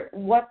wonder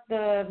what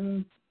what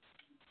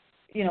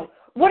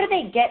do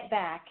they get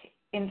back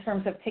in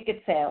terms of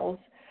ticket sales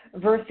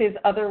versus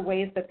other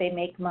ways that they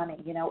make money?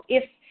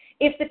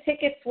 If the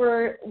tickets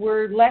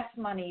were less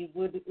money,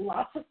 would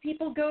lots of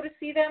people go to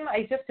see them?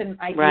 I just an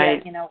idea,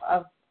 right.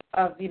 of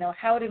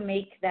how to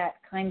make that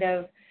kind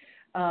of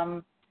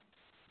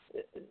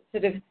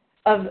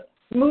of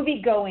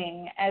movie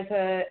going as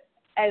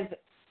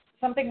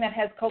something that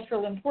has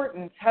cultural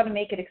importance, how to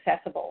make it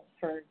accessible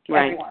for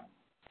everyone.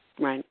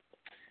 Right.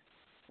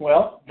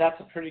 Well,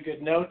 that's a pretty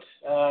good note.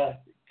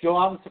 Go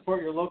out and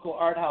support your local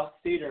art house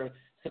theater.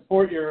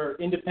 Support your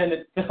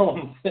independent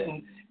films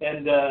and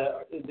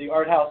the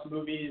art house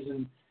movies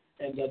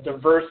and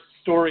diverse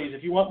stories.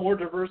 If you want more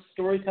diverse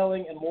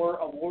storytelling and more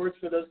awards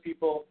for those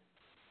people,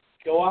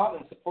 go out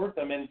and support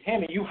them. And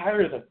Tammy, you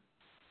hire them.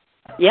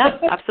 Yeah,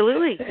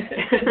 absolutely.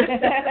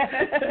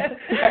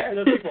 Hire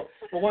those people.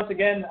 Well, once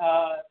again,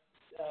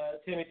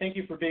 Tammy, thank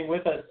you for being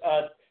with us.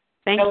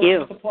 Thank you.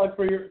 Give us a plug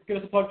for your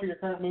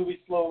current movie,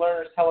 Slow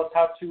Learners. Tell us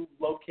how to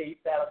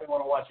locate that if we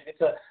want to watch it.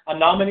 It's a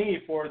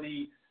nominee for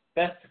the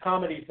Best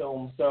Comedy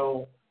Film.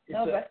 So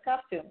Best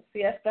Costumes.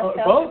 Yes, Best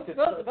Costumes.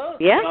 Both.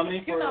 Yeah.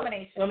 Two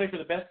nominations. Nominated for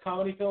the Best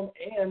Comedy Film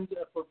and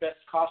for Best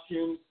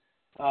Costumes.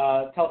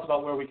 Tell us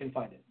about where we can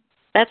find it.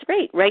 That's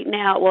great. Right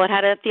now, well, it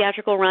had a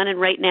theatrical run,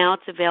 and right now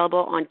it's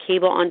available on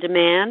cable on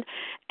demand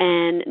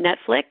and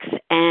Netflix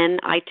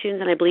and iTunes,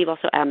 and I believe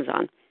also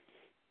Amazon.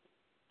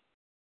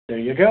 There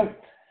you go.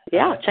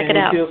 Yeah, check it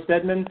out. Tammy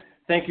Stedman,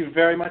 thank you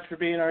very much for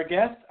being our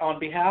guest. On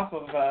behalf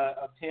of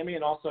Tammy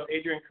and also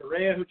Adrian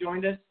Correa, who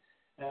joined us,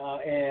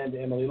 and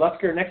Emily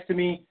Lusker next to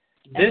me.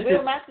 And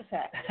Will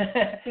Massasak,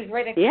 who's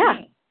right next to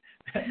me.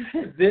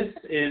 This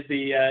is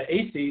the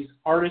Aceys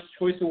Artist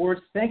Choice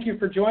Awards. Thank you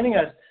for joining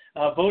us.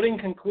 Voting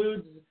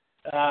concludes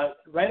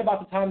right about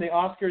the time the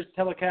Oscars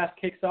telecast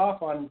kicks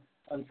off on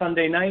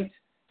Sunday night.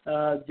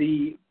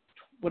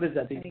 What is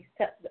that?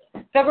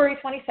 February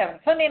 27th.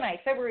 Sunday night,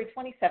 February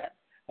 27th.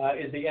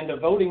 Is the end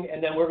of voting,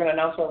 and then we're going to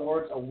announce our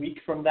awards a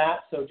week from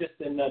that. So just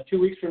in 2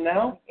 weeks from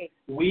now,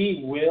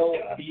 we will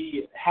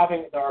be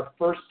having our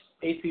first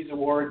Aceys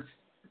Awards.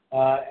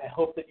 I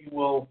hope that you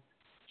will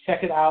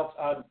check it out.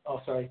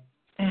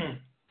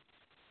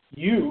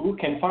 You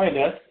can find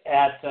us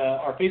at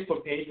our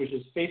Facebook page, which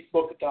is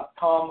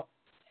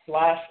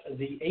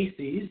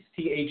facebook.com/theaceys,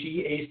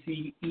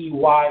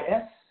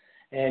 TheAceys,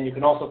 and you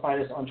can also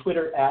find us on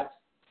Twitter at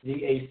The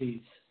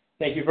Aceys.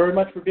 Thank you very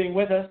much for being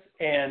with us,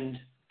 and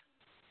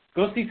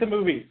go see some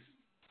movies.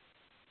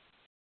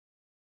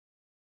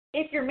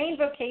 If your main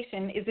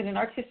vocation is in an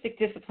artistic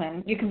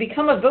discipline, you can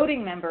become a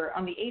voting member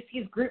on the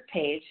Aceys group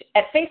page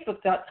at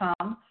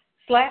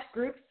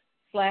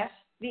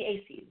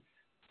facebook.com/groups/theaceys.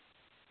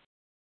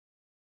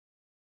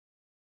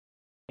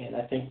 And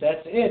I think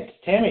that's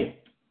it. Tammy,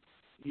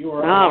 you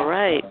were all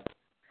right.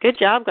 Good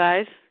job,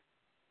 guys.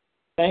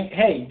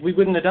 Hey, we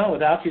wouldn't have done it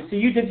without you. See,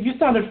 you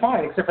sounded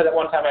fine, except for that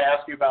one time I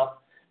asked you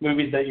about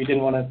movies that you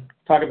didn't want to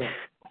talk about.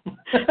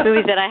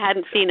 Movies that I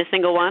hadn't seen a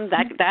single one,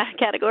 that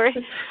category.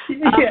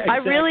 Exactly. I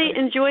really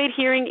enjoyed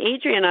hearing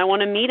Adrian. I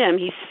want to meet him.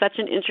 He's such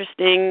an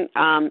interesting,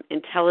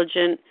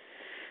 intelligent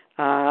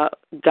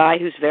guy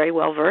who's very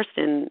well versed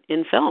in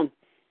film.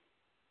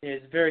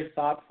 He's very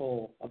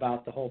thoughtful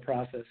about the whole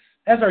process,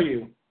 as are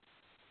you.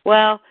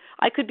 Well,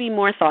 I could be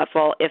more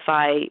thoughtful if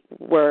I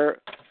were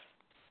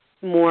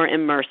more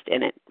immersed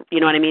in it. You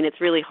know what I mean? It's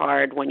really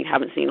hard when you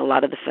haven't seen a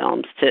lot of the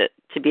films to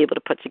be able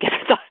to put together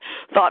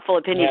thoughtful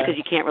opinions because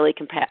you can't really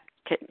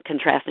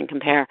contrast and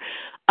compare.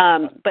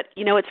 But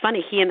it's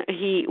funny.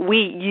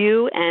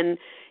 You and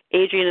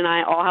Adrian and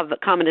I all have the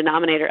common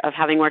denominator of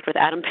having worked with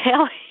Adam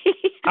Paley.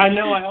 I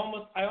know. I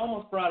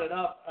almost brought it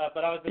up,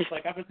 but I was just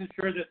like, I wasn't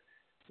sure that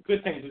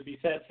good things would be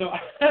said. So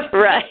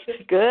right.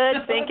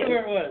 Good thinking.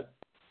 Where it was.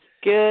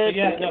 Good.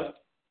 No.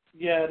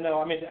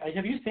 I mean,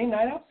 have you seen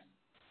Night Owls?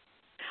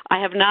 I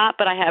have not,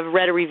 but I have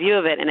read a review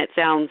of it, and it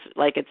sounds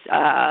like it's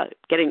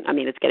getting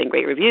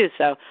great reviews.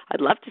 So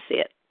I'd love to see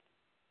it.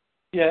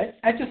 Yeah,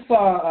 I just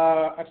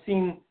saw. I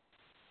think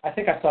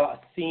I saw a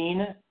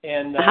scene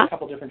and a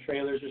couple different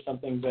trailers or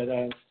something. But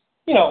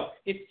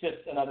it's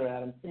just another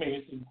Adam. I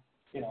mean,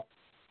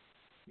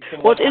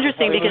 Well, it's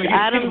interesting because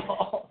Adam.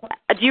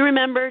 Do you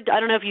remember? I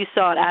don't know if you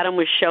saw it. Adam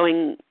was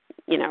showing,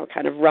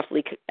 kind of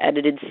roughly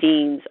edited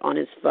scenes on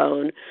his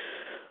phone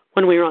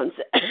when we were on.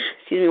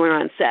 When we were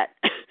on set.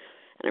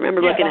 And I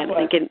remember looking at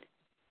it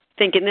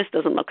thinking this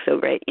doesn't look so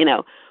great,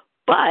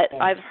 But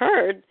I've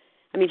heard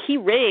I mean, he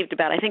raved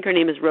about, I think her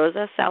name is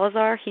Rosa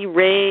Salazar. He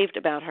raved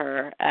about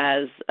her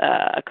as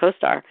a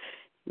co-star.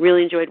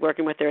 Really enjoyed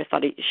working with her.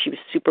 Thought she was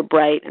super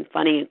bright and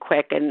funny and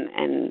quick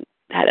and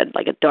had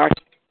a dark.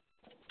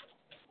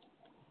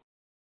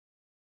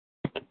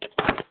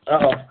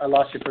 Uh-oh, I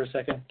lost you for a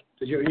second.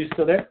 Are you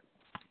still there?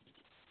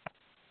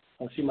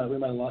 Oh, we might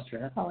have lost her,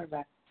 huh? Call her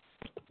back.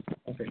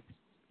 Okay.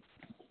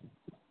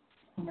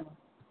 No.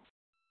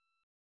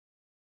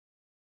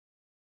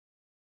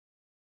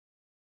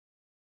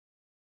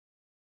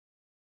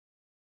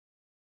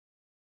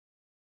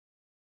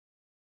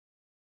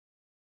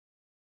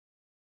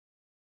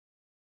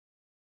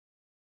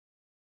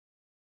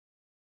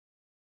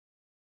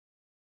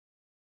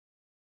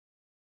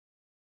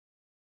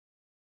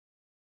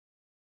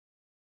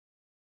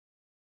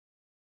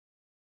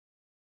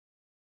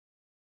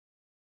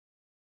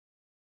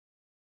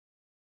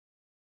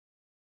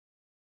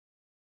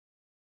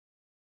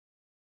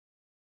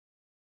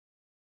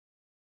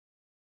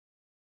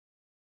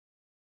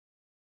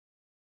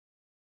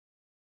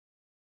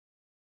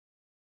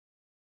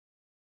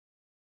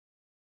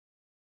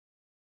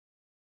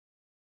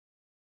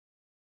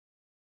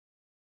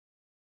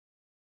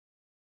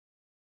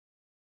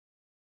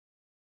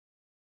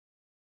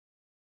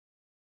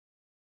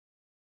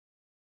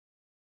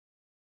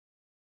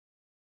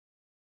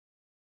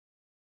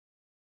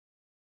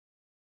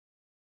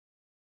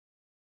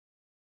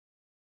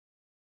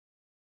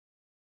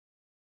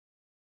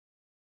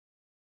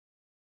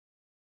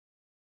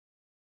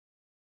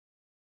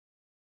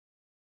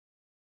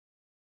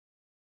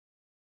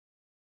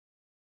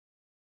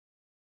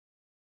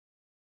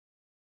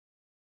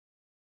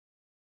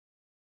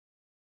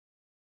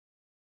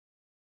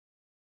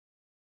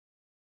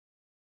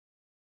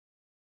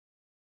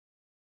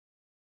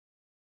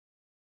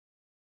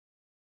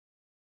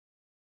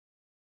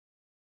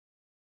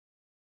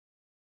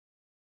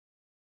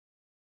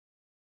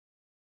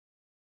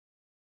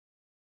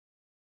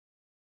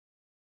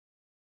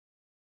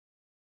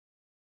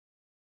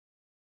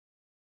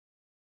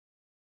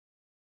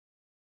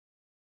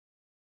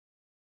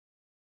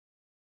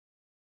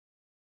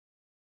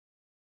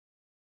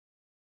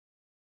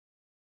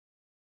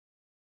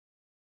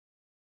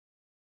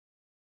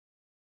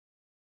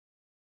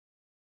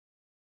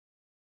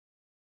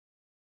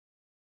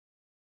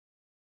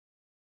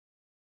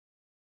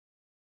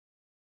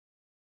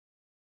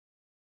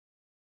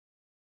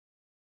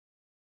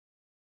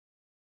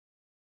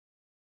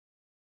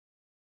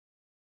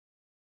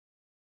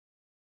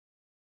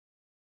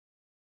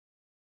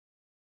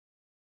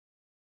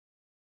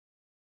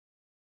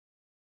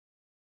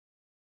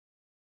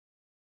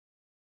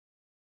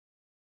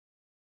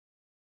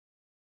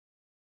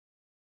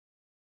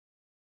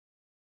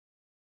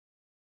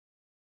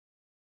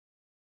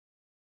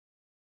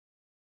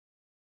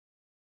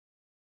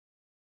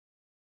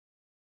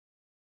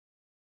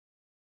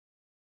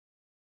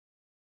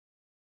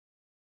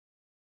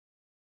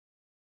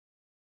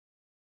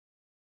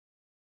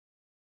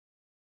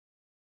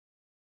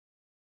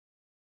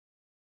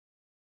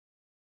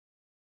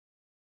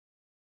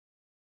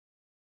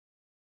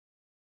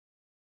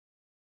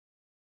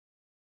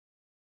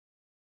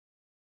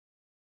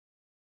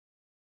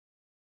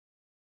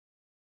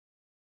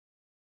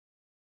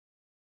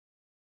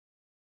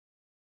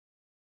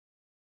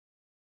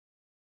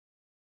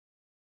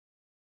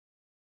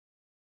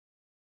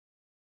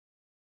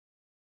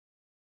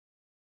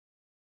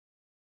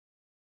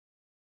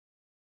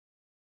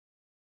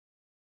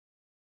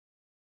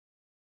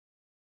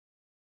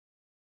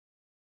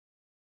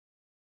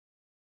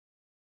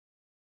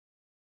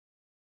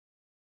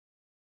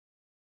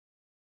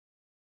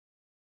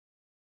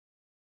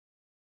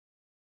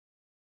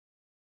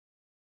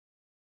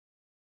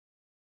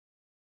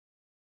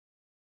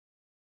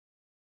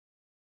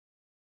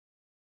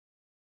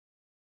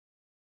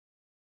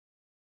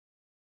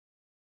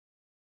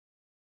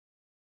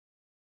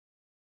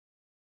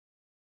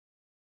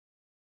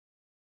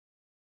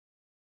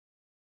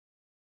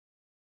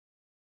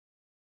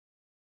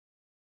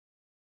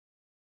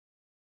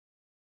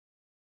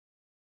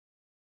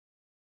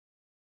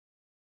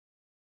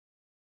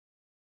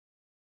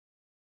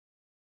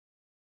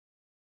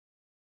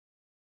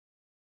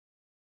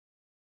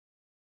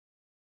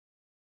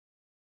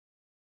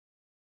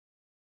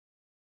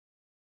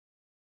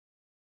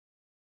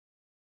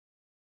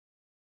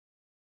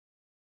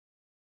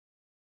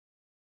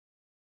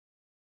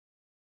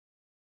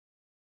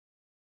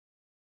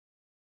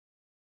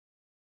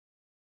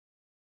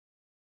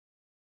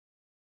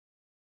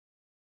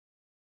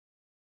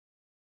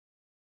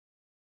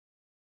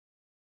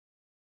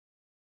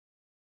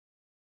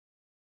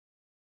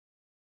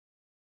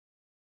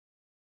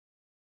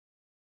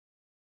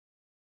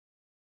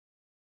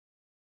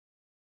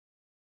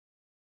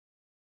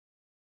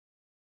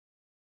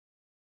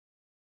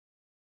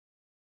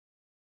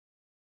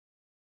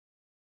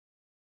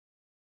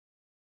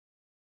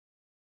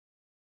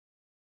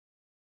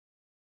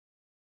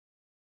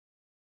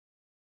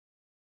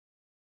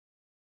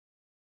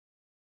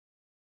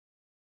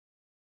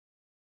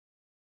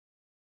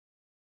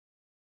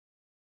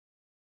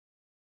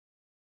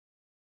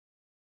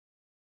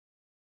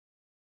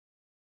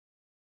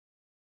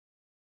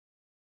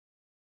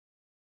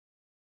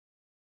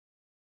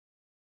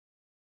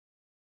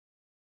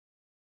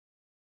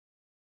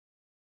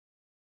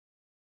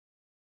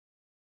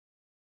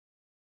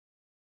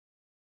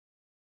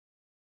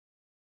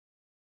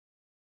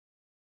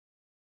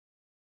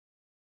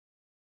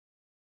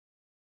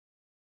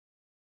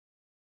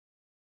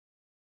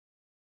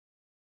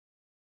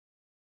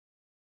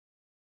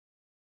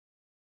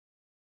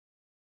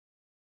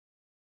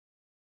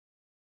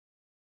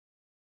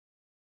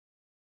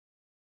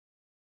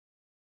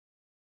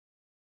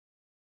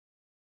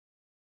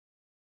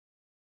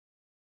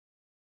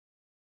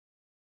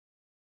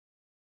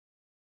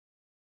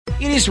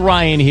 It is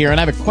Ryan here, and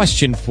I have a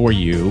question for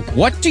you.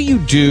 What do you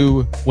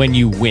do when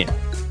you win?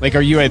 Like,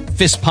 are you a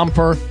fist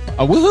pumper,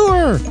 a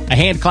woohooer, a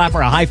hand clapper,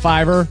 a high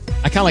fiver?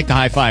 I kind of like the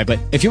high five, but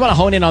if you want to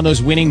hone in on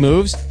those winning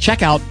moves,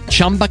 check out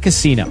Chumba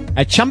Casino.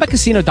 At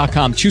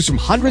ChumbaCasino.com, choose from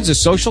hundreds of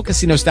social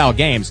casino-style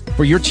games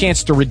for your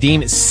chance to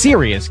redeem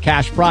serious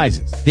cash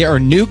prizes. There are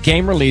new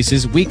game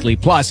releases weekly,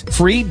 plus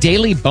free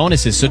daily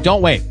bonuses. So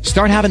don't wait.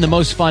 Start having the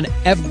most fun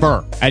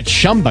ever at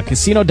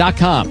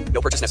ChumbaCasino.com.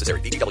 No purchase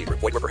necessary. VGW Group.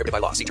 Void where prohibited by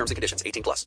law. See terms and conditions. 18+.